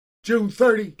June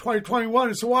 30,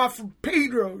 2021. It's the Watt from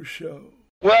Pedro Show.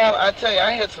 Well, I tell you, I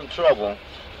had some trouble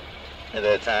at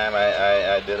that time.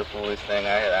 I did a foolish thing.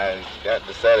 I got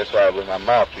dissatisfied with my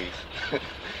mouthpiece.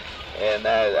 And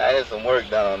I had some work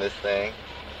done on this thing.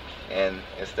 And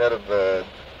instead of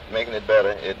making it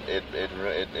better, it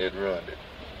ruined it.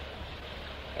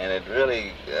 And it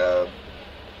really it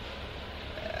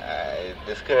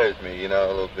discouraged me, a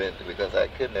little bit, because I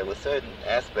couldn't. There were certain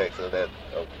aspects of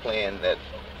playing that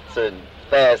certain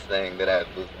fast thing that I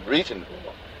was reaching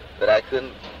for that I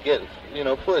couldn't get,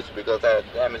 pushed because I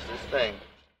had damaged this thing.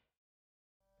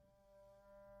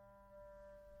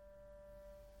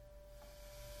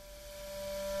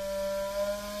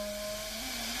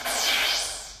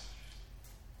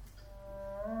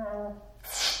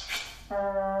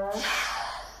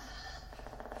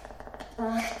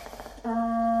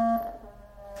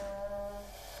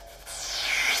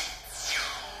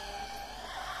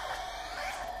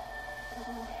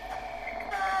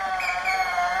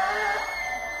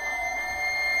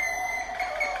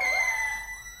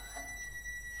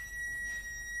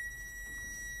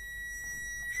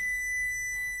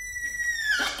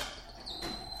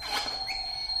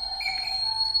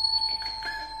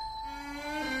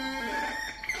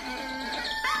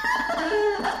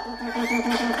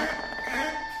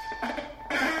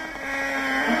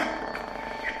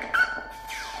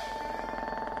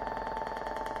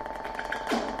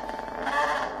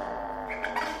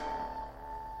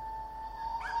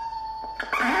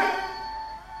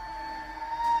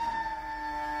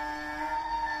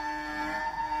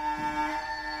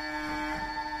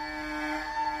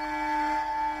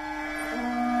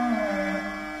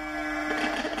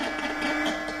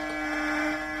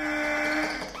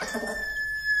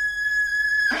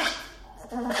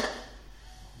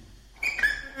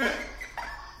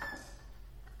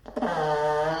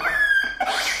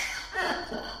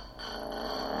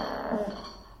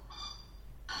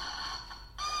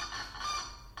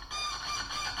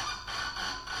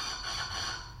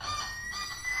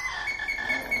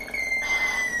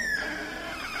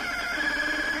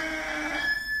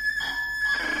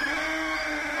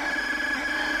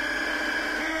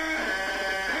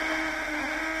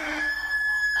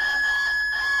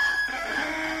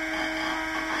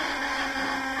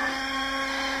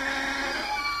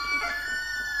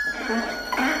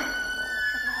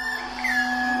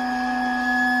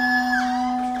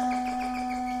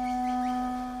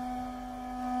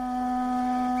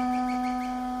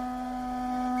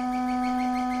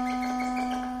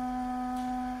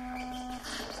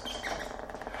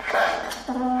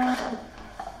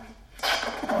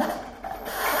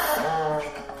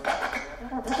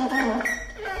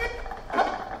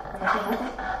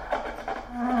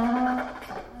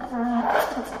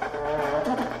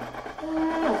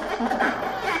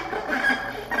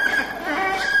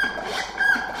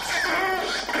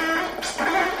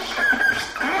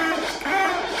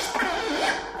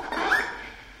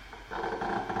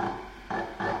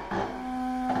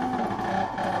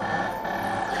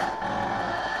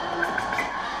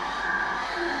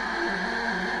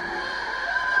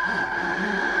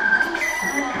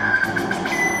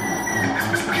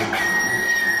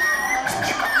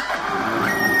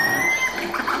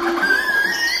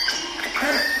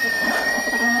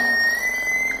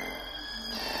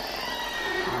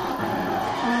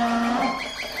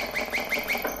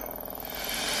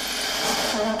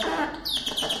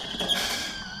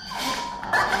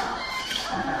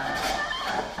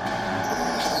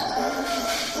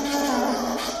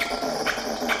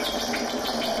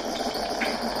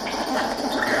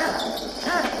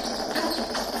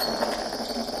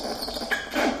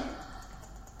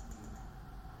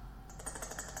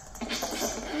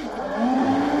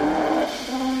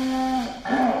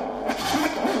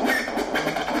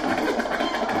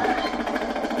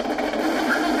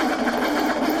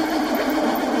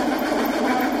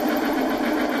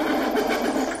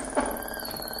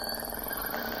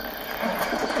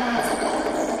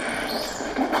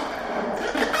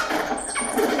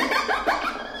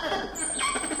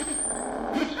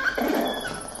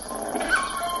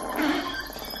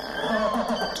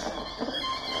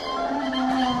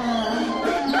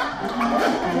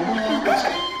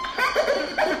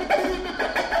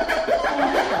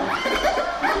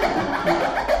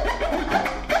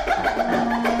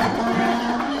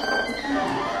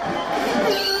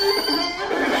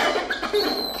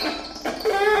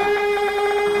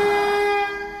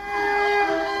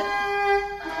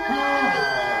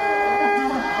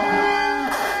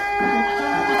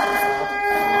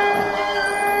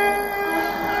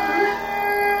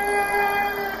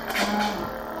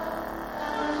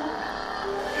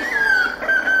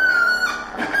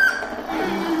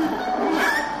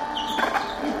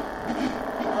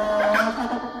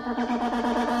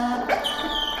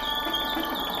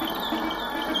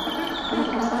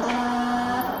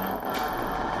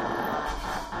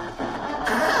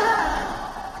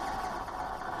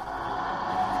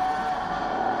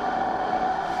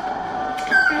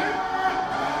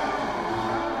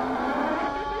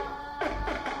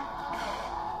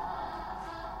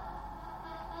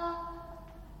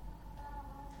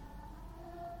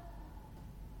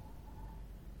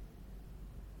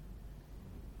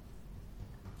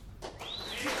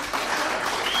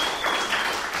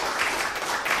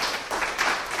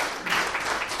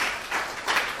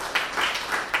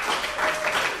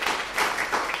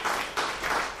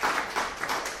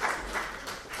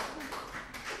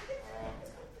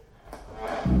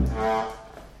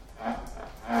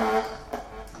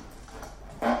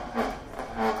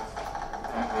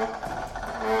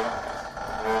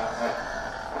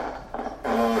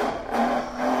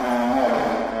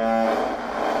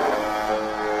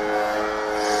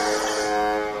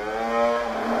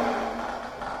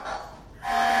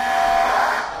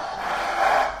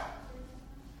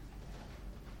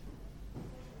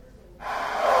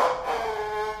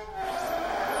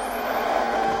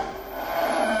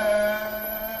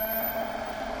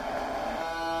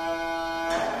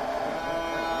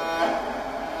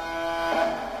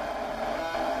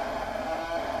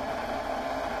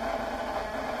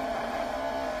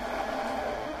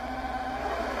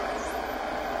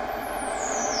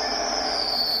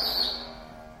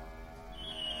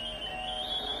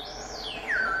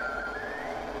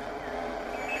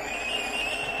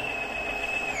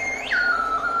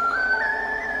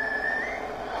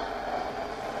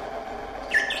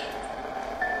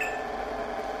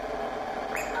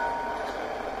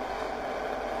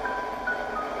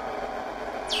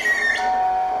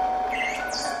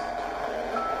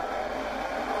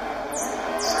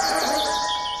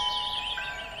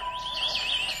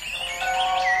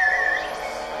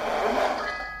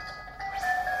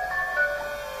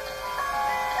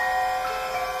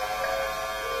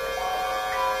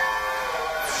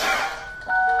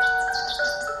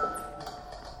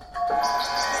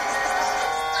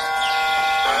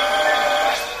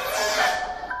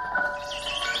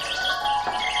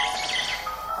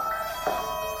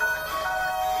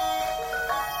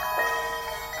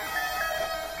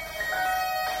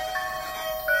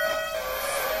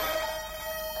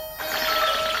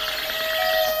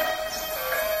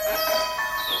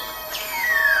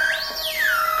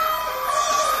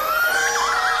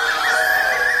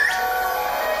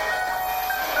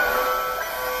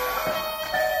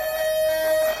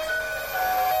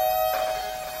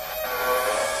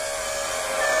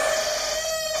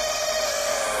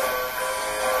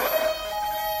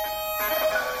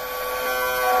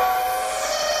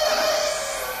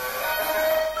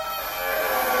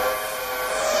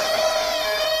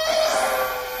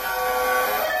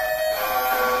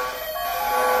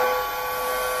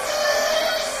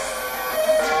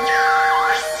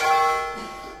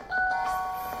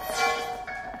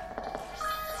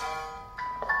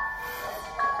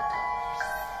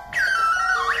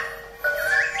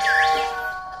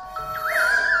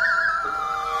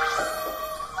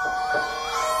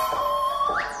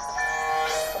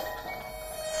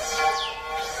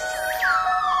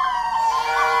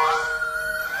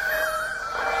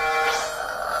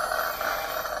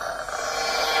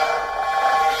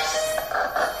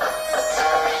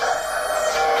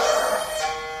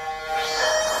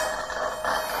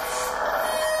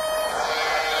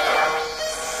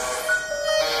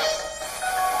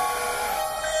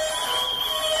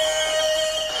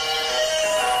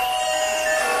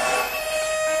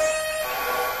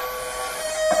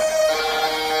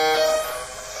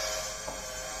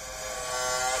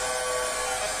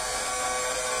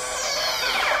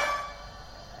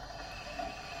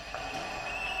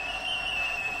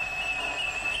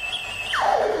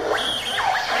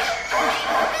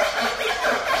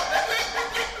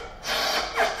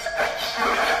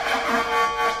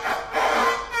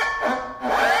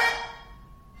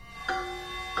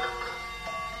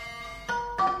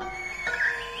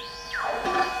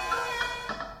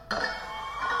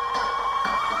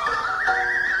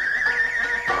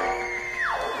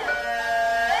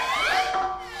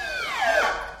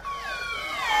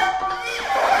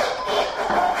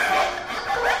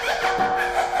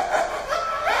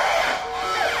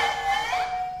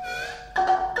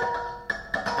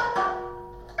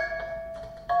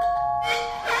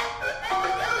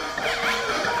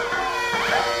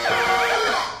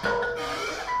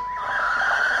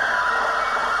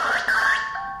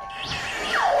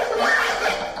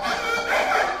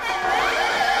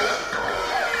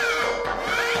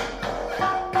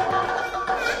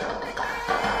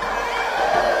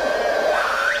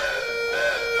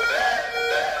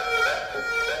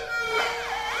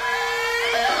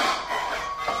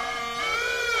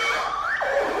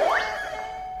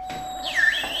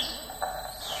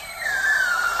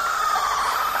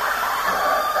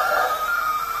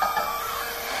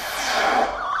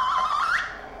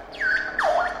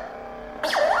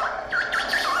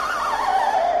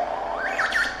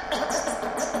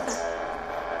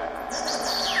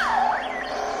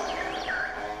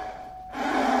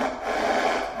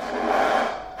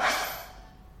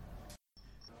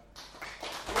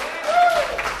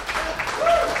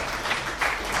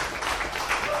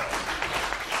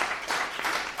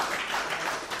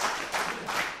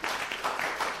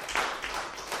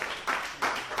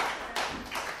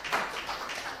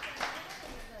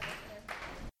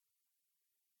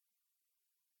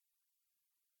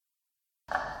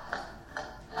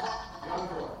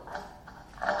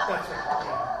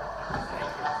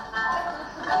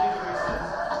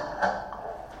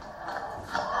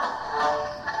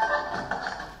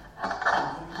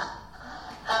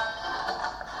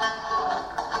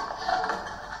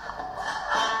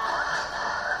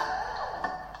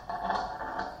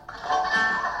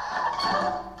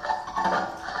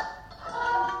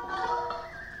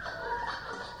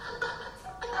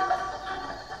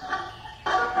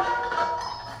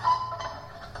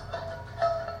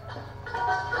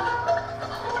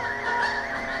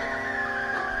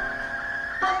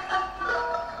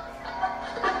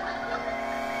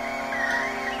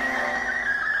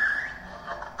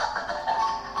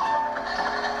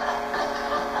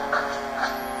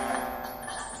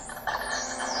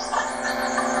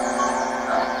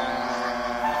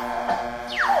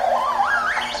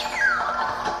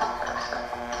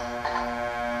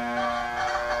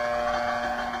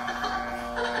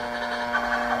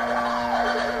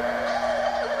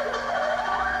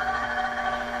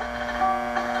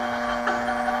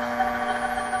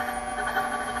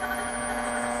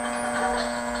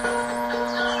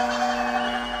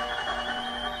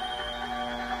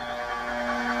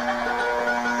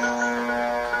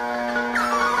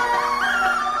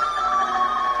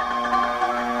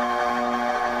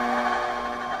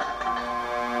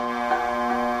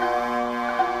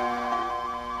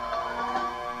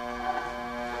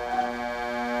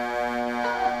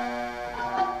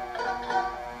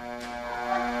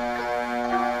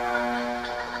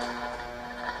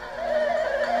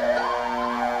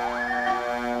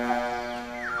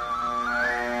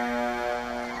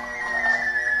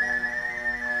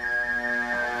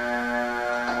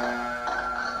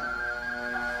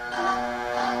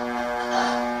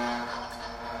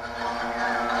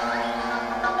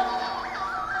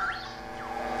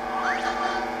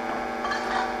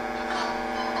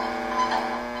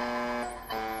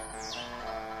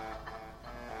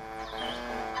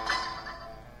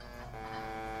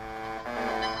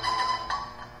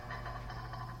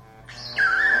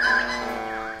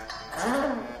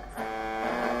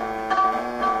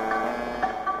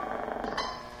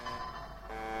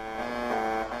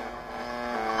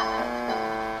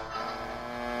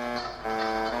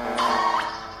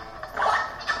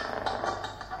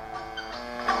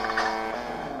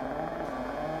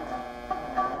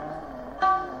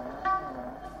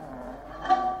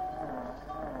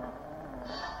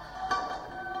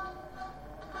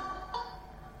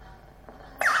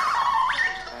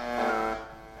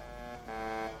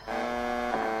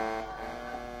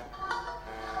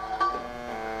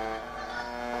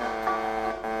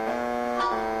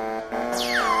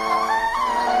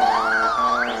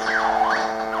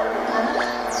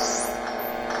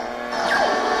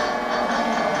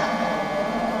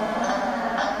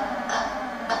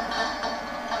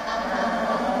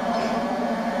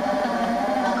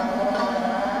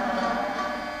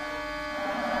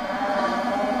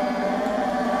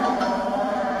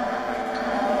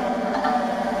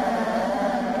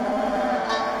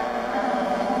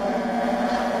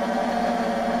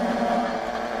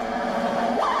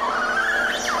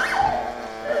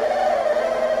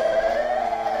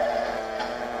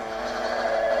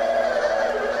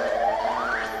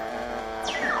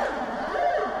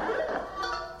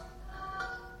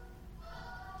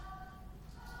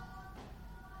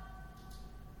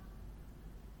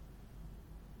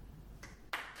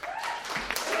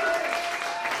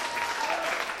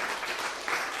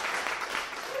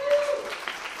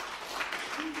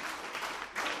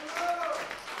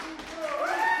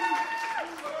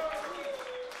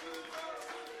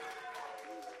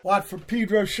 Watt from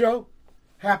Pedro Show.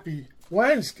 Happy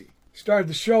Wednesday. Started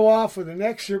the show off with an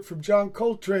excerpt from John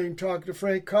Coltrane talking to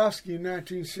Frank Kofsky in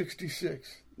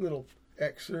 1966. Little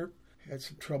excerpt. Had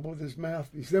some trouble with his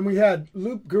mouthpiece. Then we had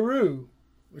loup-garou,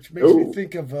 which makes me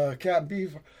think of Captain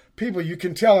Beef. People, you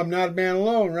can tell I'm not a man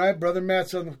alone, right? Brother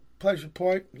Matt's on the Pleasure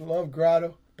Point. Love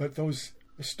Grotto. But those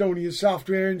Estonian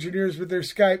software engineers with their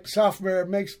Skype software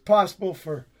makes it possible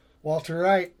for Walter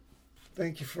Wright.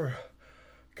 Thank you for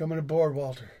coming aboard,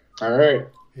 Walter. All right.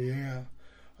 Yeah.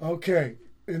 Okay.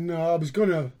 And I was going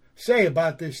to say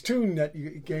about this tune that you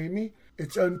gave me.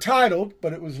 It's untitled,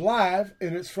 but it was live,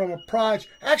 and it's from a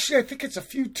project. Actually, I think it's a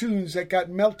few tunes that got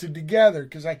melted together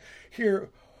because I hear,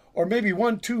 or maybe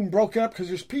one tune broke up because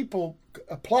there's people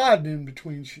applauding in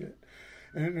between shit.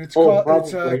 And it's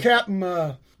called, it's Captain,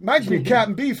 reminds me of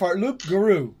Captain Beefheart,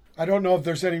 loup-garou. I don't know if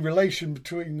there's any relation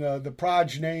between the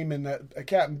Proj name and the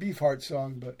Captain Beefheart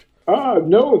song, but...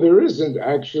 No, there isn't,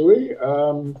 actually.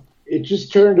 It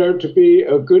just turned out to be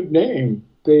a good name.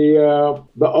 The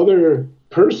other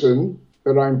person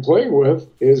that I'm playing with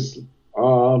is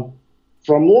from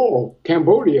Lowell,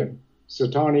 Cambodian,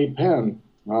 Satani Pen.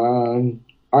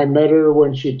 I met her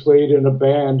when she played in a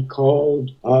band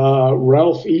called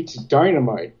Ralph Eats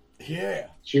Dynamite. Yeah.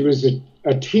 She was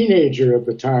a teenager at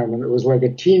the time, and it was like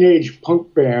a teenage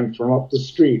punk band from up the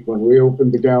street when we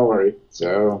opened the gallery.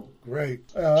 So great.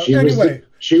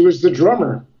 She was the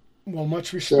drummer. Well,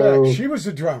 much respect. So, she was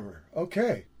the drummer.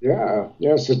 Okay. Yeah.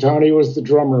 Satani was the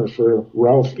drummer for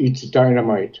Ralph Eats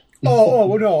Dynamite.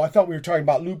 Well, no, I thought we were talking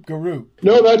about loup-garou.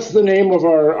 No, that's the name of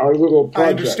our little project. I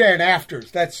understand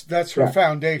afters. That's her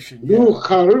foundation. Yeah.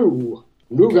 Loup-garou.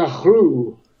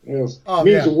 Loup-garou. Yes.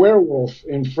 Means werewolf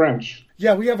in French.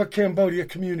 Yeah, we have a Cambodia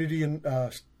community in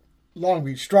Long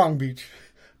Beach, Strong Beach,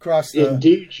 across the...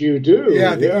 Indeed you do.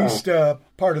 Yeah, the east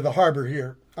part of the harbor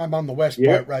here. I'm on the west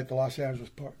part, right, the Los Angeles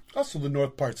part. Also the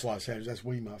north part's Los Angeles. That's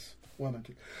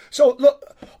Wilmington. So,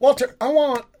 look, Walter, I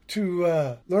want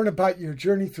to learn about your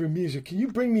journey through music. Can you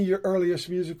bring me your earliest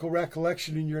musical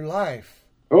recollection in your life?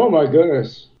 Oh, my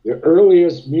goodness. The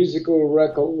earliest musical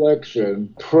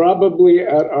recollection, probably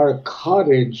at our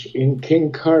cottage in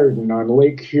Kincardine on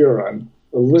Lake Huron,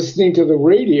 listening to the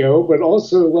radio, but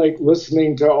also like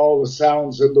listening to all the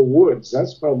sounds in the woods.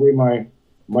 That's probably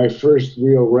my first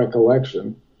real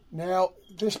recollection. Now,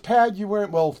 this pad you were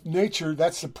in, well, Nature,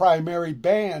 that's the primary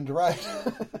band, right?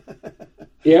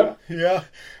 Yep. Yeah.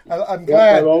 I'm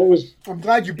glad. I'm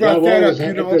glad you brought that up.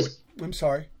 You know, I'm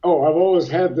sorry. Oh, I've always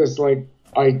had this like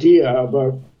idea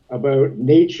about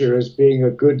nature as being a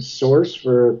good source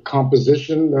for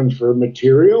composition and for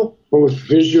material, both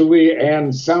visually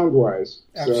and sound-wise.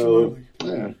 Absolutely.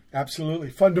 So, yeah.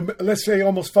 Absolutely. Let's say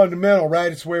almost fundamental,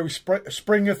 right? It's where we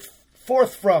springeth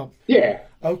forth from. Yeah.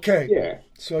 Okay. Yeah.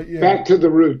 So yeah. Back to the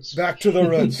roots. Back to the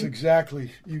roots.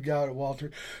 Exactly. You got it,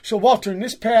 Walter. So, Walter, in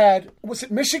this pad, was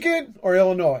it Michigan or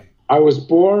Illinois? I was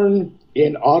born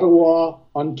in Ottawa,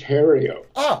 Ontario.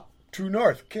 True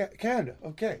North, Canada.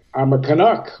 Okay. I'm a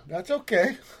Canuck. That's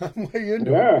okay. I'm way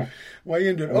into it. Way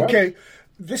into it. Yeah. Okay.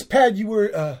 This pad you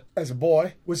were, as a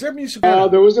boy, was there music?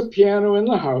 There was a piano in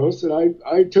the house, and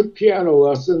I took piano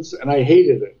lessons, and I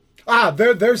hated it.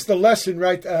 There's the lesson,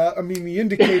 right? The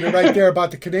indicator right there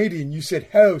about the Canadian. You said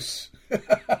house.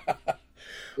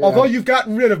 Yeah. Although you've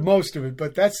gotten rid of most of it,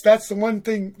 but that's the one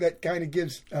thing that kind of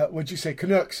gives, what'd you say,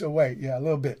 Canucks away. Yeah, a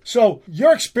little bit. So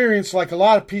your experience, like a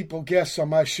lot of people, guests on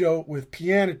my show, with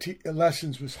piano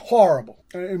lessons was horrible.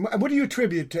 And what do you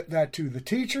attribute that to? The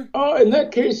teacher? In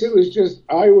that case, it was just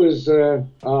I was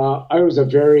a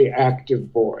very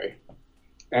active boy,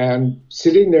 and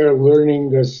sitting there learning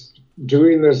this,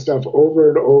 doing this stuff over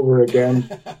and over again,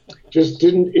 just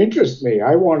didn't interest me.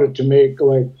 I wanted to make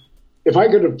if I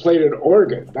could have played an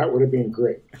organ, that would have been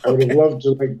great. I would have loved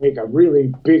to make a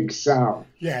really big sound.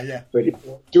 Yeah. But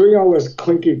doing all this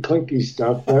clinky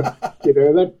stuff,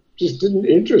 that just didn't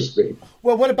interest me.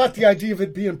 Well, what about the idea of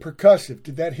it being percussive?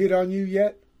 Did that hit on you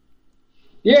yet?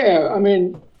 Yeah,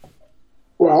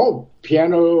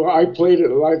 piano, I played it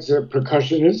like a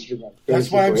percussion instrument. That's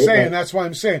why I'm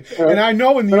saying. And I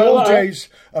know in the old days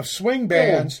of swing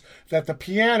bands that the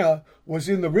piano was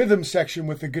in the rhythm section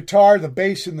with the guitar, the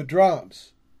bass, and the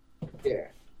drums.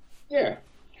 Yeah.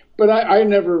 But I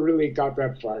never really got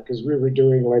that far because we were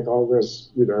doing all this,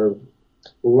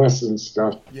 lesson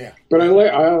stuff. Yeah. But I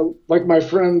like my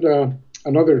friend,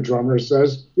 another drummer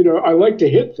says, I like to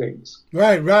hit things.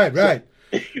 Right.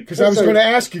 Because I was going to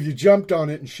ask if you jumped on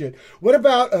it and shit. What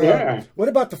about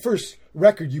the first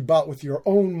record you bought with your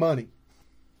own money?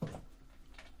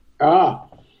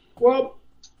 Well,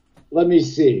 let me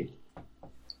see.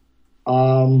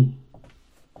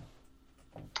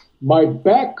 My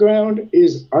background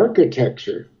is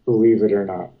architecture, believe it or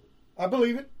not. I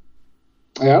believe it.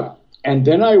 Yeah. And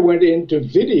then I went into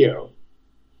video.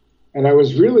 And I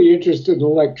was really interested in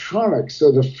electronics.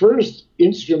 So the first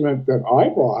instrument that I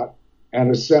bought and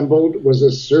assembled was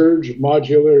a Surge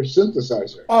modular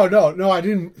synthesizer. Oh, no, I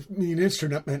didn't mean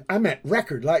instrument. I meant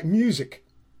record, like music.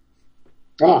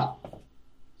 Ah,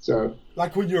 so.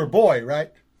 Like when you were a boy,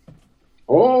 right?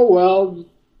 Oh, well,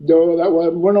 no, that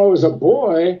was, when I was a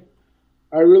boy,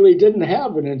 I really didn't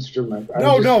have an instrument.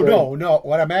 No.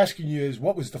 What I'm asking you is,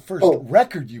 what was the first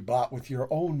record you bought with your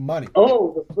own money?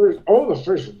 The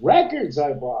first records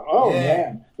I bought. Oh, yeah.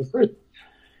 Man.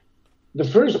 The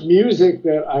first music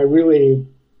that I really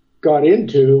got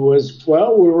into was,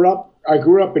 I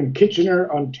grew up in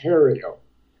Kitchener, Ontario,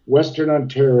 Western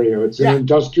Ontario. It's an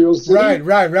industrial city.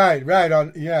 Right.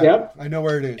 Yep. I know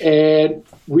where it is. And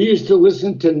we used to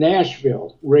listen to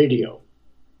Nashville radio.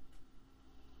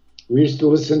 We used to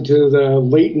listen to the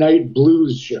late night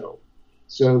blues show.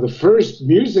 So the first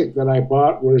music that I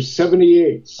bought were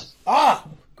 78s. Ah,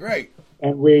 great.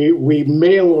 And we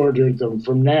mail ordered them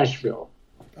from Nashville.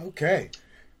 Okay.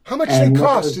 How much did they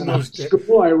cost in those days?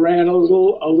 School, I ran a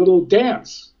little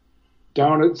dance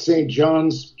down at St.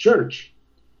 John's Church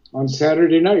on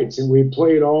Saturday nights, and we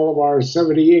played all of our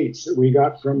 78s that we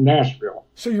got from Nashville.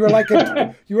 So you were like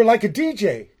a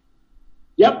DJ.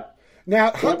 Yep.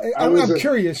 Now, I'm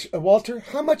curious, Walter,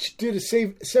 how much did a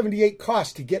 78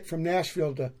 cost to get from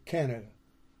Nashville to Canada?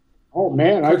 Oh,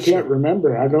 man, I can't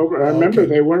remember. I remember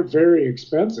they weren't very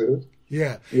expensive.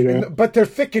 Yeah, but they're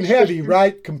thick and heavy,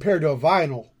 right, compared to a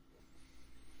vinyl.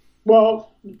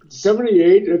 Well,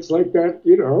 78, it's like that,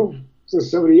 it's a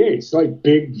 78. It's like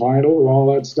big vinyl and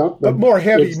all that stuff. But more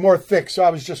heavy, more thick, so I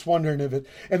was just wondering if it...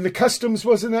 And the customs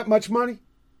wasn't that much money?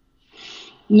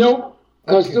 Nope.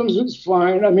 Customs was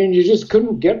fine. I mean, you just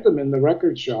couldn't get them in the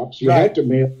record shops. You had to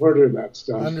mail order that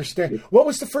stuff. I understand. What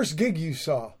was the first gig you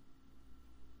saw?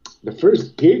 The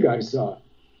first gig I saw?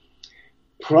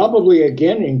 Probably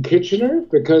again in Kitchener,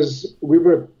 because we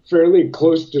were fairly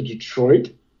close to Detroit.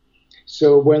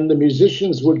 So when the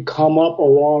musicians would come up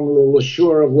along the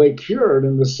shore of Lake Huron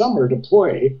in the summer to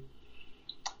play,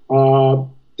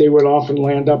 they would often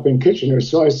land up in Kitchener.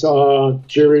 So I saw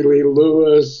Jerry Lee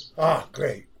Lewis. Ah,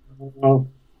 great.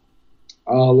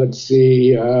 Let's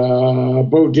see,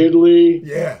 Bo Diddley.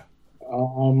 Yeah.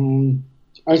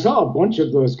 I saw a bunch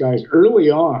of those guys early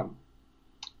on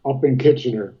up in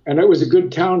Kitchener, and it was a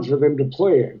good town for them to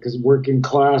play in because working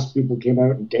class people came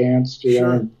out and danced.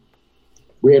 Sure.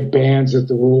 We had bands at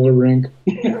the roller rink.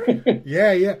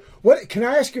 Yeah. What can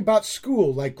I ask you about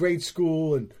school, like grade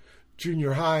school and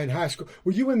junior high and high school?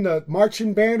 Were you in the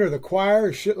marching band or the choir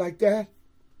or shit like that?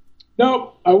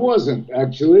 No, I wasn't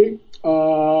actually.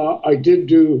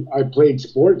 I played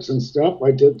sports and stuff. I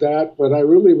did that, but I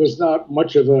really was not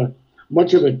much of a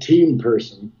team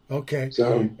person. Okay.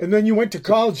 So, and then you went to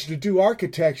college to do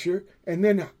architecture, and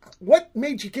then what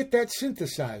made you get that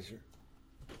synthesizer?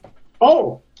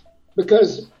 Oh,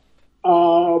 because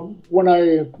when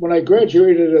I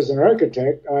graduated as an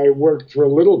architect, I worked for a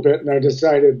little bit, and I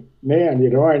decided, man,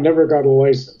 I never got a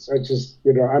license. I just,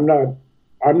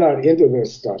 I'm not into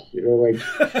this stuff, like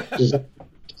just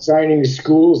designing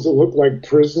schools that look like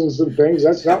prisons and things.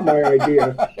 That's not my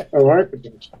idea of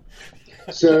architecture.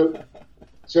 So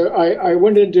I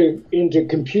went into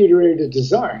computer-aided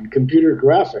design, computer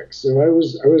graphics. So I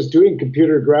was doing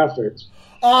computer graphics.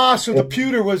 Ah, so the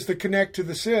pewter was the connect to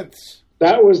the synths.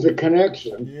 That was the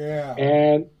connection. Yeah.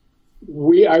 And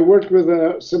I worked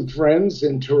with some friends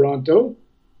in Toronto.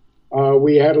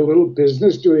 We had a little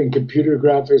business doing computer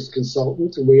graphics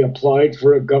consultants, and we applied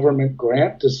for a government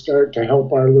grant to start to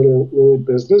help our little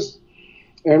business.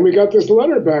 And we got this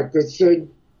letter back that said,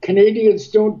 Canadians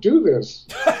don't do this.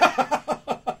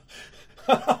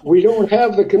 We don't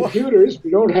have the computers.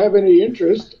 We don't have any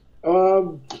interest.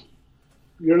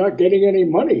 You're not getting any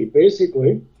money,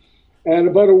 basically. And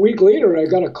about a week later, I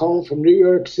got a call from New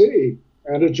York City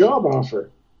and a job offer.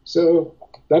 So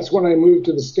that's when I moved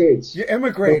to the States. You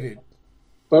emigrated.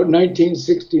 About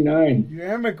 1969. You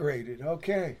emigrated.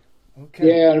 Okay.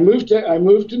 Yeah, I moved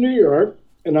to New York,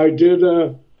 and I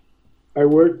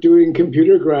worked doing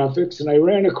computer graphics, and I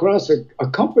ran across a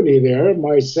company there,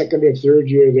 my second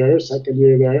year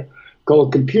there,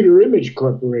 called Computer Image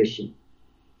Corporation.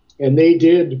 And they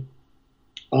did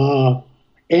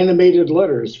animated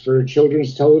letters for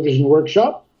Children's Television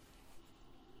Workshop.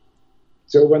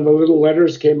 So when the little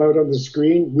letters came out on the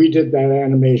screen, we did that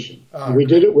animation. We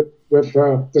did it with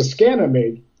the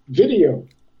Scanimate video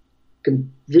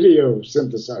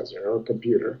synthesizer or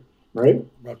computer, right?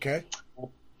 Okay.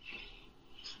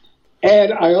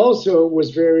 And I also was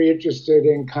very interested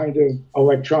in kind of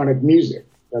electronic music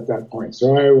at that point.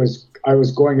 So I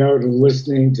was going out and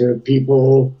listening to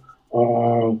people.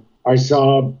 I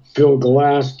saw Phil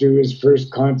Glass do his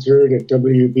first concert at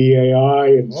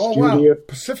WBAI in the studio. Wow.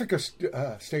 Pacifica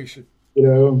station. You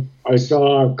know, I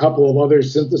saw a couple of other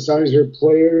synthesizer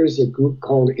players, a group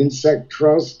called Insect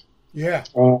Trust. Yeah.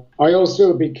 I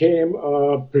also became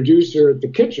a producer at The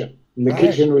Kitchen. And The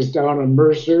Kitchen was down on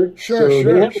Mercer. So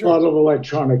they had a lot of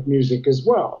electronic music as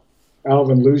well.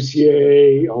 Alvin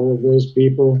Lucier, all of those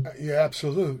people. Yeah,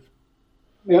 absolute.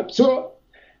 Yep. So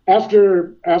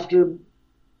after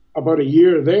about a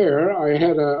year there,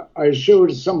 I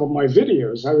showed some of my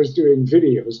videos. I was doing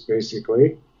videos,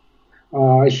 basically.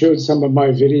 I showed some of my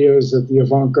videos at the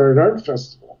Avant-Garde Art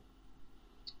Festival.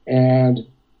 And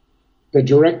the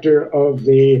director of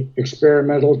the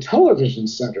Experimental Television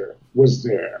Center was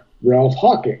there, Ralph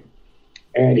Hawking.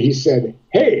 And he said,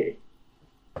 hey,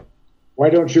 why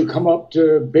don't you come up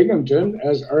to Binghamton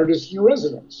as artist in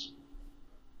residence?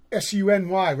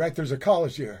 SUNY, right? There's a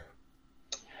college here.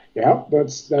 Yeah,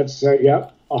 that's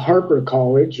a Harper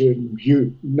College, and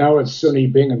now it's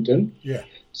SUNY Binghamton. Yeah.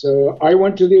 So I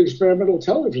went to the Experimental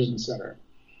Television Center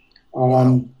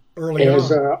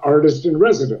as an artist in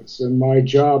residence, and my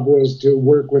job was to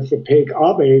work with the Paik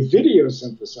Abe video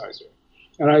synthesizer.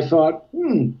 And I thought,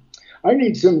 I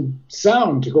need some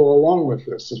sound to go along with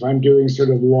this if I'm doing sort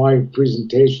of live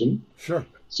presentation. Sure.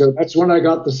 So that's when I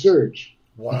got the surge.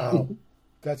 Wow.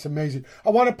 That's amazing. I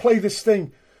want to play this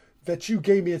thing that you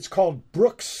gave me. It's called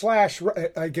Brooks /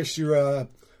 I guess you're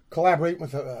collaborating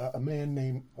with a man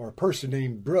named, or a person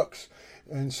named Brooks,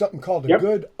 and something called A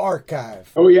Good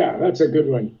Archive. Oh, yeah, that's a good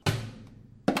one.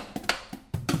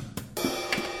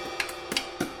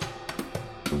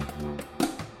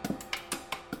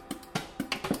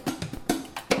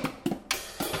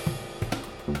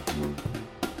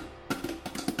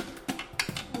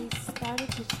 We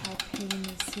started to try painting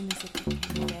as soon as it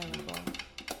became available.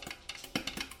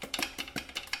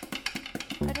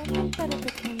 I don't think that it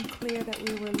became clear that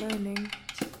we were learning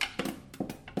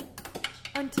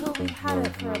until we had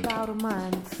it for about a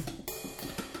month.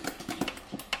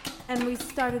 And we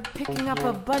started picking up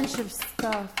a bunch of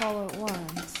stuff all at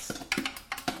once.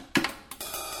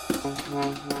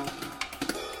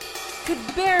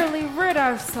 Could barely rid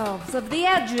ourselves of the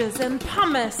edges and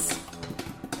pumice.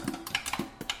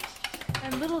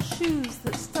 And little shoes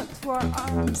that stuck to our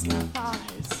arms and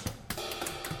thighs.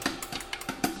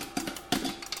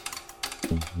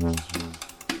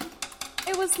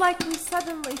 It was like we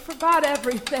suddenly forgot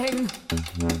everything.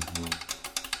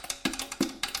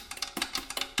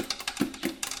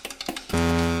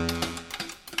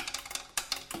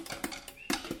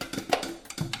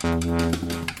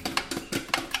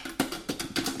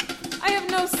 I have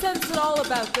no sense at all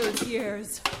about those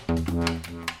years.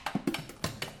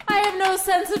 I have no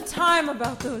sense of time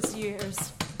about those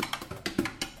years.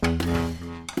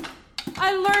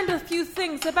 I learned a few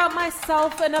things about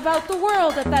myself and about the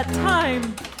world at that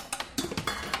time.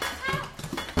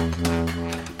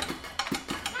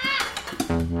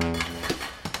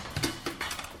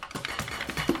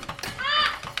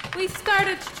 We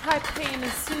started to try paint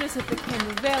as soon as it became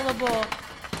available.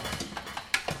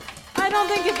 I don't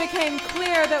think it became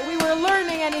clear that we were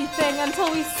learning anything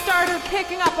until we started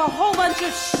picking up a whole bunch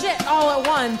of shit all at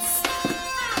once.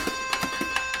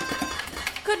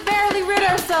 Could barely rid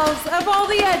ourselves of all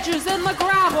the edges and the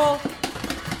gravel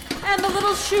and the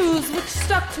little shoes which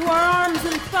stuck to our arms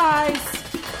and thighs.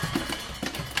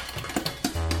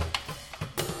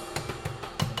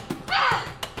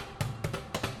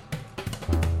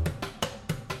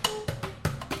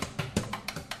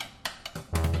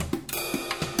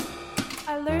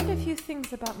 I learned a few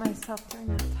things about myself during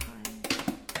that time.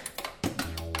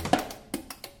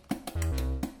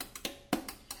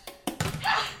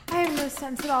 I have no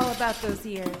sense at all about those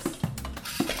years.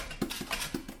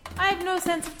 I have no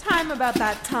sense of time about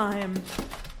that time.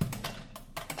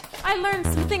 I learned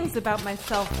some things about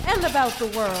myself and about the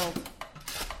world.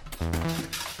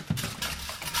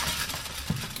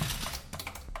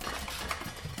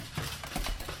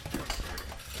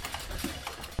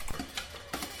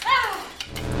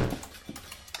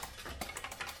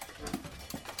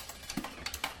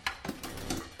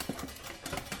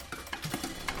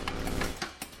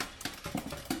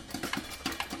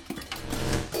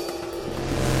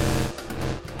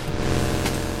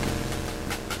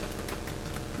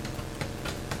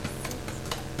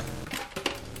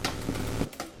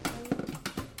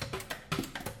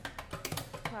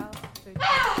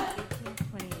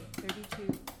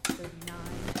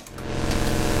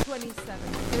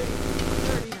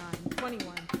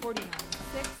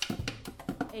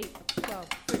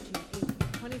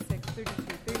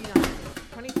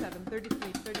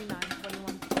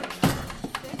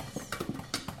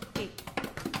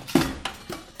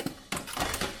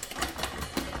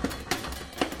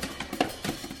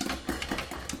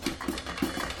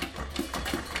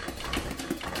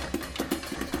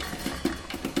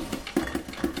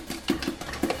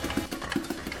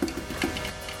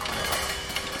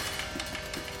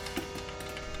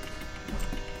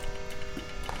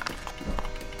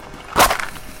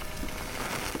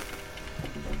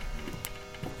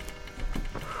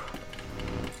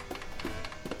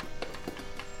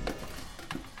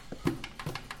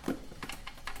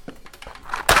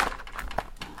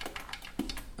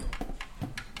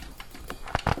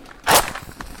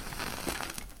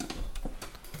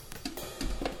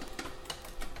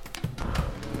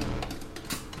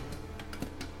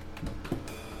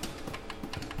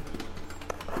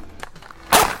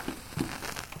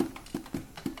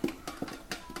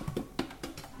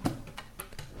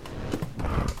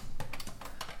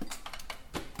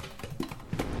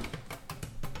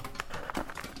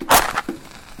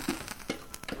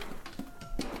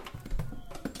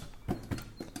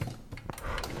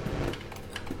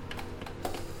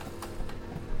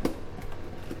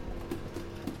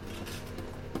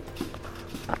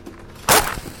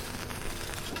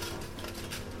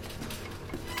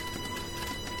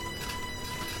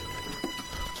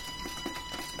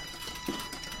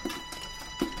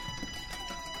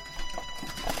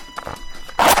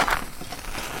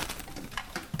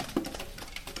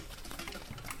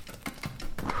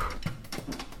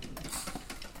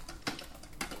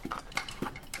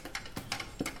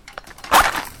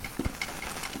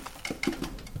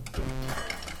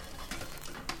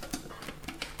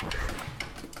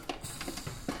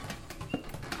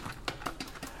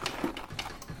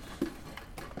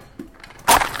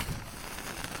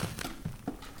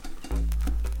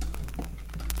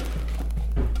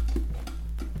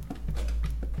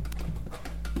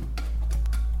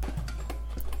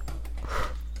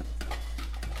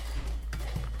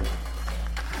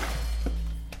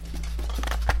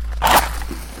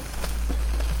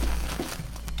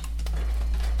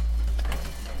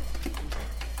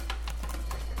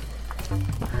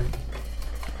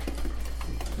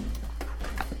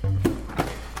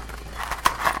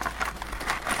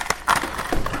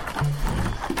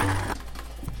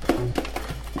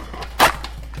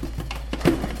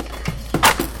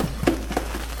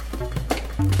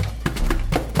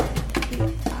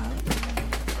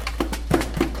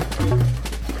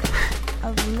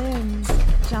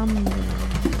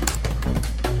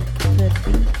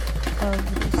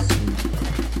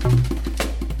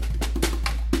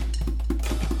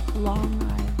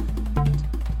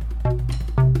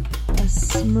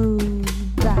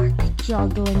 smooth back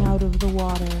joggling out of the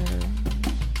water.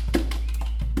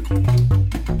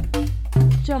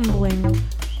 Jumbling.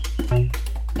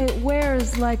 It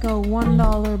wears like a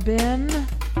 $1 bin.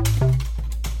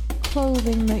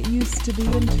 Clothing that used to be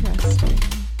interesting.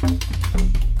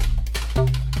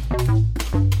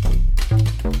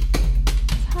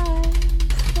 Times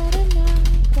that are now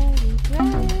very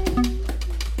bright.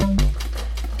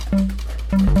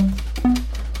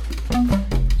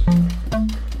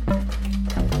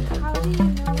 How do you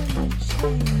know when they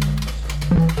change?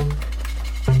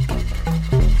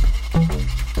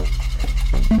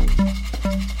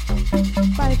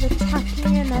 By the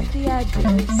tucking in at the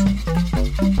edges.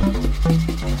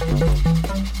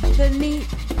 The neat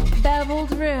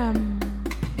beveled rim.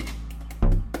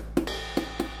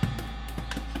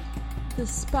 The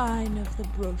spine of the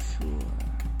brochure.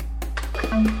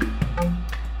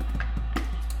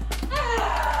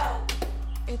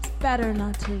 It's better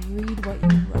not to read what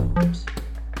you wrote.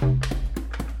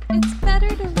 It's better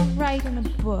to write in a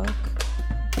book.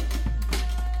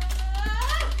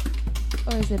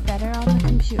 Or is it better on the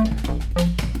computer?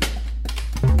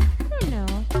 I don't know.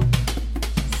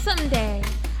 Someday,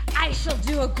 I shall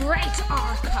do a great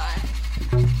archive.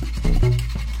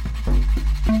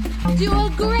 Do a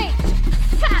great,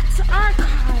 fat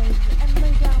archive and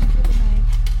lay down for the night.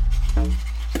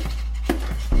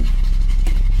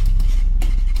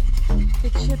 The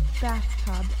chipped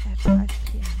bathtub at 5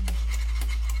 p.m.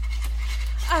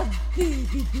 A big,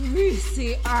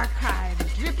 greasy archive,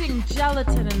 dripping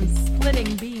gelatin and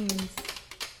splitting beans.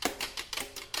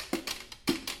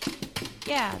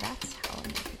 Yeah, that's how I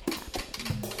make it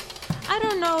happen. I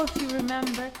don't know if you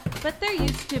remember, but there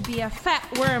used to be a fat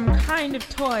worm kind of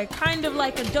toy, kind of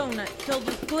like a donut, filled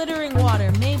with glittering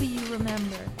water. Maybe you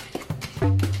remember.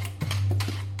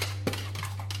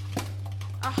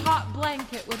 A hot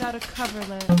blanket without a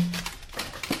coverlet.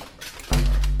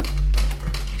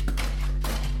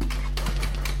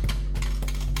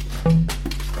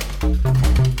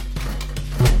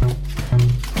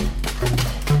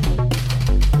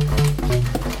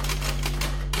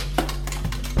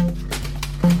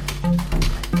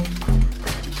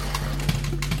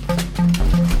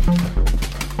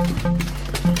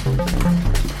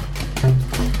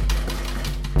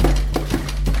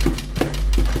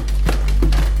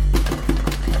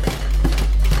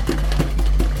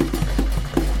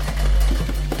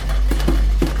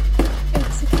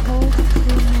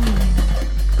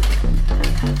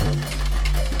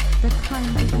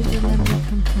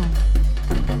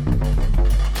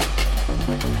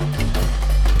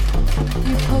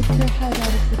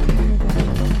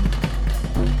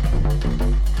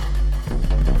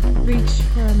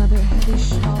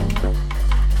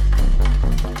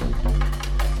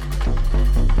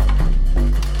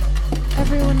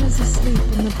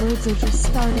 Are just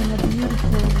starting a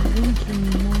beautiful, winking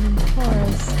morning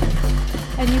chorus.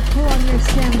 And you pull on your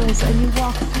sandals and you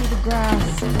walk through the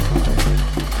grass,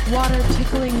 water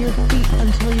tickling your feet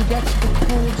until you get to the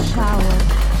cold shower.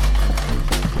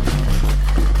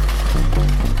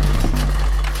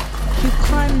 You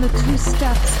climb the 2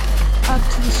 steps up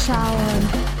to the shower and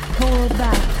pull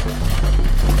back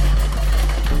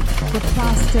the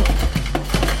plastic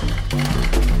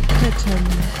curtain.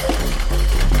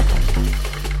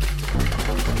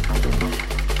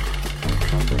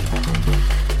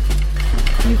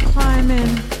 You climb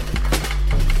in,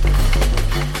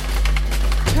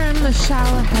 turn the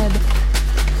shower head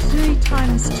 3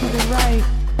 times to the right,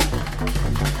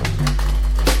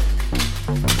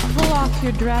 pull off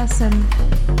your dress and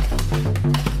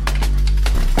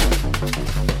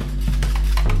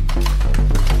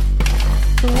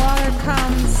the water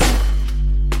comes.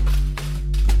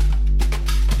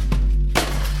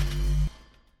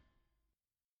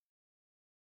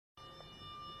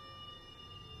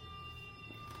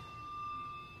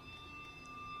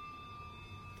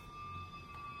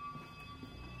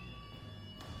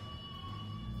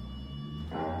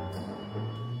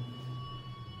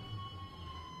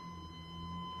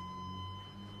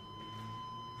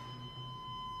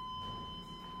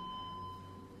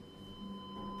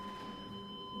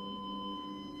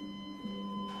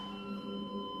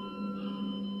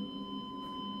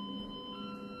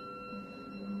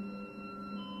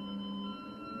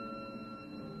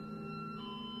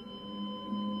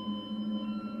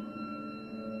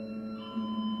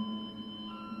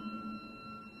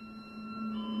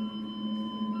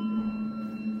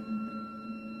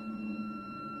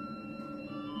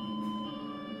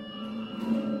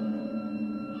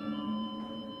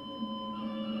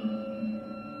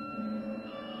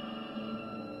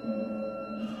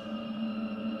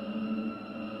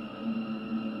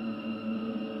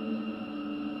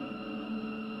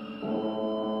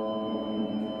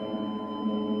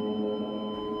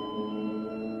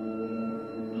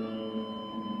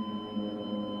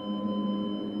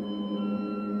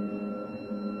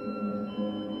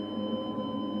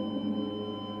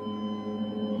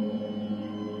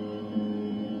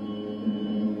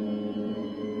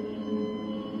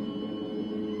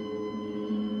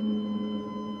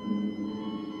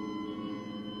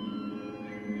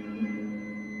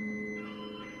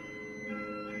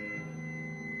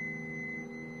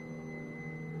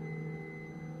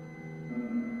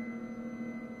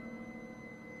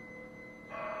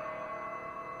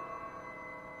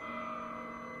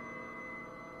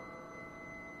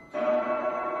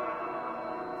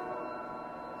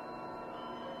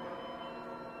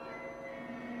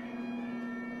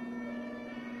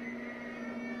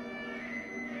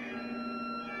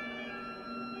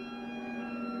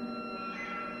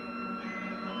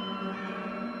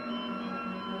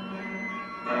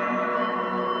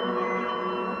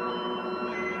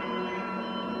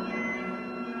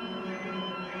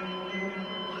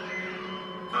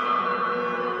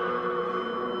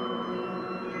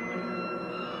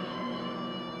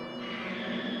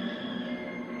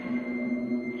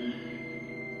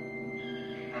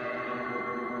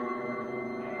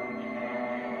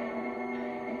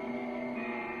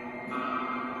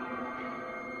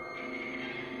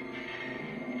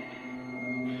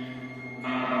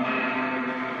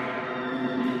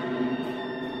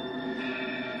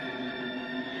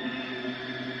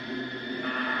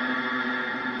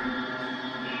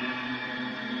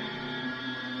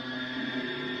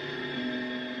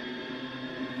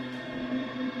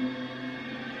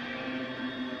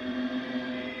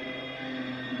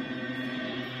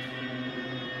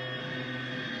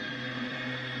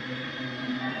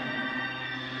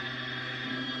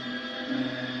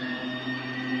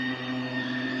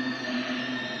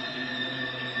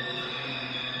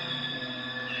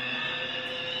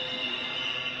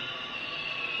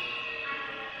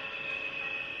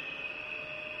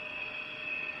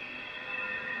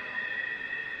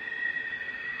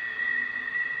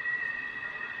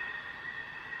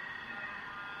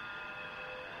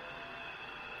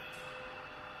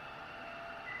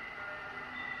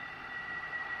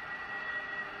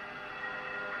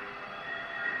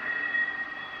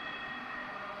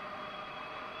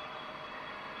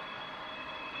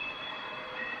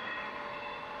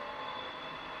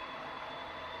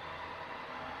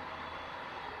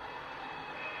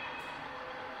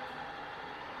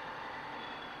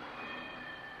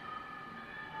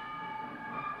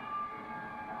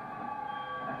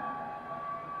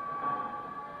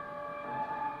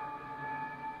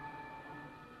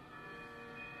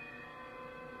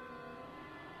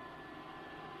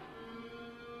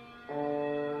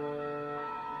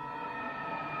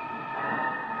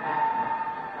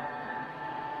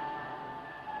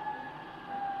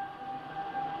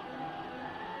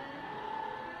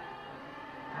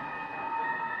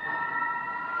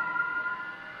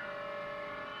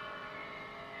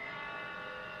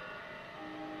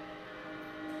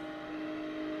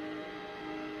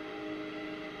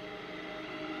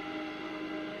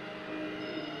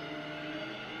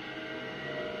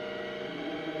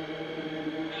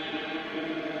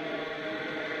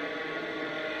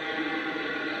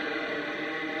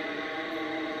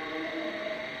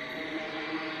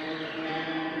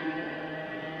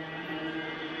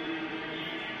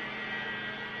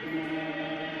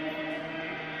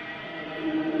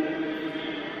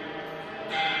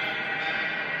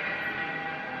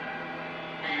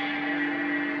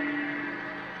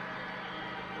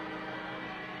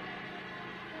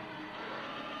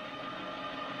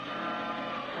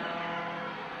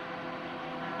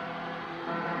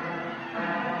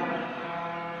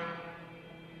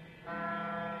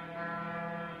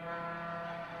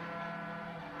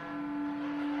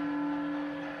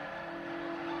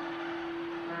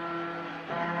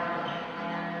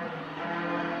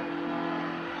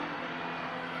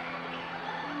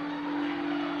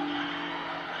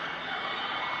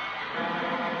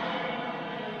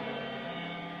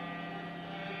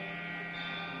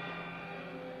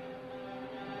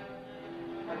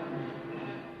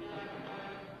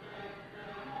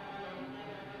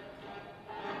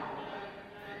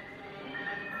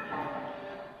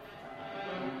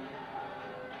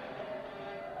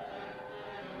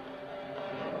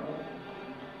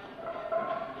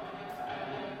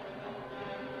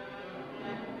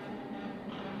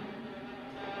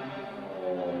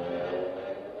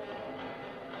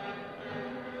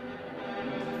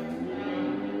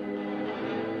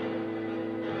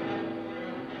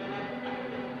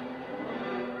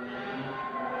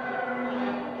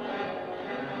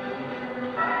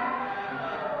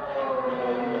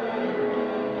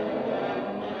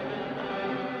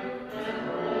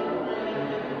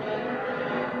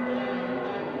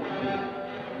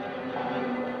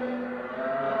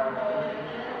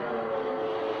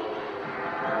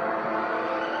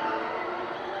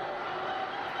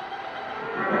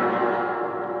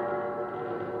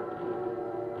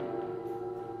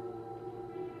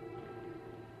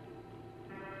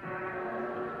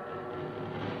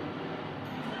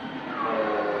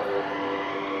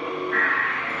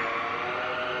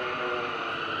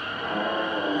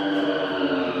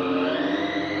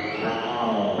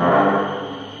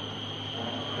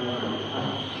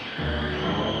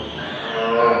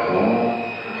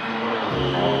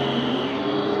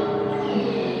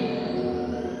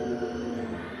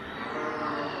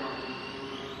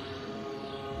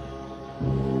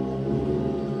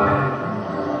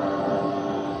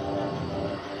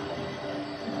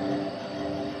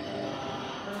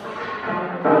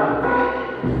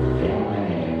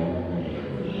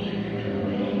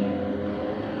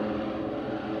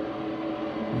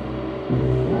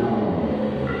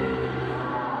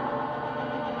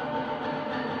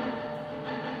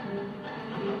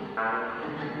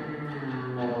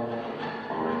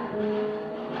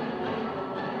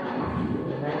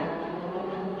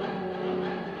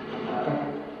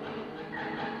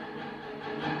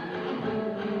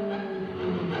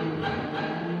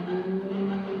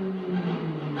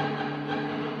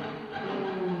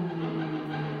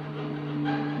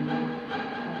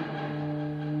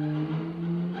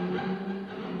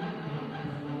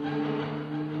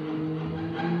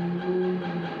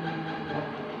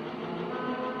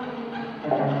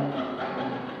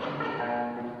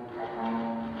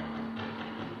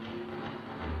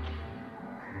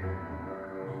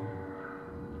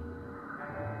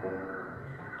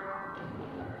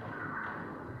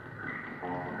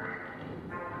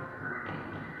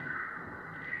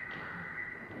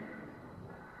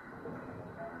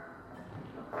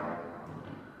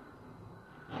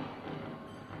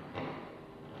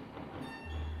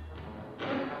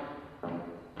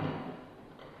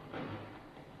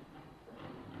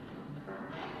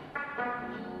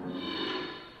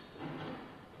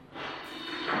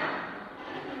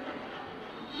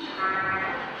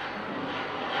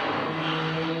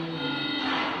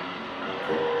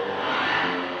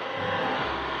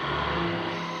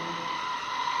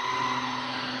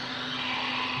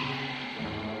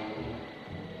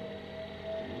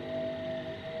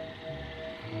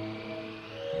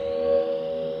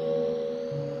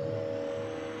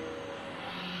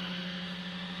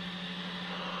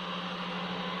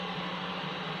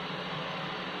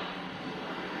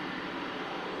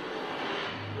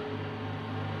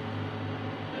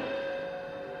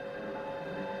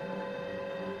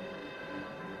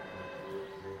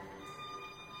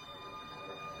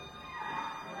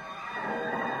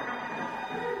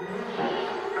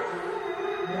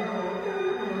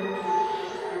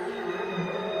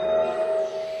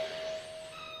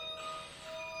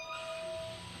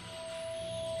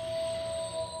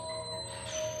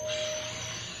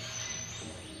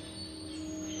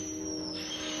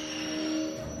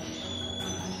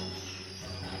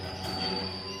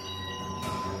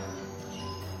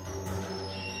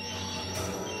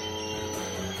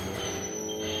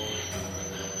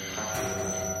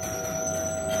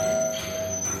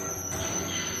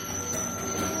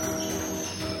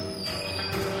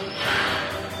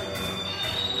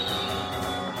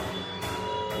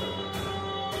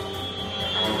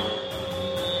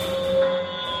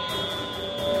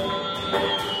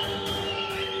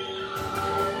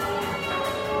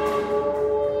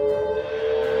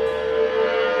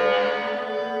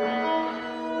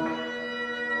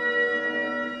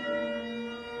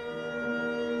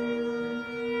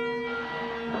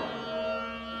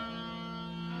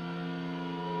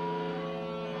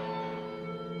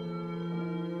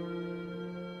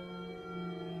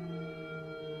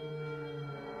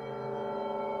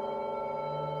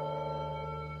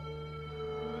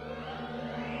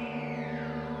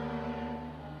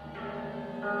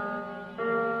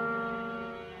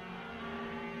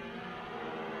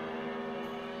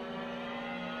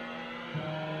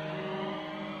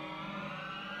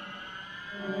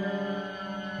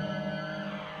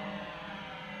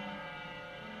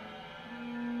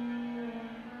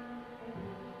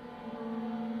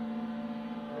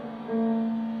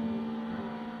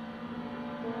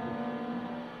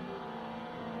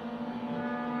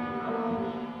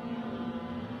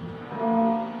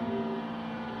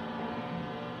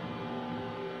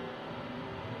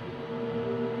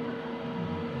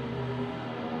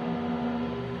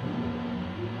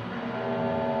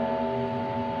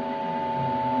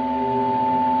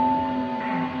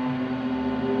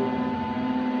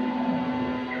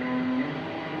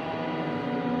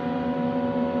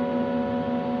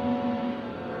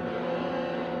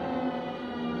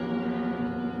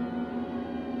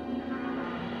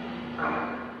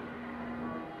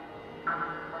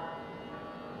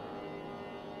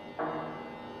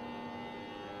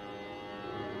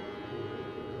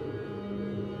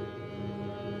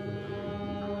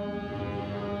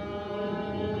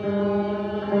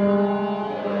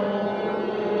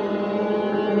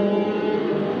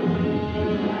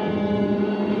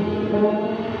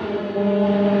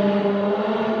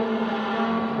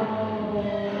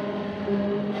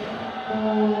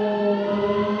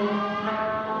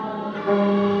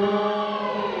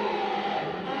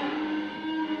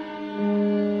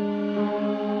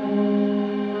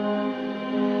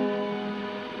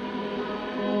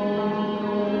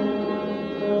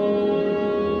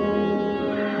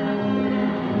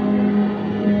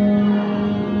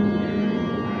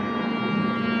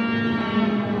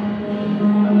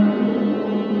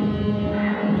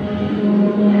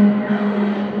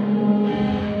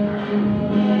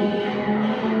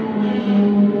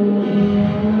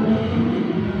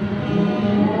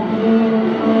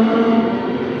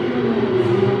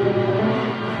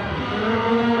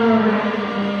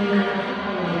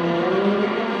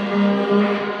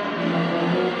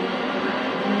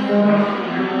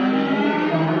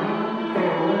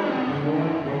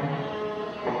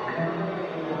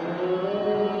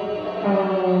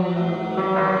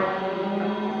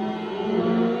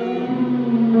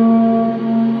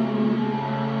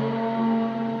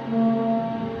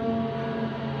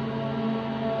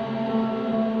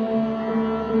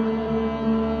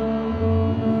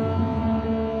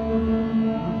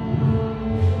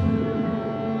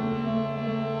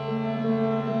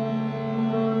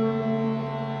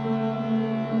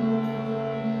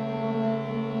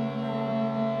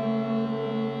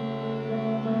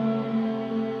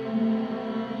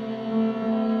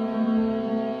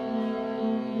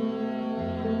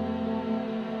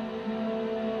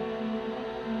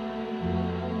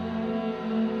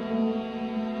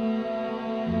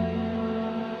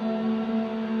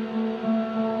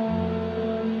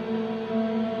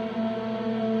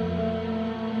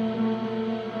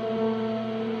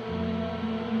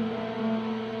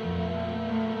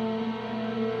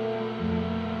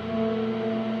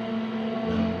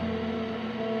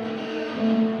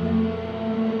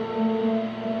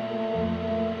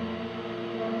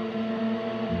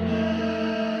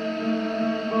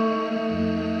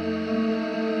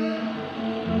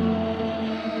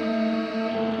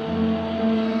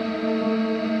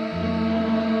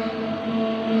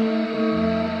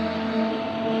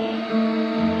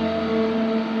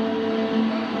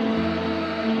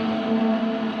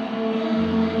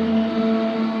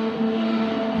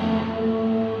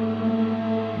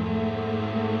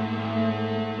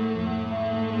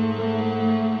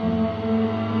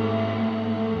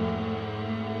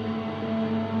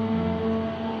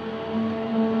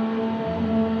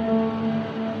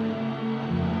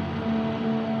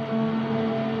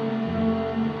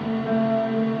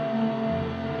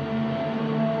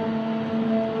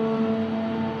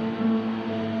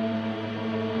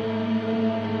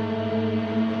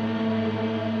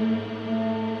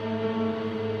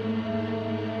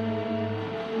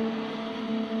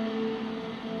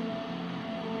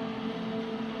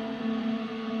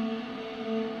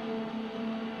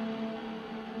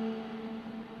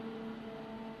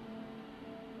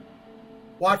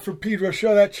 Watt from Pedro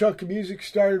Show. That chunk of music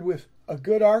started with A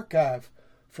Good Archive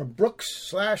from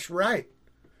Brooks/Wright.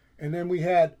 And then we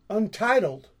had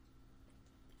Untitled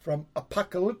from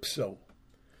Apocalypso.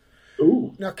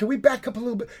 Ooh. Now, can we back up a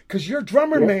little bit? Because you're a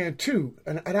drummer man, too.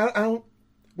 And I don't...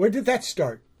 Where did that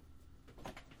start?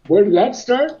 Where did that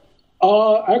start?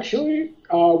 Actually,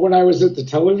 when I was at the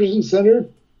television center,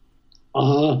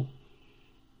 one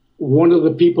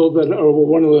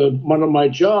of my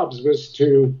jobs was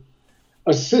to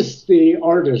assist the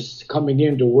artists coming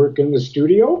in to work in the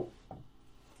studio.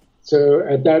 So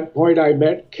at that point, I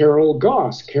met Carol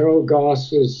Goss. Carol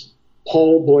Goss is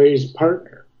Paul Bley's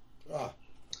partner.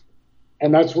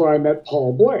 And that's where I met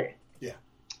Paul Bley. Yeah.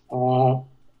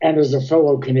 And as a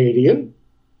fellow Canadian,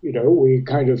 we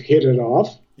kind of hit it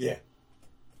off. Yeah.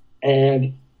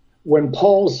 And when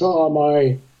Paul saw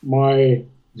my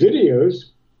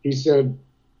videos, he said,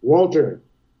 "Walter,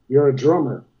 you're a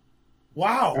drummer."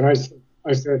 Wow. And I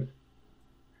said,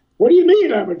 "What do you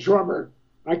mean I'm a drummer?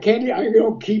 I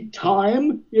don't keep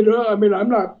time.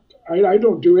 I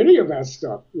don't do any of that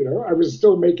stuff. I was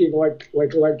still making like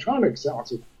electronic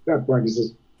sounds at that point." He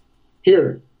says,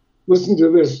 "Here, listen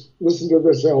to this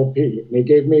LP." And he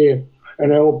gave me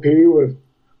an LP with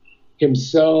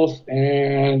himself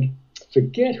and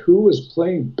forget who was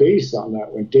playing bass on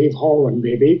that one. Dave Holland,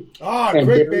 maybe. And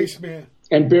great bass man.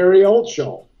 And Barry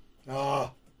Altschul.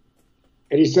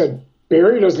 And he said,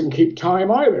 "Barry doesn't keep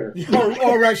time either."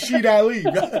 Or Rashid Ali.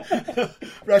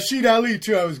 Rashid Ali,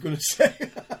 too, I was going to say.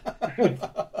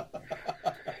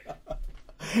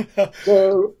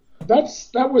 So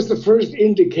that was the first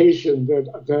indication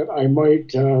that I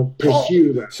might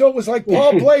pursue that. So it was like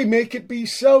Paul Bley, "Make It Be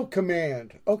So"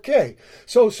 command. Okay.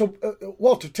 So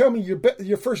Walter, tell me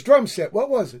your first drum set. What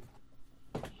was it?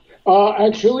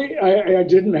 Actually, I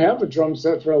didn't have a drum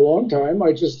set for a long time.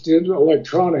 I just did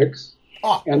electronics.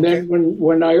 And then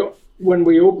when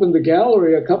we opened the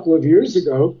gallery a couple of years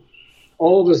ago,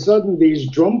 all of a sudden these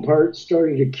drum parts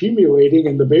started accumulating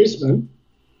in the basement.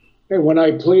 And when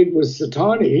I played with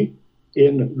Satani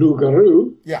in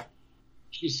Loup-garou,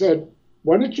 she said,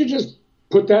 "Why don't you just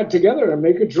put that together and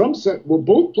make a drum set? We'll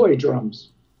both play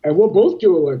drums and we'll both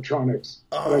do electronics."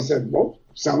 And I said, "Well,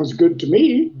 sounds good to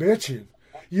me." Bitchin'.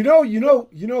 You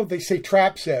know, they say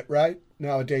trap set, right?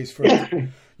 Nowadays for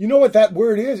you know what that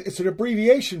word is? It's an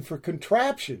abbreviation for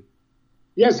contraption.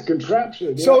 Yes,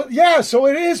 contraption. Yeah. So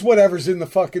it is whatever's in the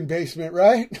fucking basement,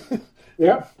 right?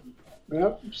 Yep.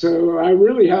 So I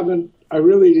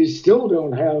really still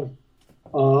don't have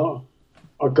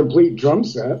a complete drum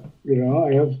set.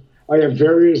 I have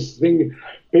various things.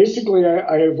 Basically,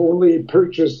 I have only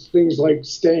purchased things like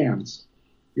stands,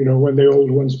 when the old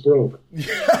ones broke.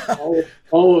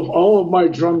 all of my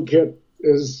drum kit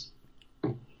is,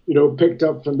 picked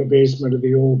up from the basement of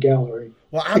the old gallery.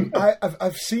 Well,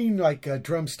 I've seen like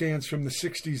drum stands from the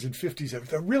 60s and 50s.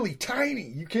 They're really tiny.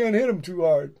 You can't hit them too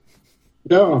hard.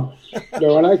 No,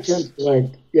 and I can't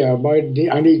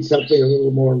I need something a little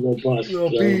more robust. A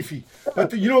little beefy.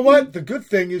 But you know what? The good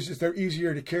thing is they're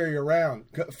easier to carry around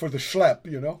for the schlep,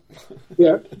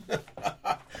 Yeah.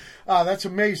 That's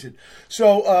amazing.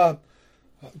 So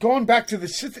going back to the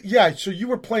so you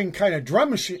were playing kind of drum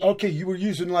machine. Okay, you were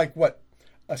using like what?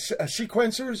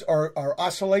 Sequencers or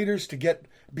oscillators to get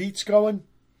beats going?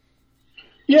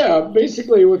 Yeah,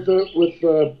 basically with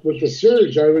the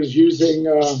Surge, I was using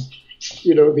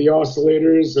the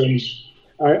oscillators, and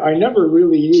I never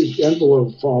really used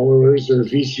envelope followers or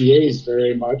VCAs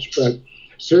very much, but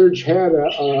Surge had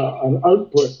an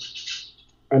output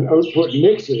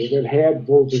mixer that had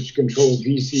voltage controlled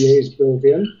VCAs built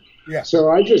in. Yeah. So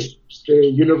I just used the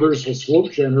universal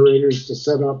slope generators to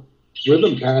set up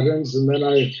rhythm patterns, and then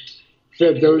I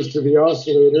fed those to the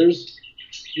oscillators,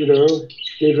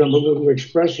 gave them a little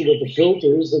expression with the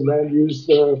filters, and then used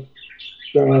the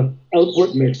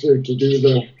output mixer to do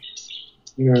the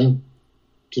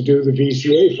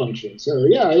VCA function. So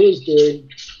I was doing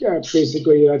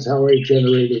basically that's how I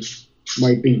generated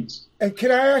my beats. And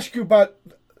can I ask you about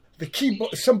the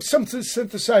keyboard? Some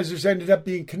synthesizers ended up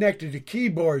being connected to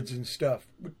keyboards and stuff.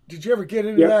 Did you ever get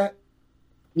into that?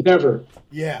 Never.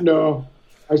 Yeah. No.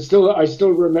 I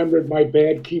still remembered my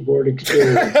bad keyboard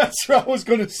experience. That's what I was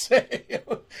going to say.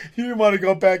 You want to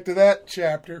go back to that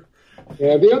chapter.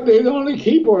 Yeah, the only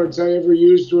keyboards I ever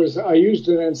used I used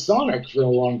an Ensoniq for a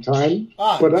long time,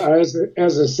 but as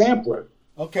a sampler.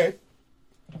 Okay.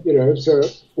 So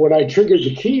when I triggered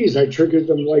the keys, I triggered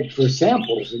them like for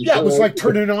samples. Yeah, it was like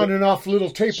turning on and off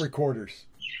little tape recorders.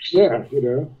 Yeah,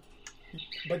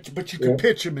 But you could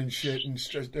pitch them and shit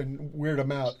and weird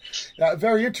them out.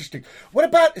 Very interesting. What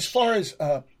about as far as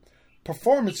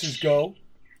performances go?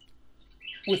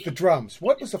 with the drums?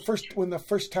 What was the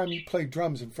first time you played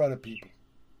drums in front of people?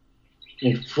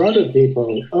 In front of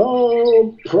people?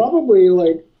 Oh, probably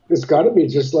like, it's got to be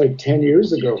just like 10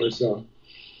 years ago or so.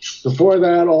 Before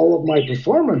that, all of my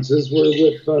performances were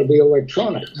with the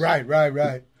electronics. Right.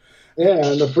 Yeah,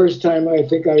 and the first time I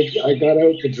think I got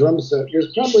out the drum set, it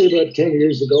was probably about 10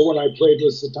 years ago when I played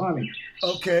with Satani.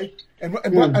 Okay.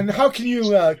 And how can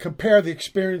you compare the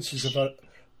experiences of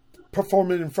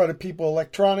performing in front of people,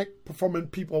 electronic, performing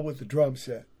people with the drum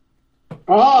set?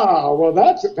 Well,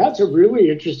 that's a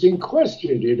really interesting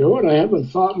question, and I haven't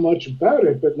thought much about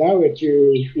it, but now that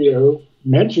you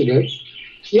mention it,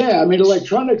 yeah, I mean,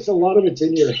 electronics, a lot of it's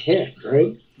in your head,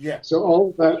 right? Yeah. So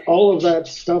all of that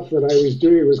stuff that I was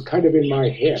doing was kind of in my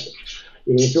head,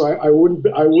 so I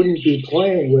wouldn't be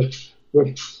playing with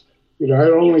I'm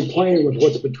only playing with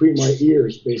what's between my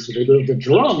ears, basically. The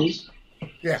drums,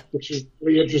 yeah, which is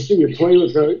really interesting. You play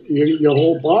with your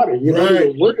whole body.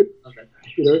 You're working on it.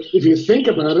 If you think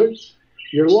about it,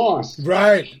 you're lost.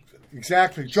 Right.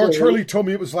 Exactly. George Hurley told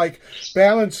me it was like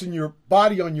balancing your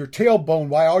body on your tailbone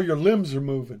while all your limbs are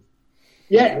moving.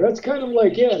 Yeah, that's kind of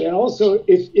like it. And also,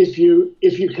 if you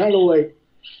kind of like,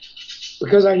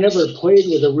 because I never played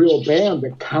with a real band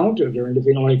that counted or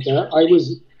anything like that, I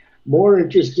was more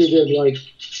interested in like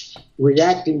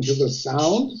reacting to the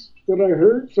sounds that I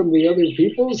heard from the other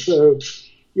people. So,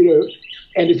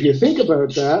 and if you think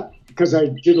about that, because I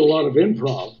did a lot of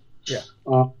improv, yeah.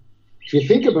 If you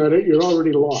think about it, you're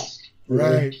already lost.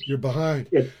 Right, you're behind.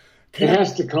 It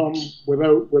has to come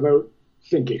without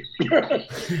thinking.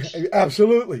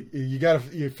 Absolutely, you got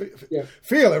to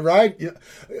feel it, right?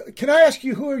 Can I ask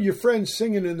you, who are your friends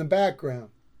singing in the background?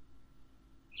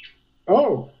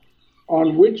 Oh,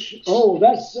 on which? Oh,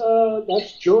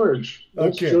 that's George.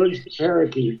 That's okay. George the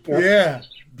parakeet. Yeah,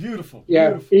 beautiful.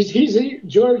 Yeah, beautiful.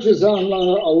 George is on a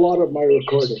lot of my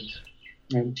recordings.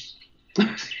 And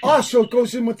so it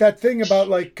goes in with that thing about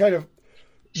like kind of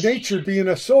nature being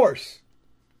a source.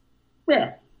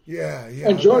 Yeah. Yeah.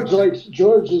 And George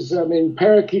is, I mean,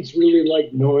 parakeets really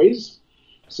like noise.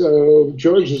 So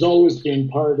George has always been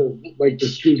part of like the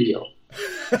studio.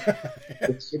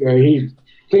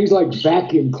 Things like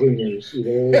vacuum cleaners, he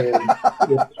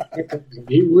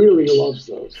really loves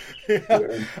those.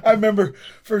 Yeah. I remember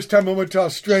first time I went to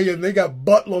Australia and they got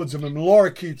buttloads of them,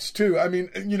 lorikeets too. I mean,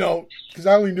 because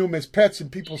I only knew them as pets in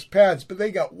people's pads, but they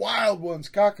got wild ones,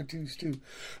 cockatoos too.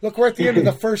 Look, we're at the end of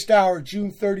the first hour, June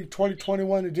 30,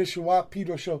 2021 edition of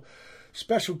Pedro Show.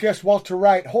 Special guest Walter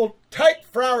Wright. Hold tight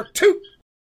for hour 2.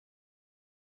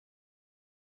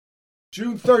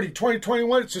 June 30,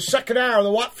 2021. It's the second hour of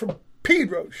the Watt from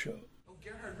Pedro Show. Oh,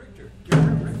 Gerhard Richter.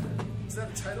 Is that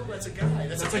a title? That's a guy.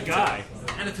 That's a guy.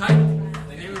 And a title.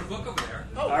 The name of the book over there.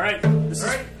 Oh. All right.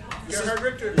 Gerhard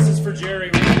Richter. This is for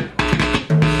Jerry Richter.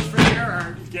 This is for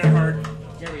Gerhard. Gerhard.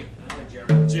 Jerry.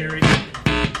 Jerry.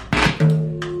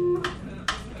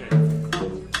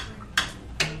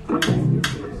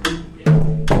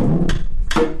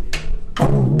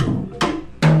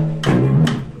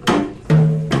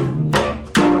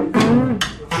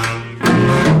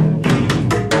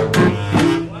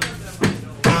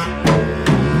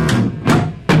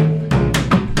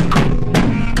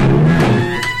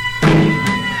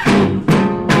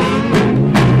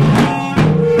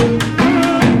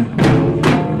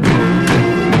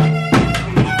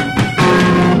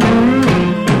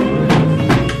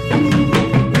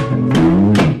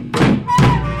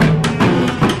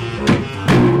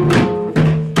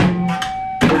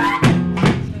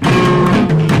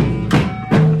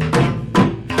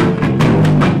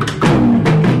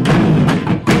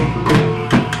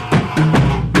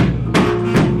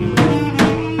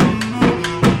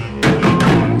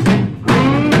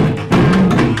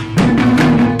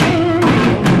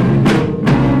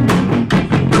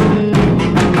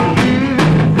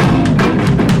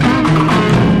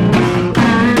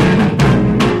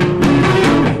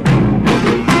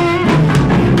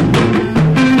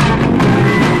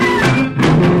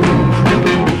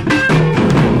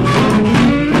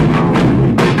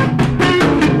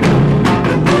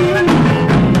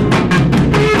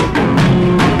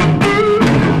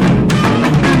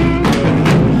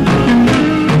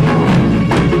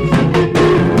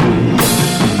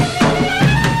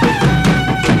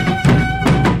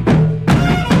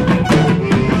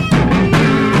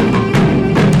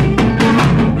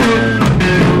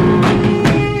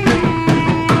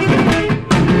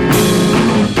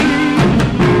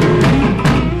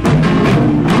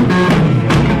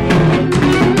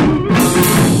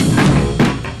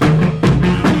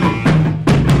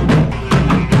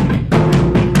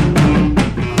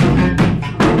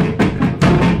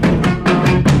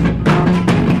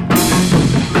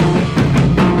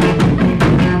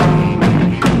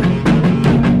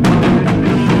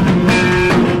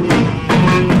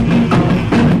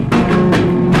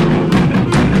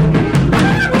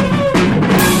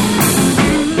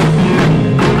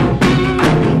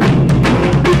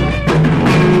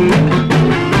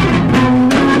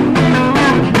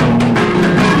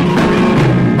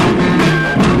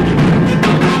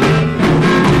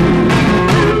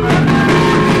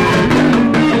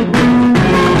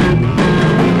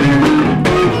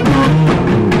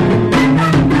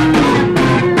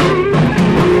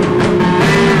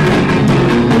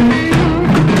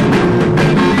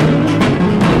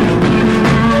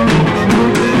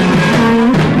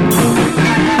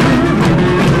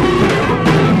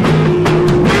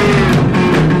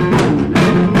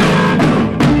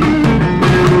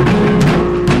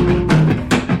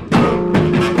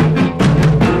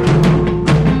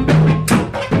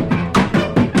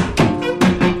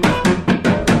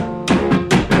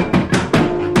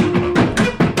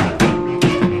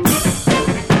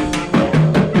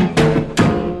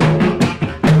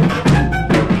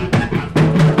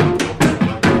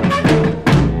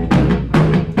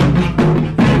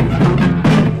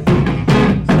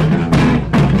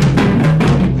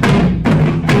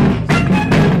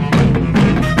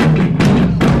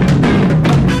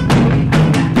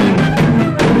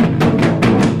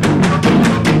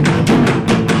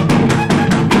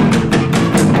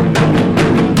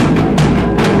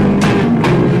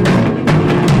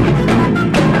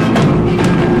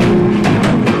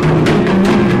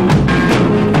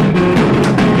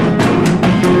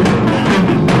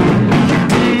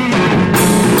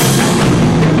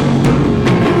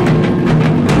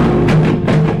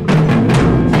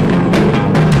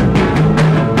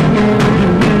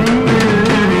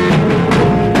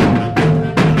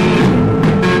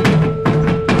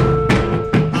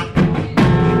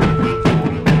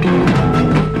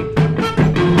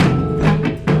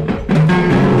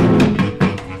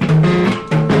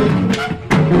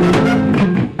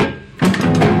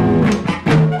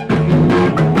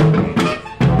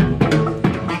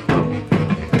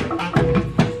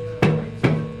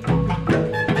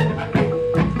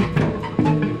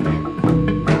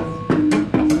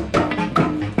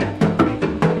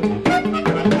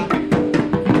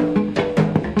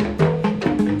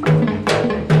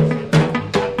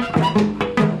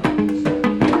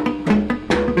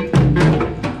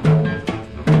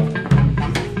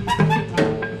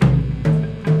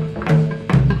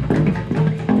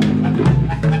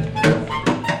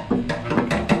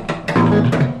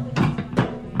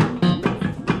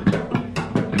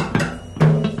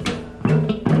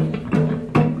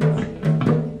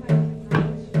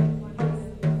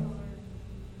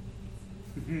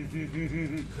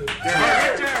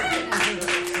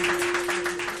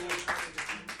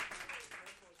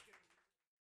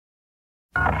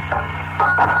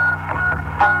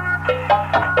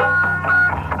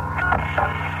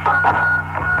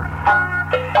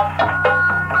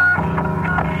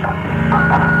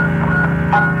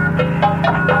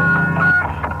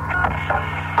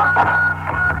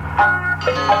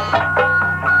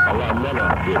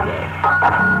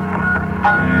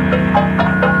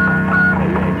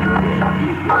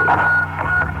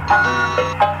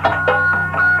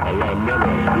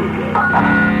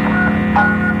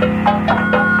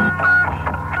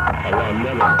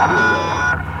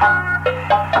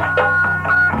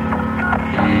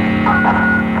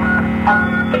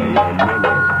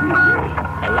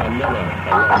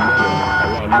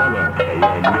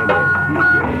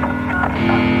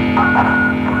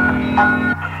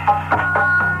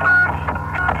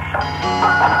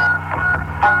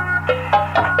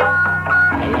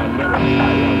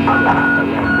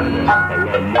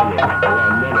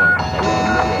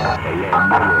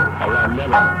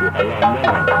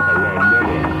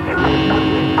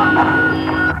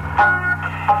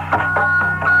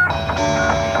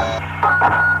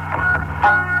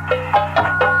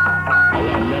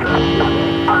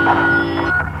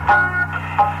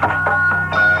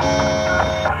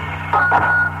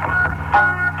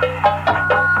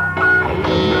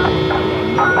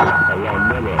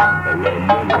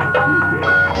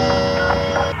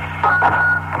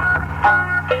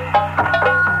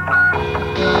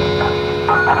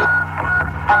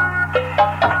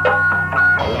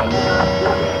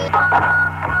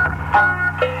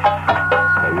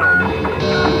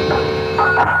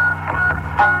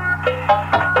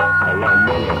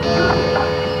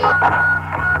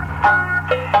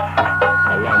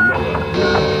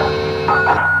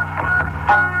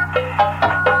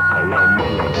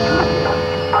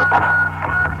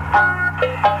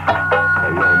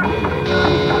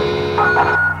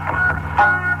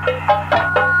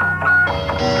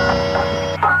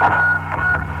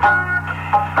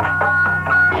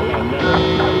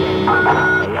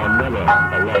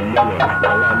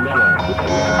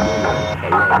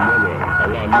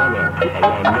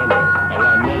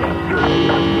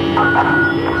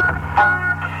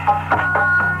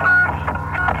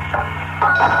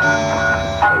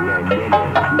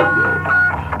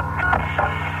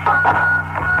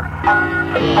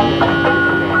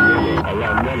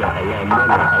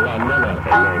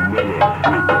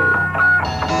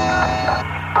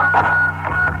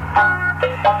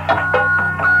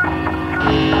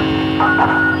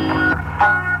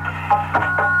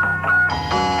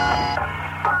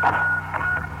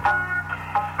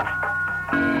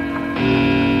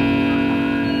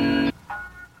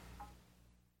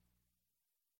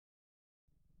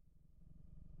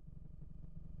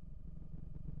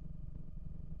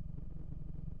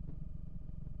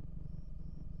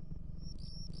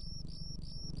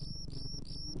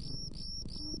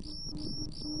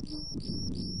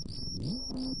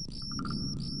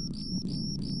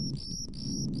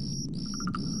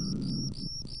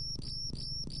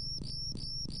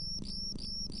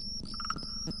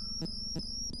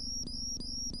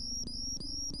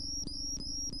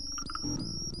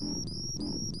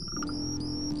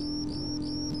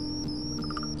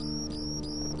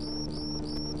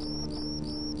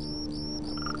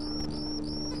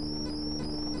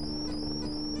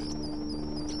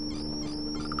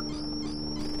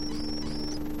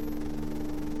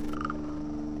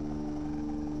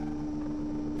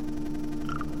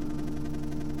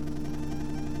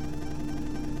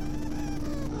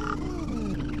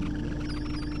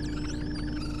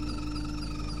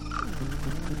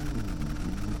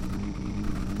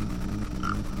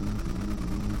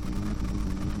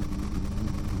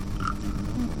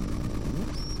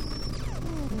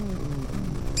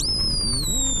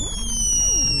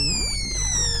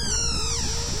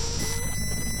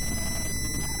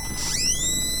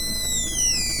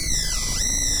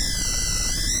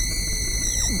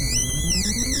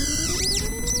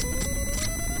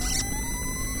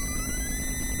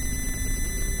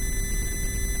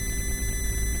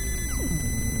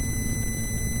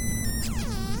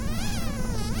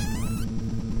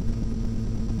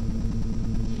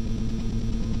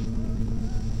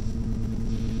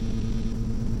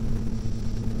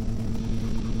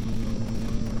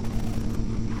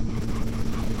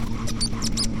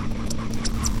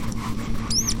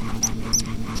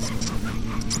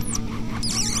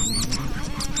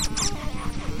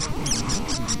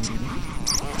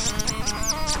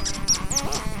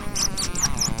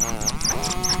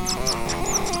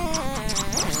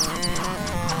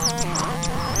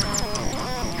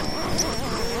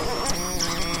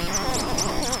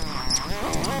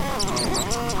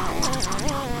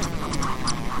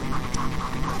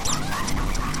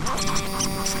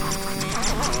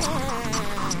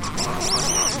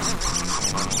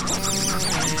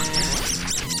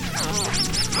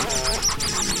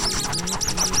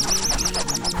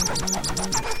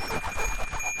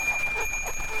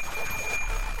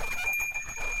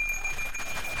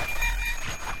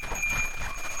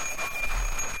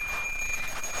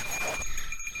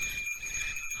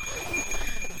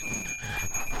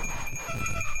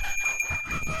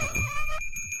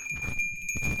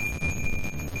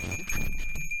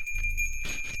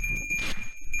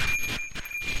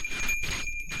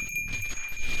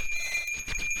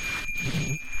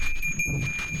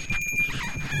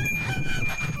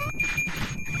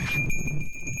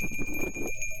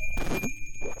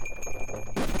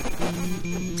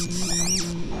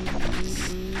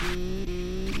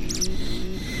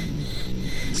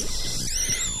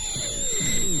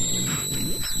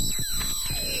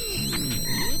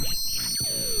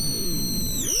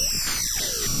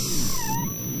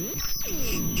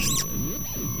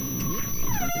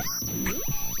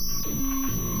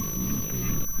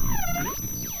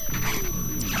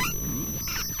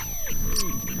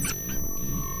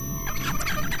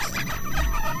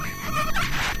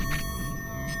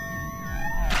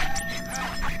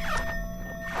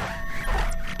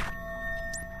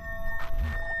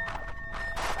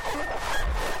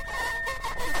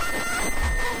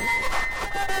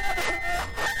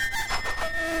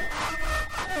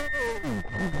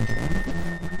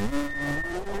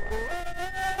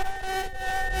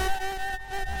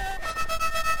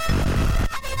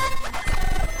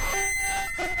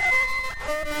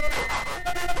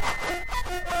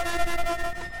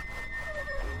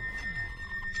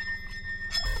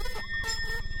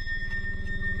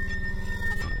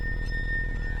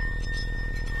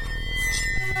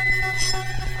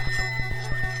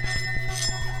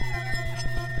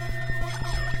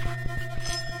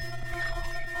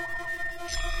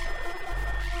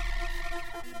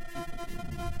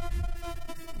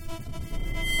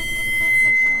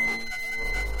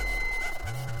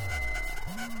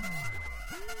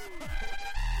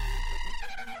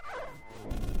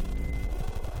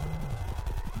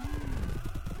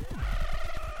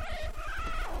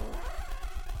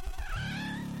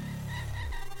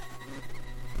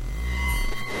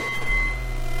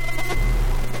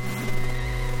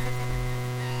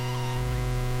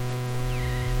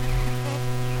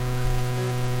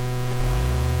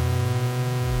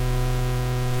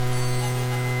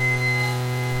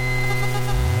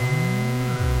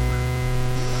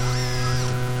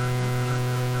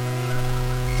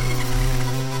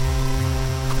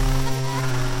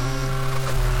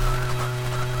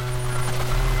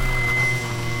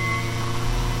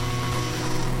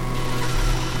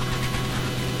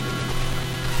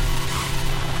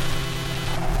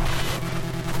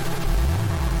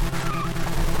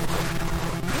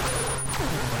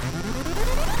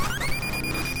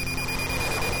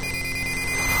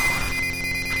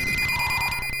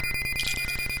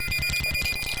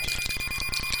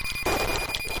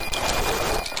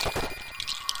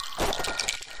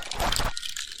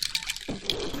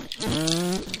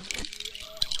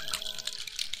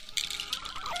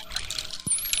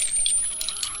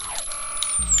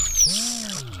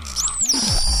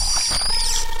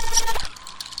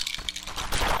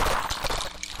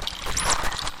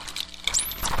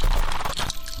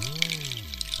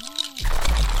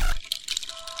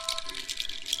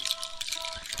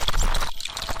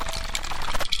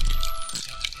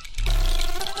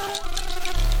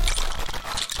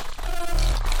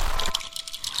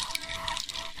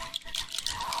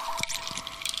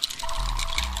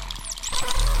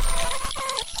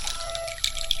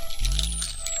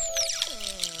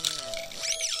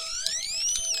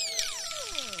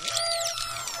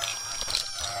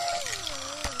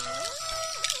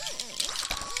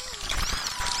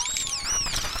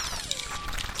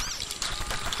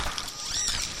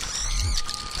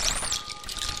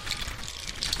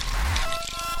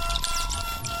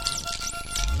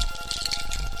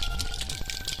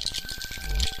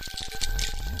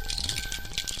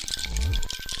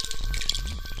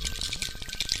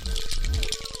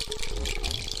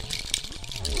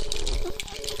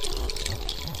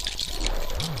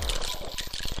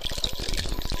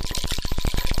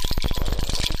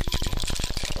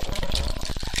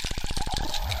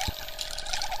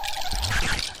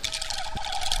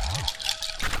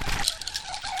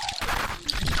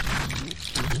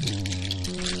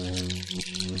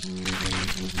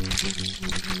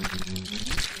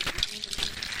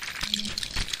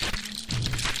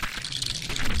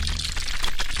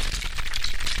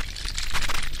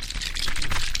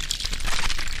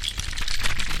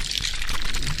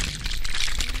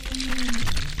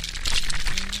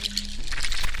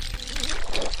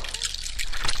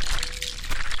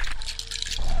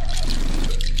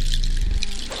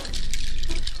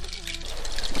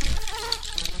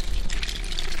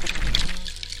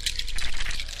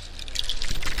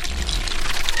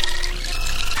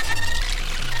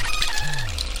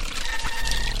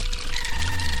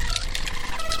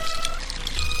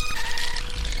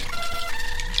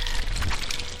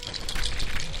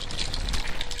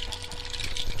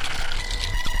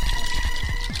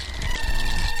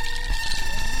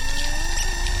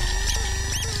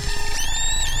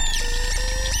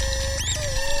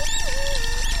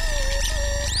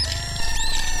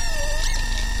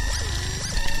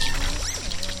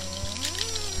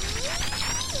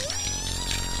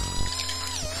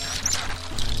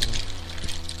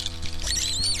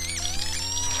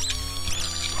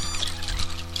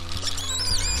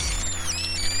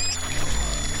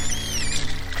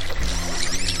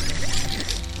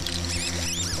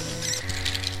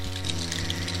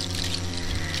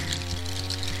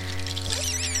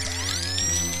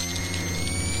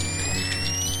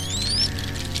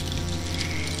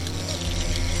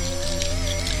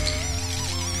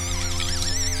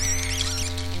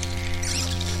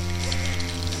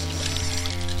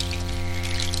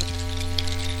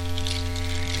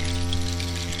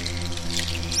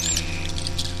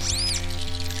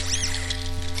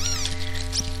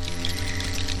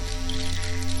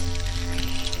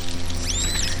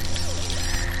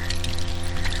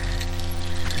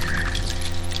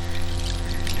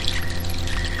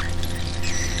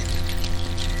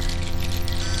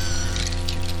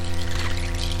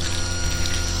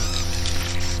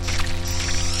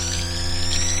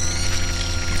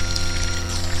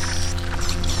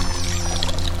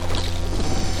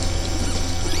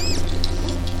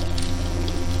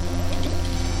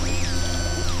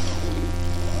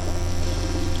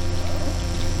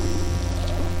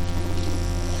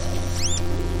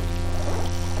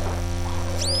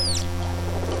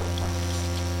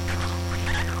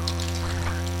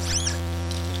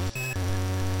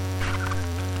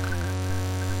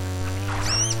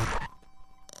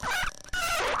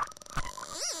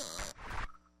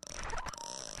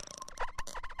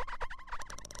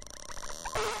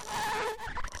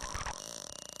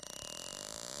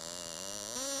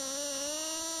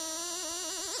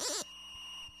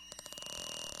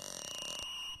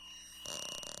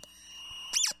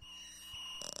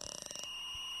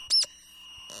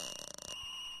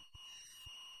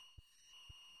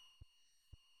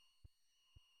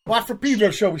 Watt for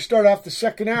Pedro Show. We start off the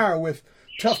second hour with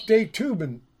Tough Day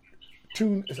Tubin'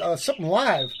 tune, something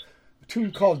live, a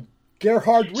tune called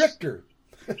Gerhard Richter.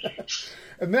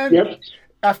 And then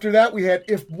after that we had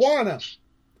If Bwana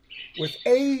with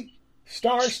A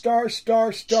star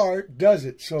does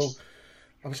it. So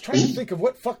I was trying to think of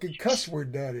what fucking cuss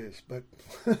word that is, but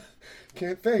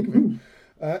can't think of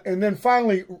it. And then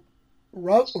finally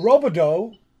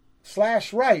robidoux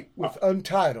 / wright with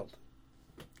Untitled.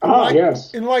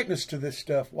 Yes. Enlighten us to this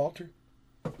stuff, Walter.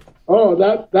 Oh,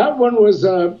 that one was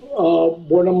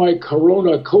one of my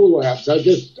Corona collabs.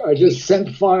 I just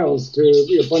sent files to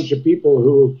a bunch of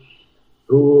people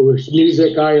whose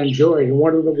music I enjoyed, and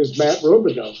one of them was Matt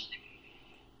Robidoux,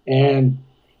 and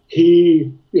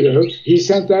he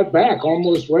sent that back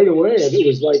almost right away, and it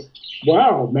was like,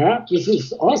 wow, Matt, this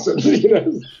is awesome.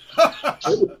 It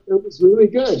was really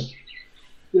good.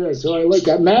 Yeah, so I like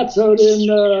that. Matt's out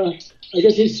in. I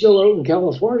guess he's still out in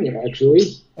California, actually.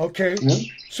 Okay. Yeah.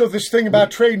 So this thing about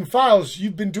trading files,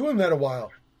 you've been doing that a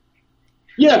while.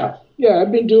 Yeah, I've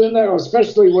been doing that,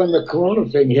 especially when the Corona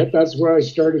thing hit. That's where I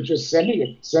started just sending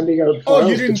out files. Oh,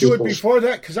 you didn't do it before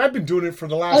that? Because I've been doing it for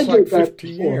the last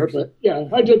 15 years. But yeah,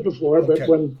 I did before. Okay.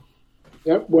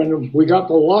 But when we got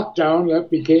the lockdown,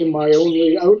 that became my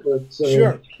only outlet. So,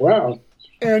 sure. Wow.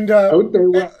 And out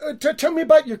there, tell me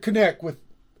about your connect with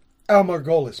Al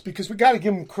Margolis, because we got to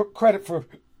give him credit for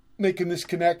making this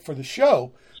connect for the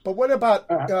show. But what about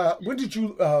when did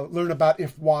you learn about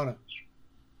If Bwana?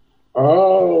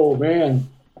 Oh man,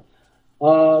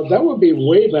 that would be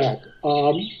way back.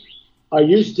 I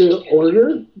used to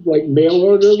order mail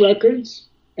order records,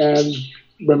 and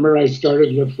remember I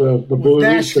started with the blues.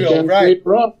 Nashville, right?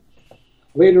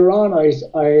 Later on,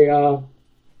 I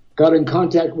got in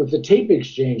contact with the tape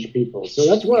exchange people. So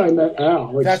that's where I met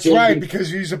Al. That's right, because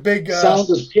he's a big... Sound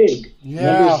of Pig.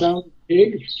 Yeah. Remember Sound of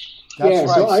Pig? That's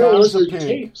right. So I Sounds ordered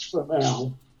tapes from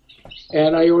Al.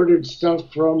 And I ordered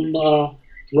stuff from Ron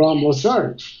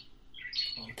Lassard.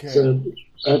 Okay. So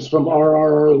that's from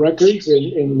RRR Records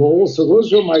in Lowell. So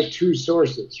those are my two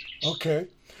sources. Okay.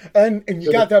 And you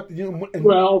got that...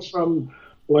 well, from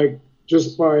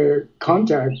just by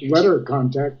letter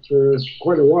contact for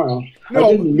quite a while. No.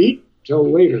 I didn't meet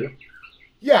till later.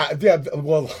 Yeah,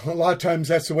 well, a lot of times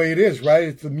that's the way it is,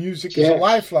 right? The music is a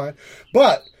lifeline.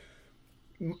 But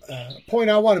a point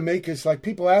I want to make is,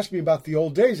 people ask me about the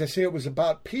old days. I say it was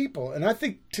about people. And I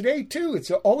think today, too, it's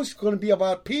always going to be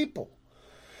about people.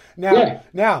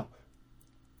 Now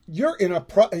you're in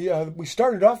we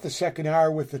started off the second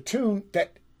hour with a tune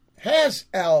that has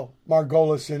Al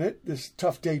Margolis in it, this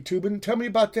Tough Day Tubin'. Tell me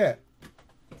about that.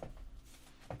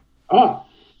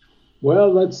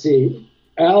 Well, let's see.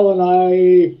 Al and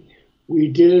I,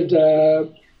 we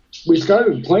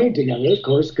started playing together, of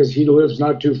course, because he lives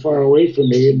not too far away from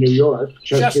me in New York,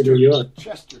 Chester, New York.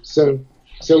 Chester.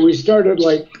 So we started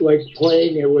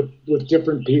playing it with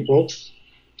different people,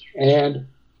 and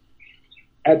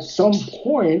at some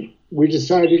point we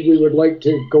decided we would like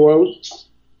to go out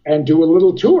and do a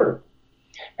little tour.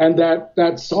 And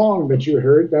that song that you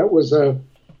heard, that was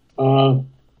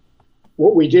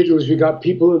what we did was we got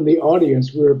people in the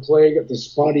audience. We were playing at the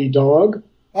Spotty Dog.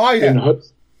 Oh, yeah. In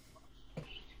Hudson.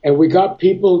 And we got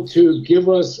people to give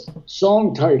us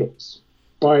song titles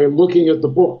by looking at the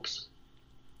books.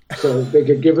 So they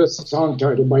could give us a song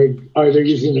title by either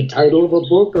using the title of a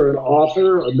book or an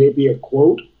author or maybe a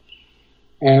quote.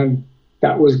 And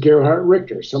that was Gerhard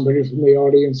Richter. Somebody from the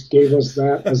audience gave us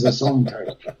that as a song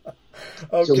title.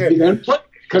 Okay. So we then,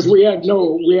 because we had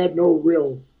no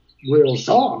real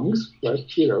songs, but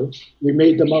we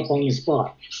made them up on the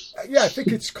spot. Yeah, I think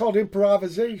it's called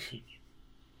improvisation.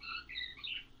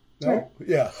 No?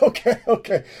 Yeah.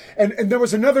 Okay. And there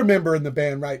was another member in the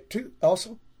band, right? Too,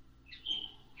 also.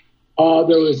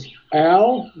 There was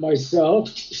Al, myself,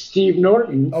 Steve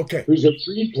Norton, who's a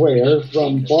reed player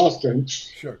from Boston.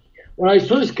 Sure. When I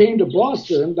first came to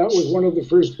Boston, that was one of the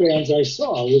first bands I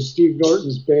saw, was Steve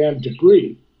Norton's band,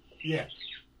 Debris. Yeah.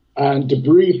 And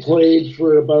Debris played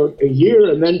for about a year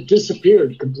and then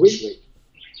disappeared completely.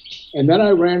 And then I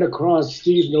ran across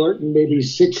Steve Norton maybe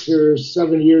 6 or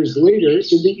 7 years later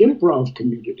in the improv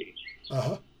community.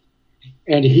 Uh-huh.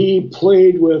 And he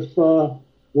played with,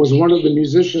 was one of the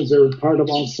musicians that were part of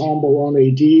Ensemble on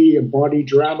AD and Body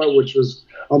Drama, which was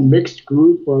a mixed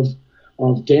group of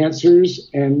dancers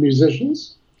and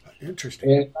musicians.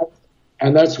 Interesting.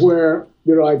 And that's where,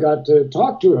 I got to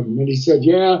talk to him. And he said,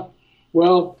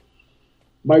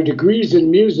 my degree's in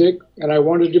music, and I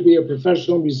wanted to be a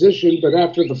professional musician, but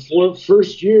after the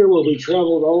first year where we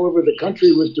traveled all over the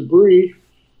country with Debris,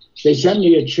 they sent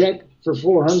me a check for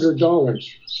 $400.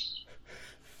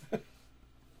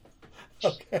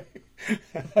 Okay.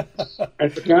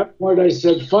 At that point, I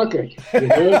said, fuck it.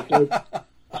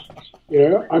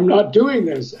 I'm not doing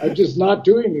this. I'm just not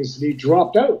doing this. And he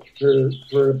dropped out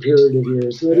for a period of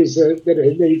years. And then he said that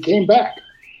he came back.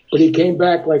 But he came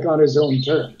back like on his own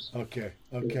terms. Okay.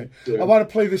 I want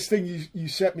to play this thing you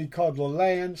sent me called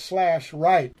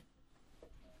lalande/wright.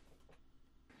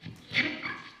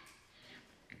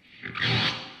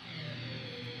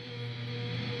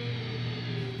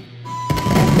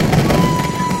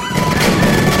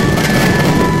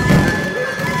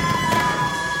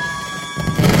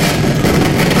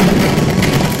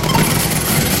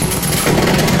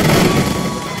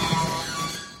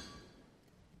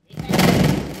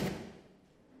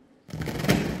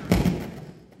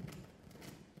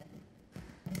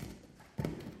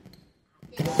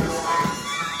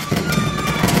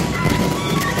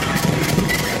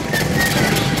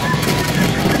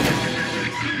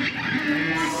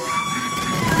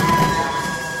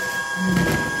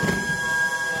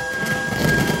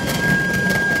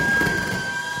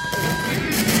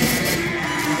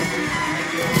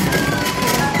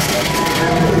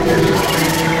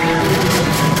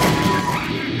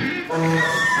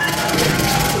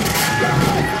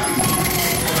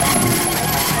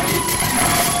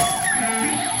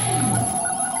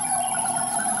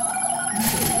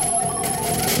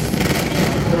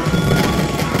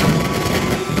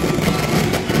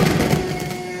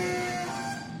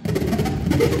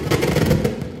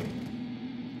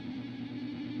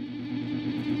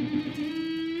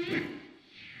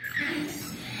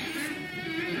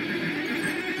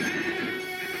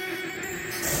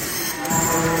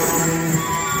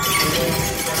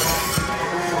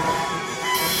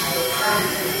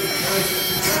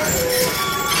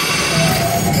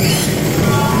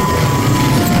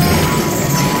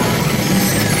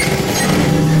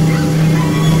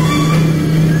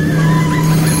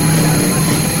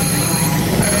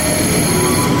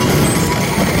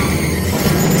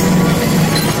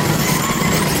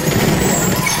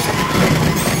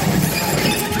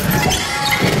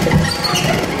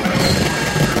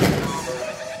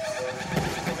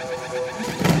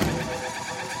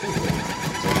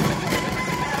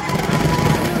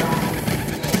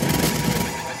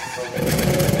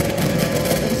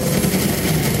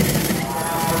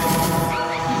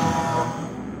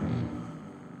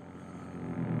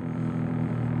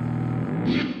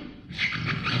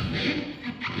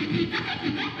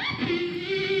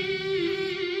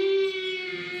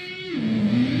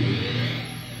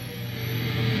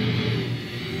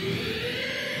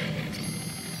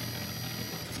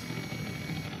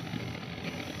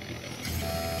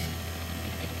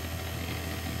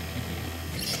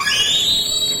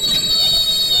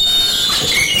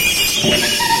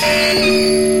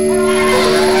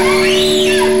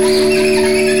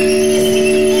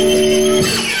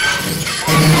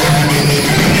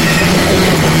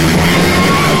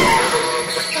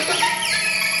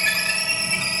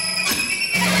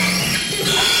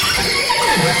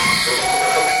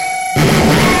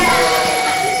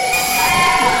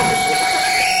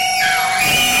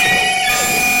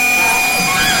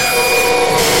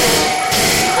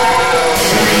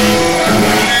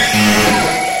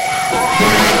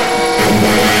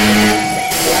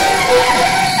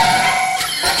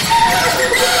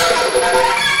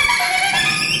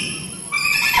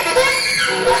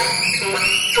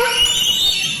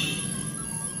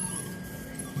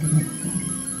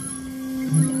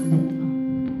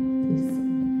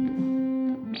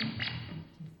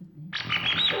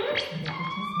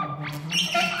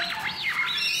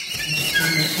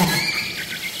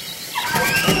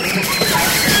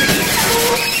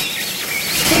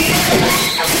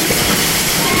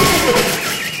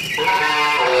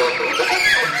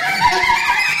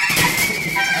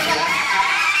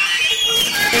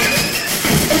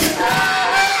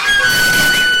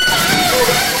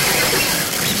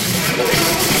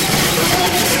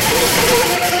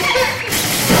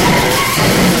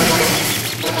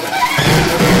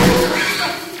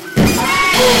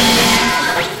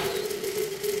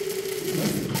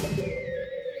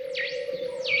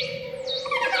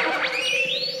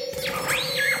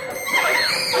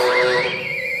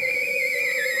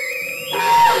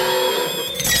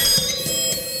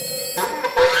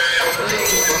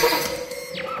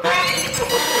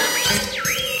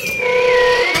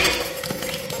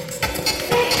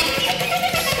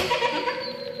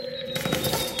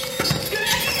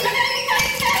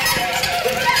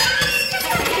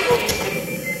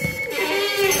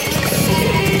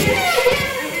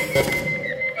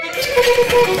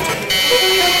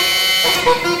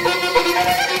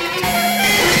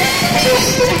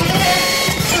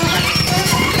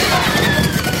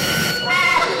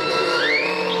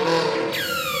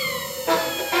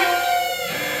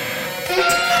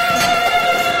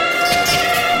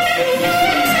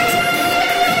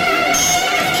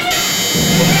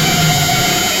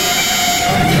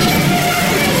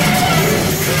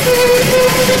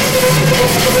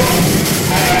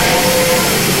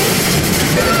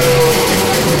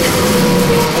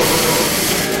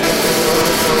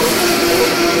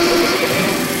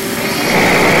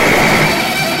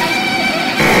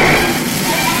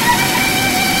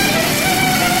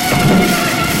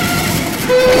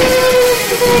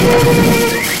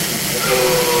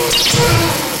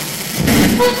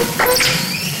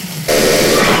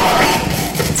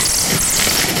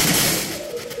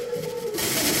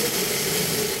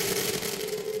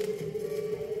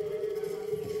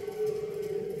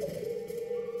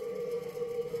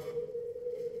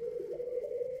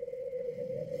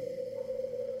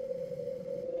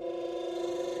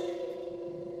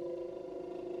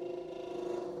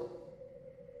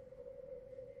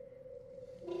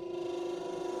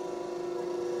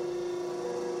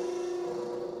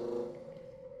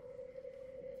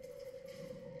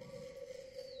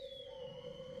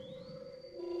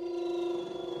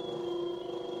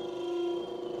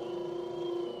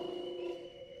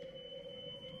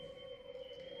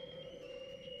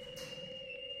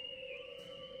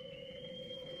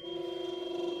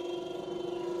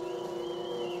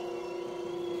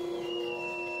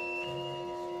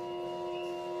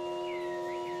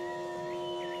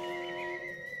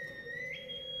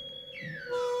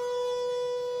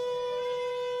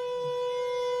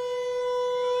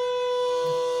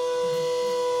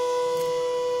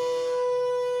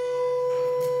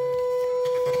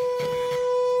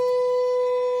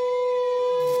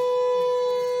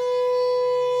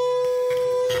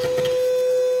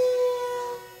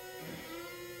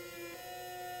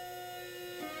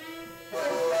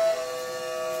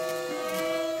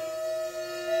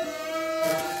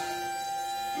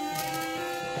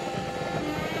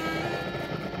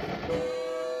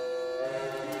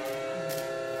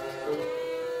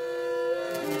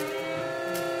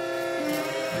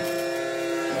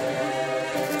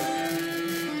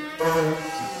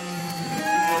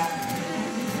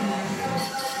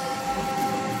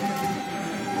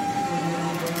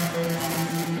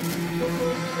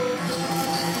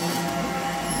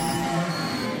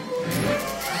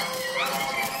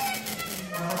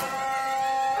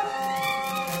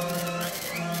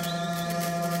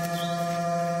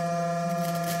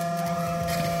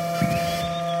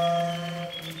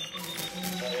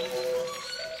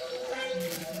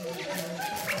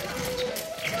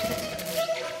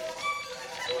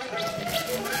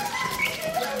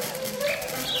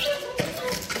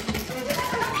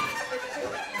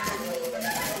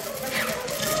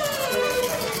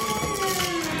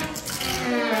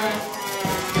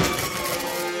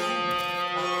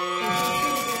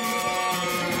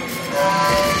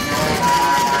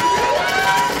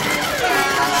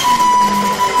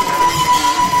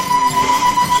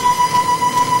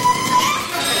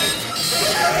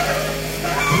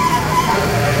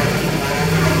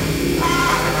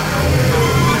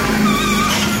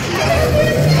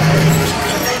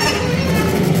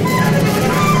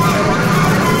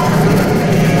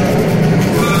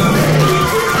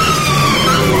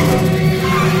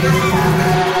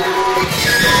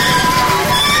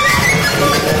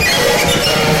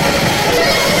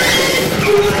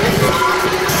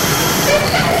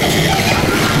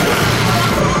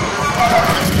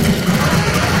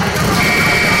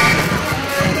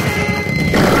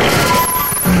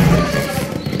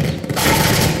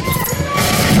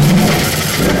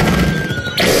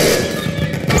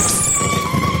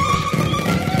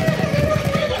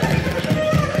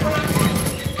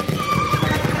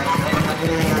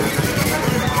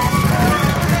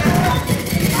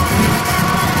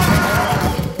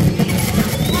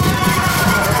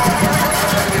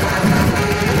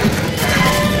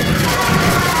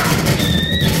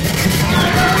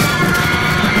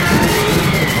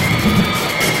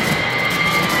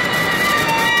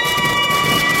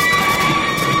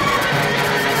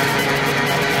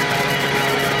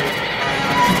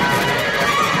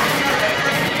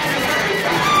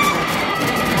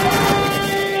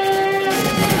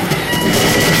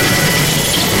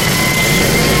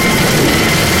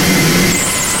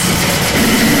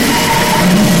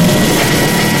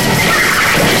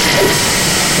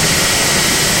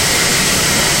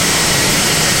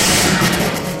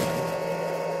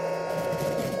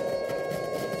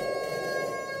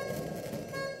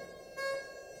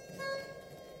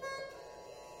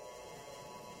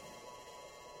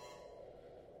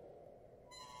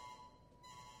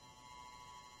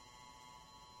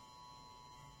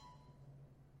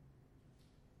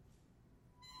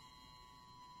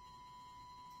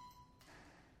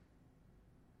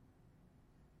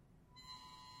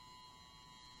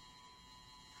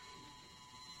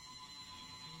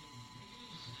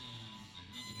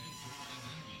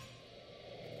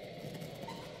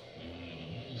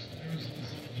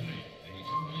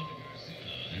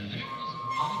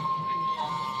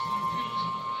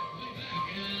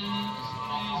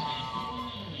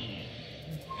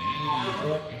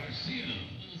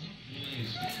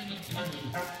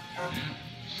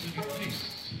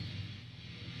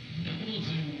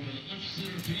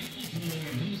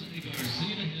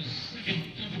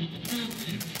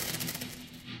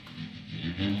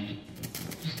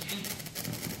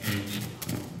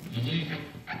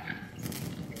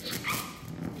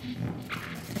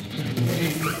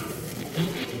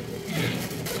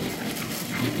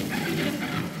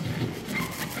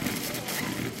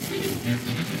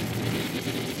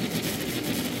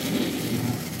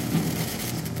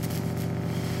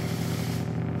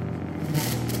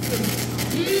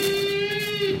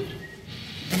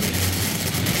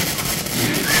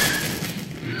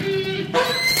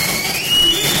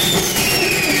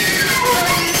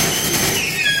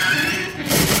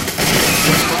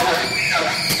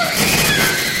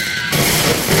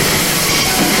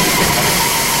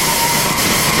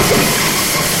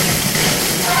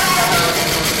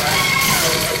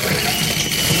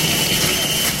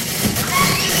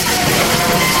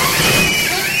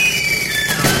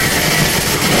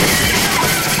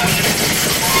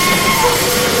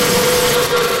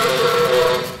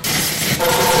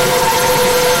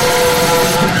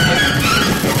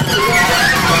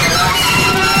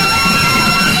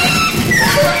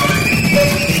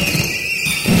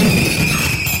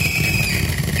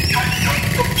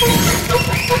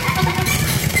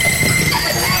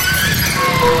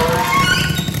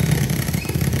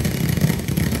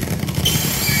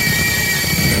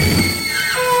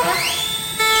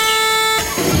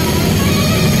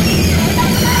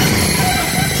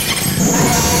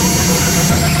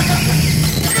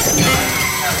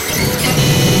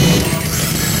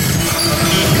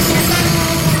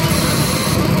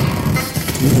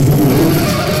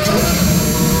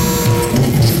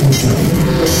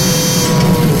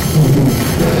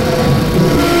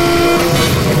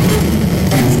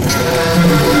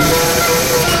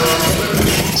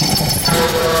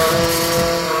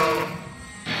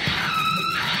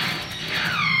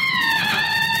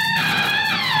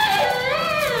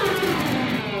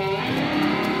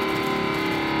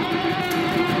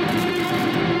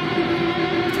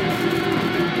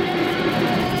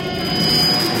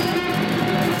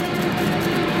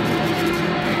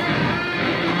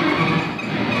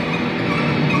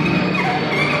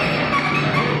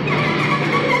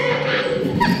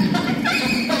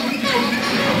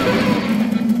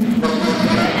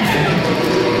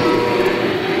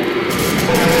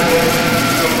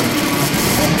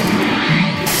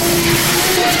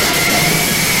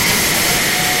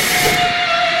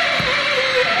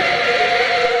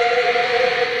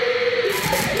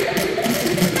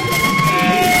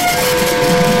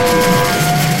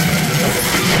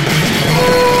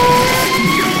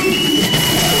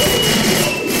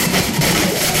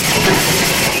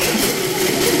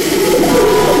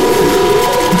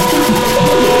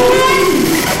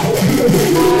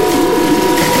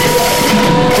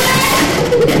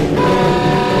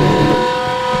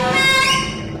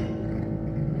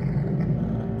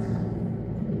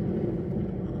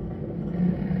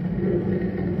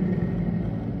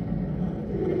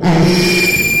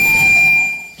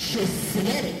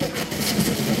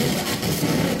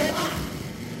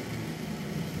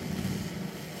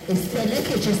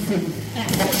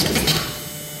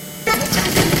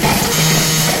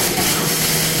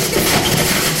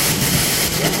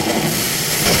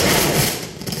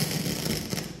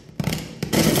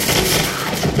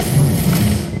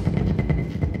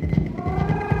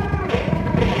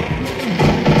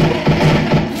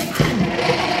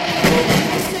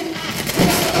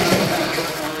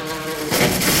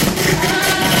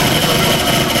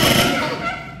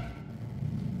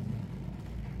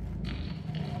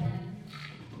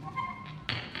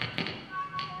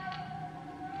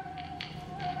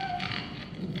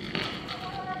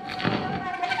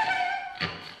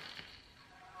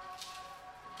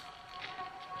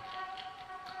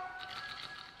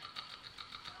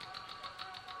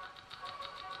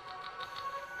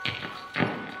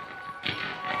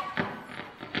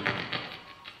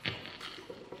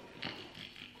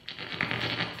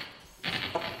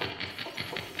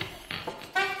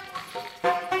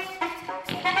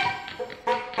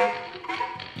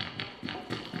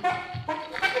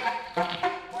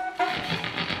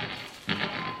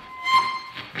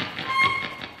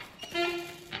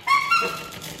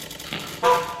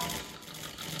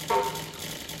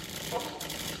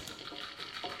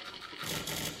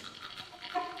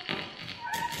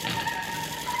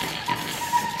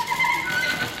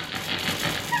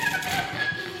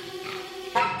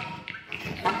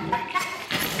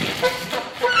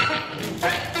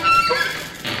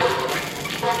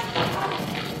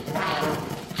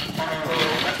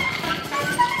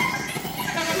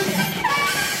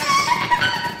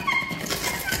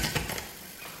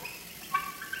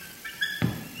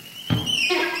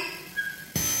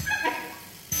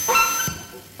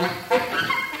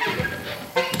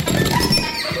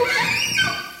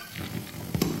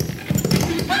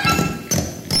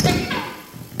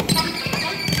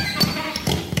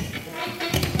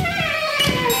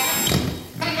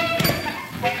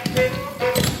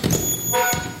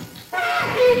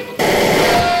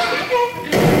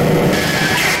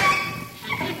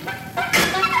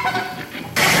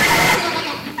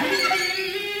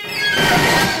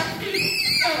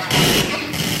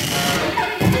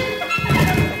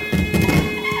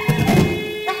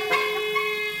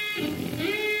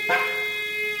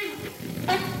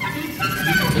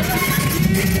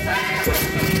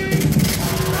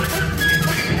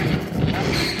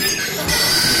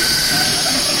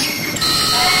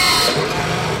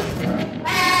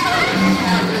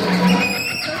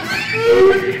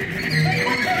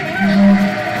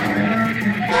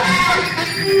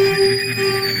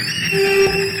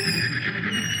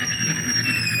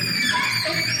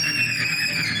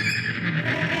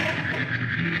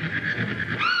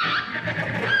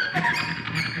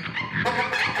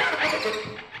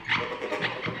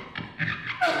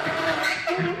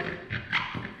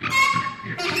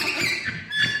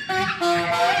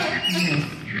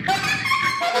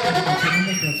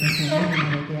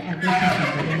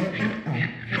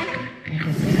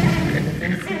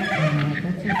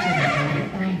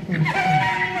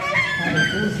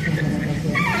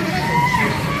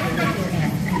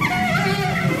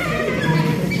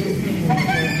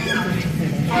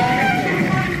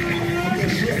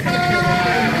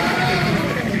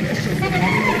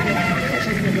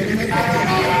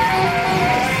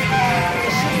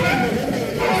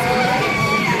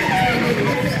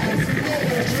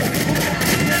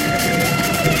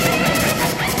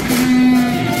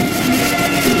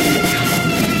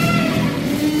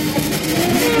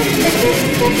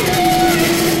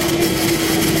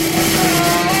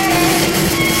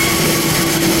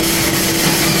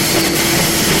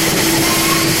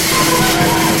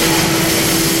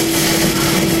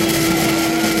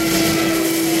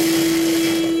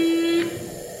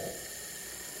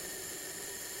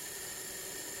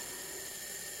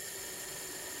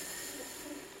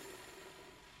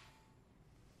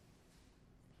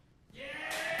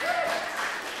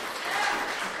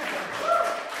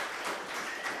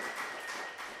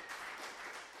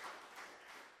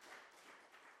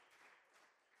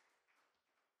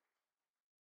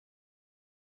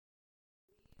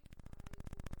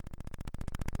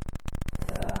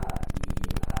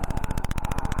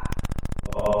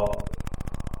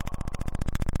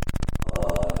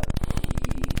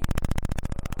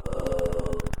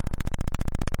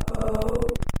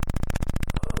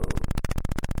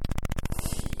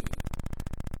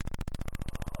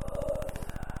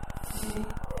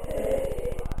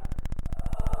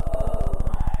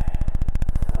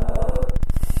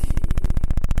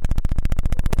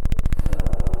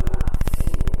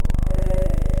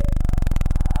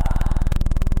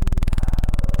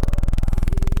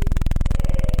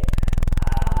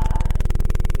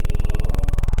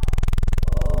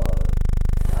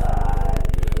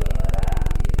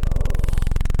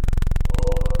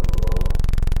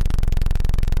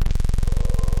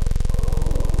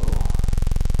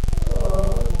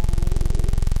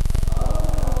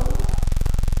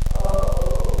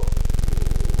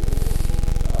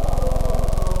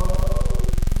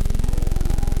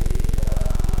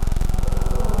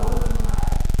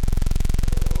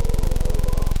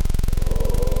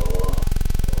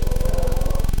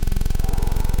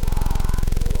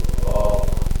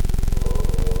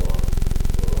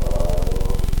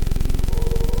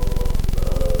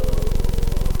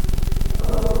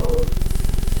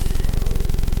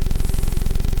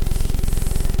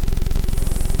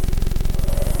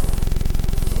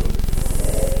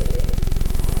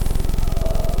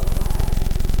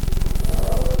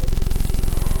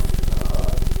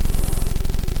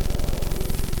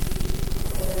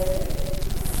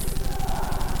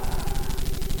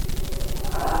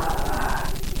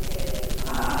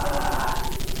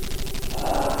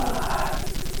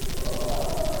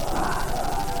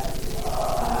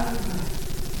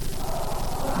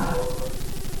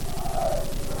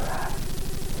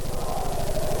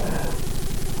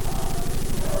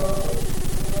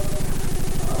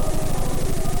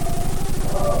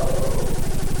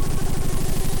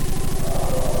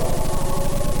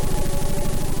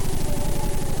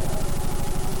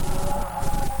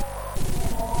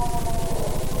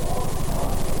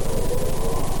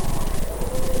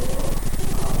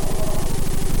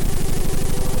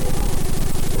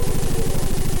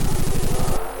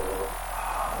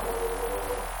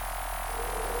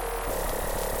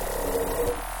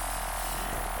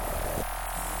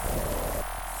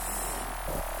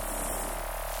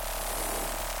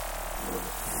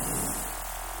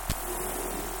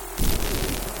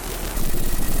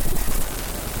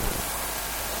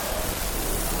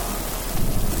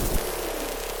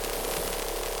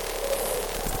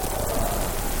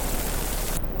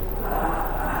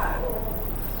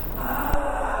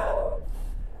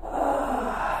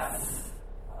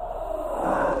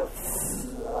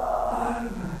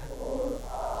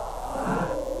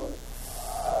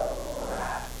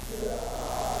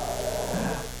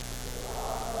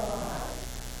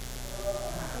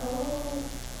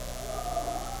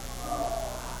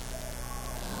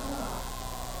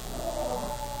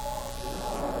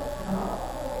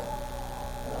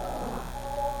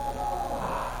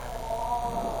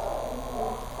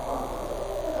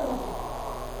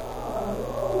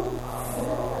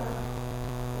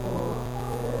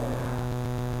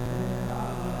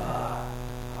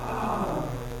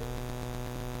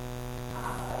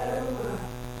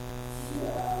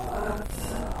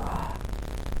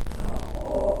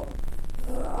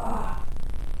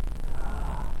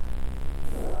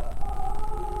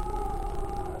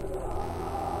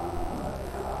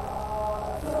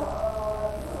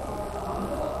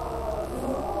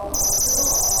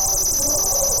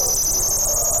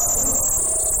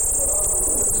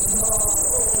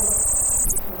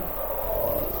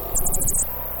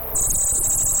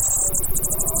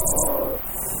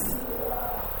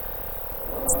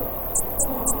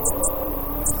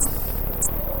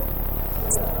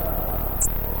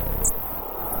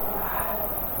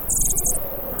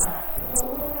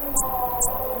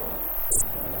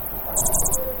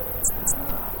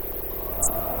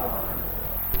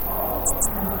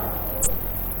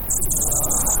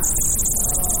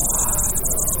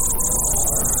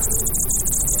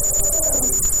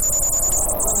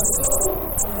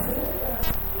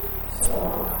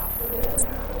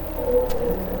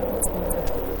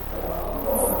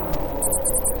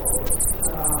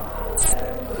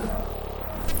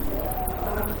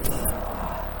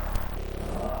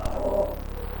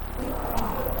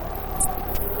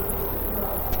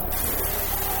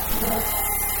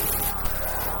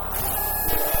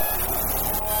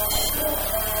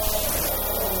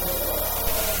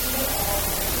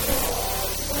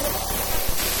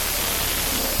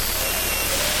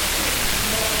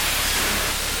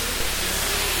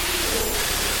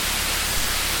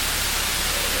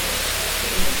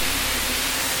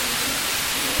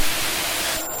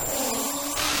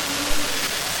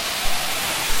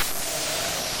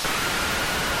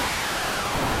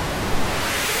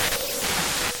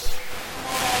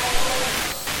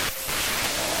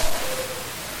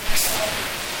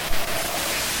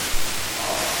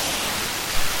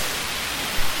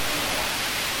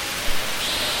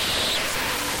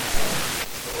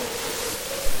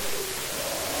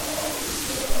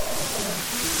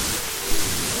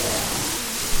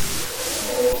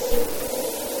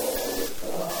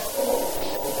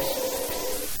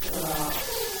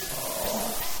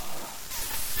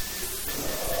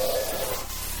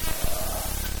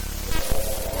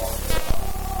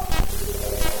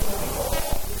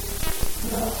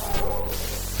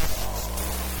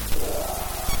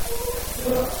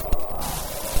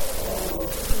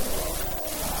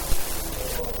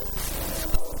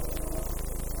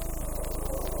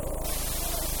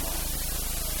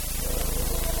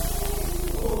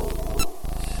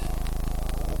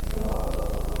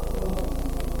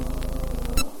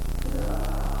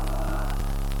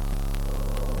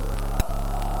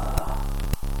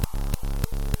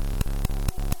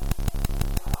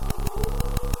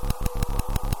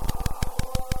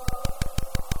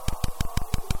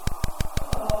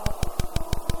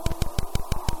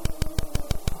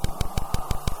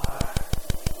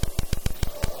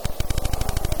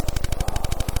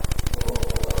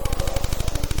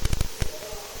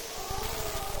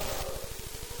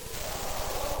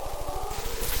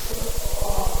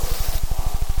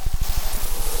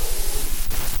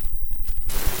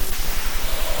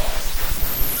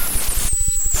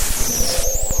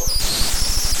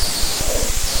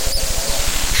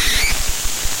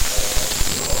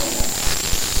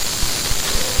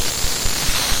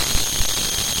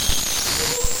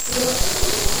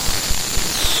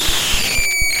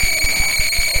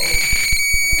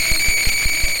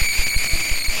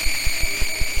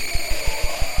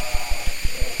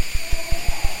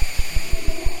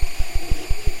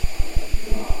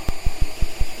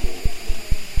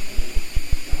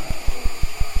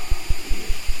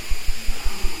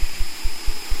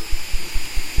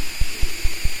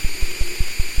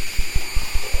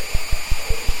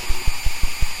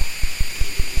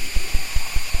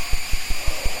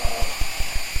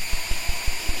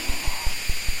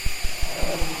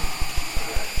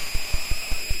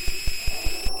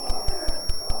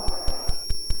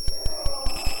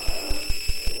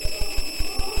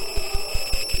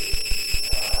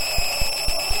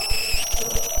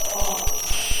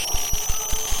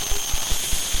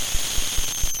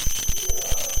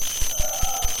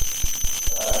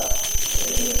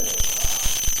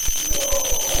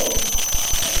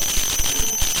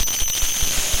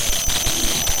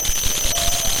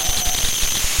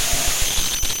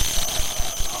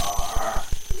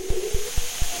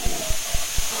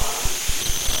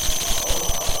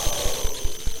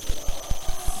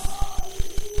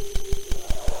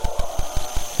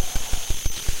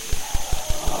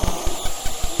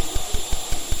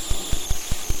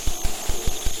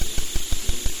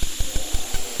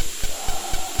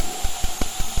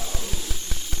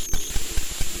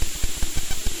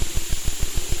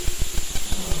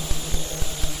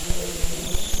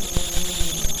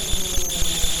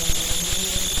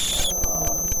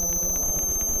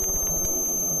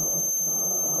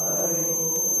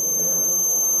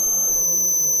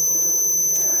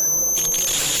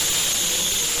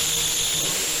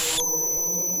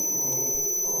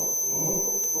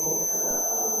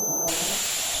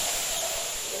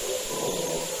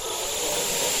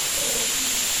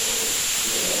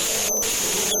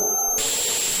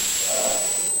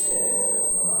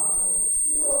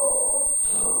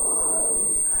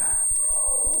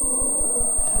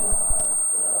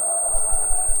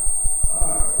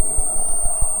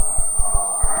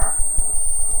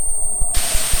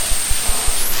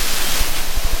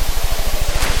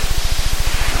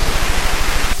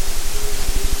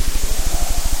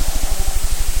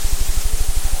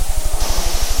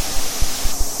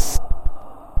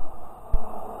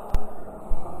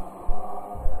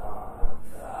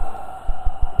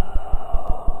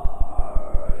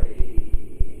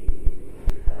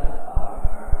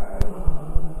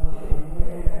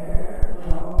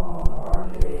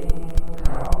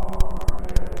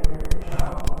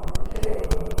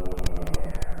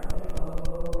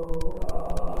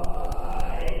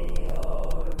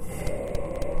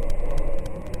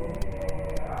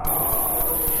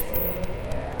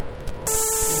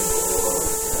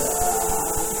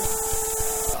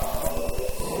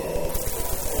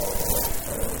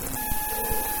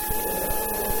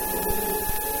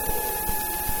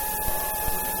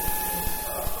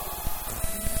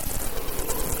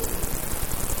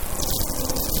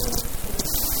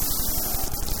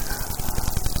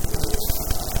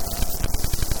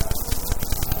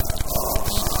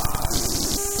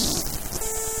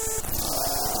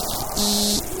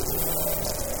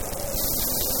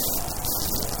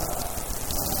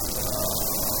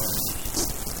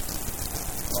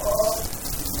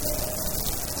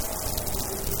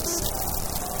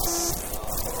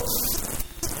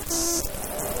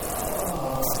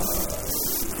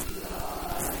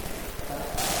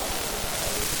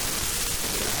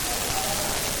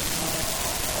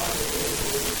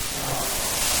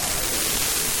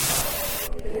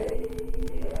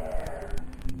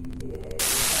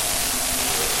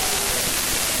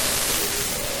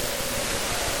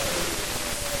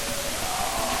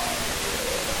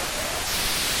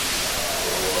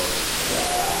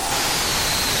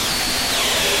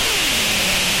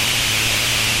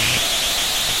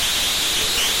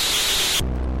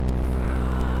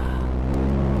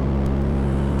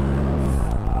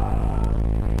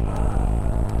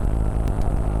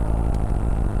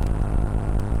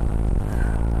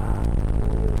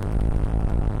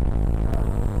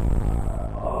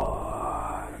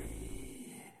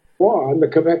 the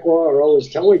Quebecois are always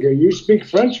telling her, you speak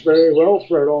French very well,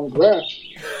 Fred Angret.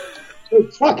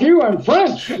 Fuck you, I'm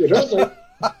French. You know,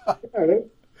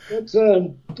 it's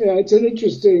an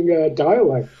interesting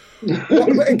dialect.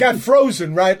 Well, it got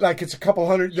frozen, right? Like it's a couple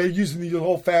hundred. They're using these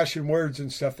old-fashioned words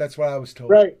and stuff. That's what I was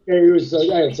told. Right. They use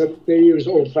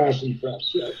old-fashioned French.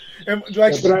 Yeah. And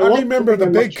like, Yeah, I remember the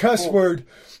big cuss word.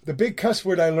 The big cuss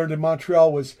word I learned in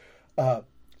Montreal was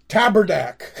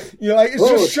tabernacle. You know, like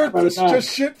it's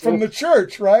just shit from the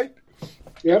church, right?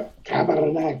 Yep,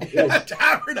 tabernacle. Yes.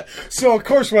 Tabernacle. So of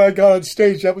course, when I got on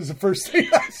stage, that was the first thing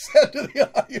I said to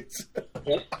the audience.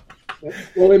 Yep.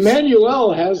 Well,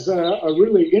 Emmanuel has a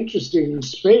really interesting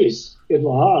space in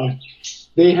La Havre.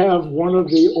 They have one of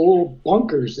the old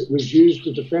bunkers that was used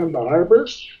to defend the harbor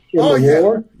in the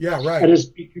war. Yeah, right. And it's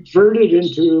been converted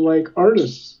into like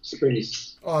artist space.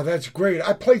 Oh, that's great.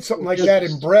 I played something like that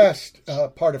in Brest,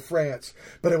 part of France,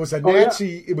 but it was a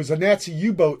Nazi. It was a Nazi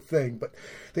U-boat thing, but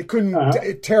they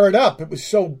couldn't tear it up. It was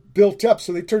so built up,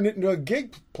 so they turned it into a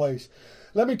gig place.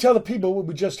 Let me tell the people what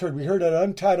we just heard. We heard an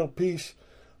untitled piece,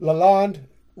 lalande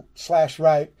 /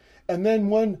 wright, and then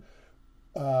one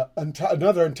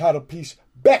another untitled piece,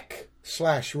 Beck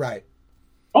 / wright.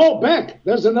 Oh, Beck.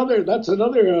 That's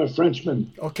another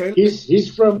Frenchman. Okay.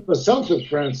 He's from the south of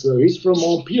France, though. He's from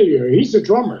Montpellier. He's a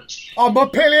drummer. Oh,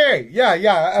 Montpellier.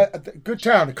 Yeah. Good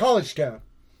town, a college town.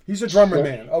 He's a drummer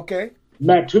man. Okay.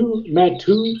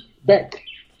 Matou Beck.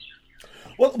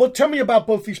 Well, tell me about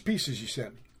both these pieces you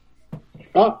sent me.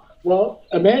 Well,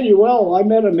 Emmanuel, I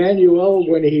met Emmanuel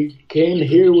when he came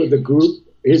here with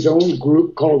his own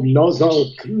group called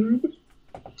Nazal Cube.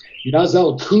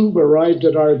 Nazal Cube arrived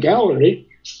at our gallery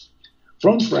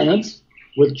from France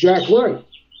with Jack Wright.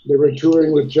 They were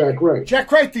touring with Jack Wright.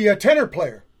 Jack Wright, the tenor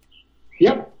player.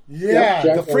 Yep. Yeah,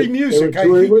 yep, the free music. They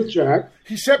were touring with Jack.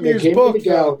 He sent me his book.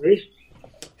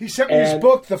 He sent me his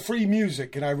book, The Free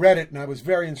Music, and I read it, and I was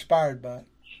very inspired by it.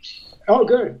 Oh,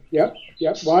 good. Yep.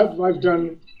 Well, I've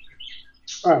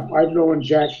known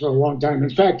Jack for a long time. In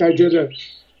fact,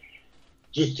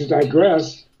 just to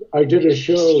digress, I did a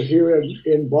show here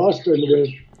in Boston with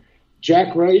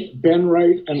Jack Wright, Ben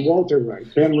Wright, and Walter Wright.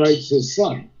 Ben Wright's his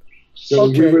son. So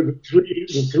we were the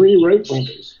three Wright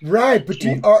brothers. Right, but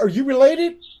are you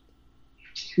related?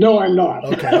 No, I'm not.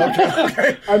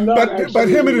 Okay. I'm not. But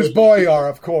him and his boy are,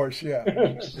 of course. Yeah.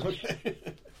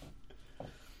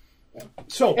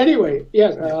 So anyway,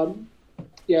 yes.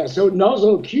 So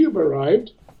Nozzle Cube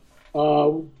arrived,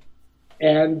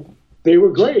 and they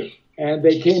were great. And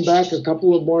they came back a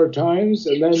couple of more times,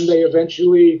 and then they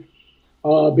eventually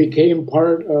became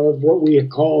part of what we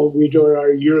do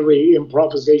our yearly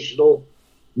improvisational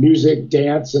music,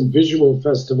 dance, and visual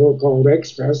festival called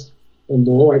X-Fest in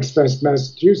Lowell, X-Fest,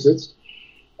 Massachusetts.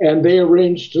 And they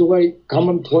arranged to come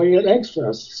and play at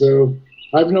X-Fest. So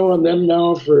I've known them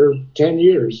now for 10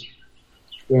 years.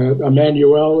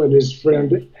 Emmanuel and his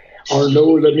friend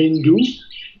Arnaud Lamindou.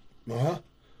 Uh-huh.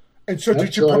 And so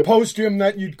did you propose to him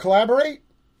that you'd collaborate?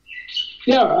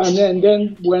 Yeah, and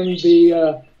then when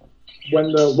the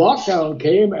lockdown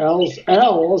came, Al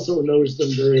also knows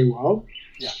them very well.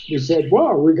 Yeah. He said,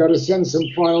 "Wow, we got to send some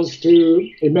files to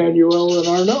Emmanuel and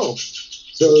Arnaud."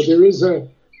 So there's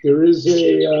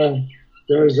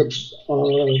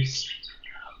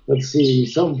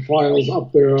some files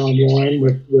up there online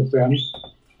with them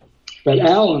that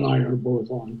Al and I are both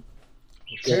on.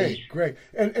 Okay, great.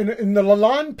 And the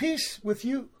lalande piece with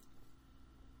you?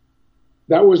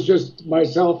 That was just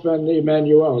myself and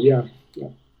Emmanuel, yeah.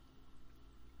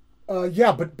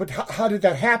 But how did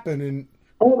that happen?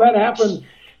 That happened.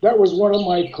 That was one of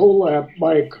my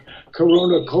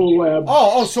Corona collab.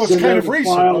 So it's kind of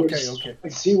recent. Okay.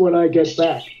 And see what I get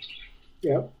back.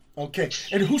 Yeah. Okay.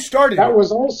 And who started that?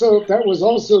 Was also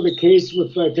the case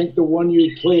with, I think, the one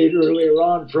you played earlier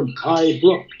on from Kai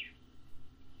Brook.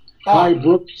 Kai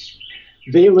Brooks,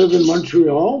 they live in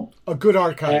Montreal. A good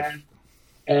archive.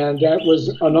 And that was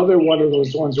another one of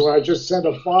those ones where I just sent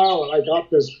a file and I got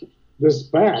this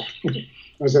back.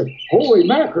 I said, "Holy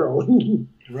mackerel!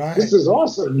 Right, this is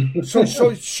awesome." So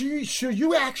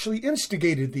you actually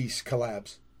instigated these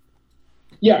collabs?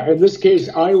 Yeah, in this case,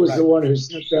 I was the one who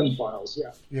sent them files.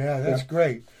 Yeah. Yeah, that's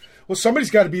great. Well,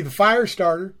 somebody's got to be the fire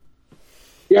starter.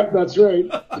 Yep, that's right.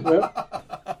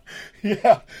 Yep.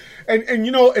 Yeah,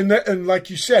 and like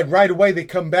you said, right away they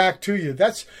come back to you.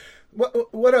 That's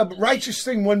what a righteous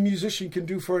thing one musician can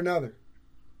do for another.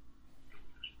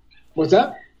 What's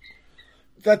that?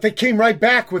 That they came right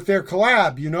back with their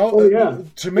collab.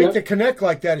 To make the connect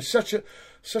like that is such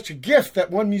a gift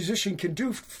that one musician can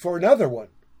do for another one.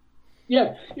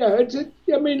 Yeah.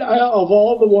 I mean, of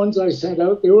all the ones I sent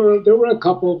out, there were a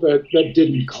couple that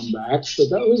didn't come back, but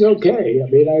that was okay. I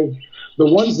mean, the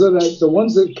ones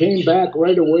that came back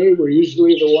right away were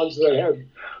usually the ones that had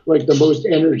like the most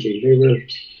energy. They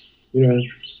were,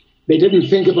 they didn't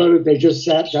think about it. They just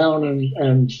sat down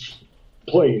and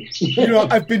played.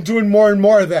 I've been doing more and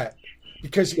more of that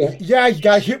because you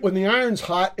got hit when the iron's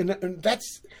hot, and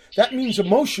that means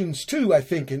emotions too, I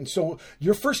think. And so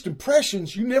your first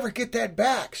impressions, you never get that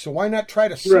back. So why not try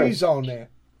to seize on that?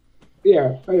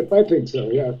 Yeah, I think so.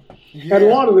 Yeah. And a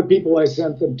lot of the people I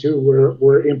sent them to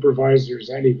were improvisers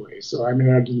anyway. So I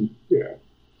mean, I didn't. Yeah.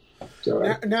 So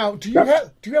now, do you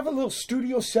have a little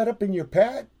studio set up in your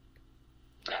pad?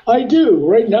 I do.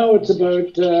 Right now it's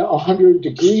about 100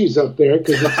 degrees up there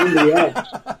because it's in the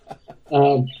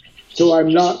Alps. So I'm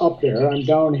not up there. I'm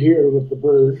down here with the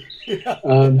bird.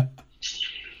 I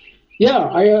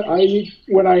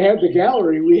when I had the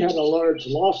gallery, we had a large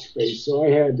loft space, so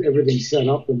I had everything set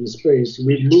up in the space.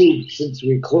 We've moved since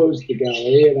we closed the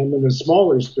gallery, and I'm in a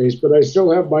smaller space, but I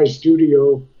still have my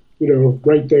studio,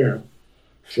 right there.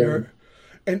 Sure.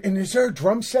 So, and is there a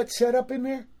drum set up in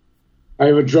there? I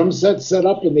have a drum set set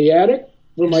up in the attic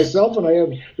for myself,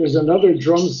 and there's another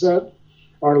drum set,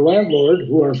 our landlord,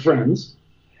 who are friends.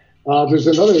 There's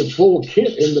another full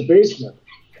kit in the basement,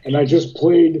 and I just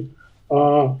played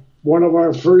one of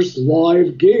our first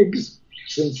live gigs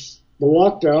since the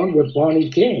lockdown with Bonnie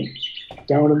Kane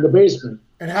down in the basement.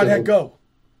 And how'd that go?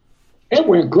 It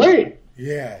went great.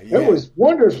 Yeah. It was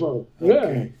wonderful.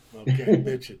 Okay,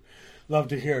 bitchin'. Love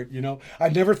to hear it, I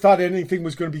never thought anything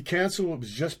was going to be canceled. It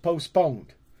was just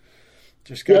postponed.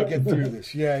 Just got to get through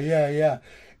this. Yeah.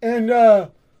 And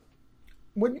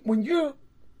when you're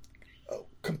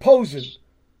composing,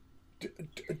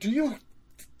 do you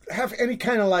have any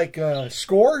kind of like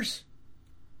scores?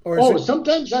 Or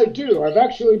sometimes I do. I've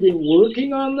actually been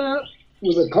working on that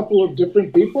with a couple of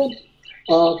different people.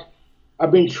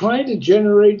 I've been trying to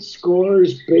generate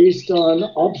scores based on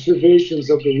observations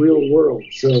of the real world.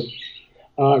 So,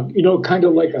 kind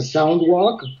of like a sound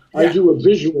walk. Yeah. I do a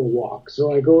visual walk.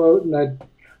 So I go out and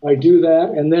I do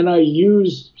that, and then I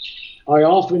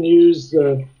often use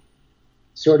the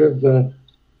sort of the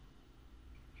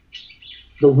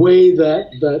way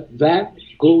that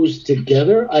goes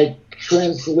together. I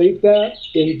translate that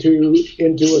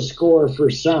into a score for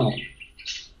sound.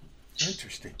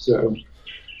 Interesting. So,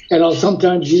 and I'll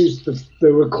sometimes use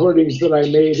the recordings that I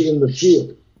made in the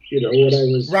field. What I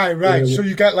was right. So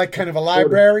you got like kind of a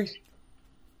library.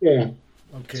 Yeah.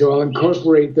 Okay. So I'll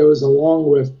incorporate those along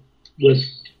with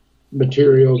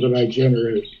material that I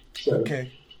generate. So, okay.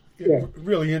 Yeah.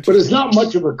 Really interesting. But it's not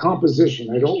much of a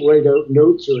composition. I don't write out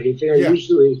notes or anything.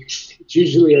 It's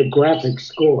usually a graphic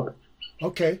score.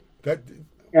 Okay.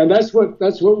 And that's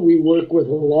what we work with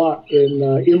a lot in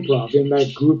improv, in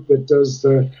that group that does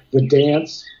the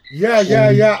dance.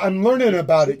 Yeah. I'm learning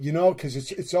about it, because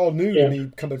it's all new to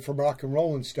me coming from rock and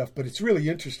roll and stuff, but it's really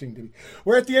interesting to me.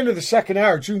 We're at the end of the second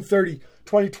hour, June 30,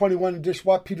 2021, edition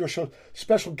Watt Pedro Show.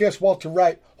 Special guest Walter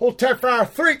Wright. Hold tight for hour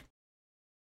 3.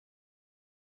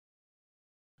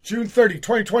 June 30,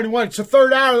 2021. It's the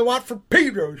third hour of the Watt for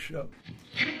Pedro Show.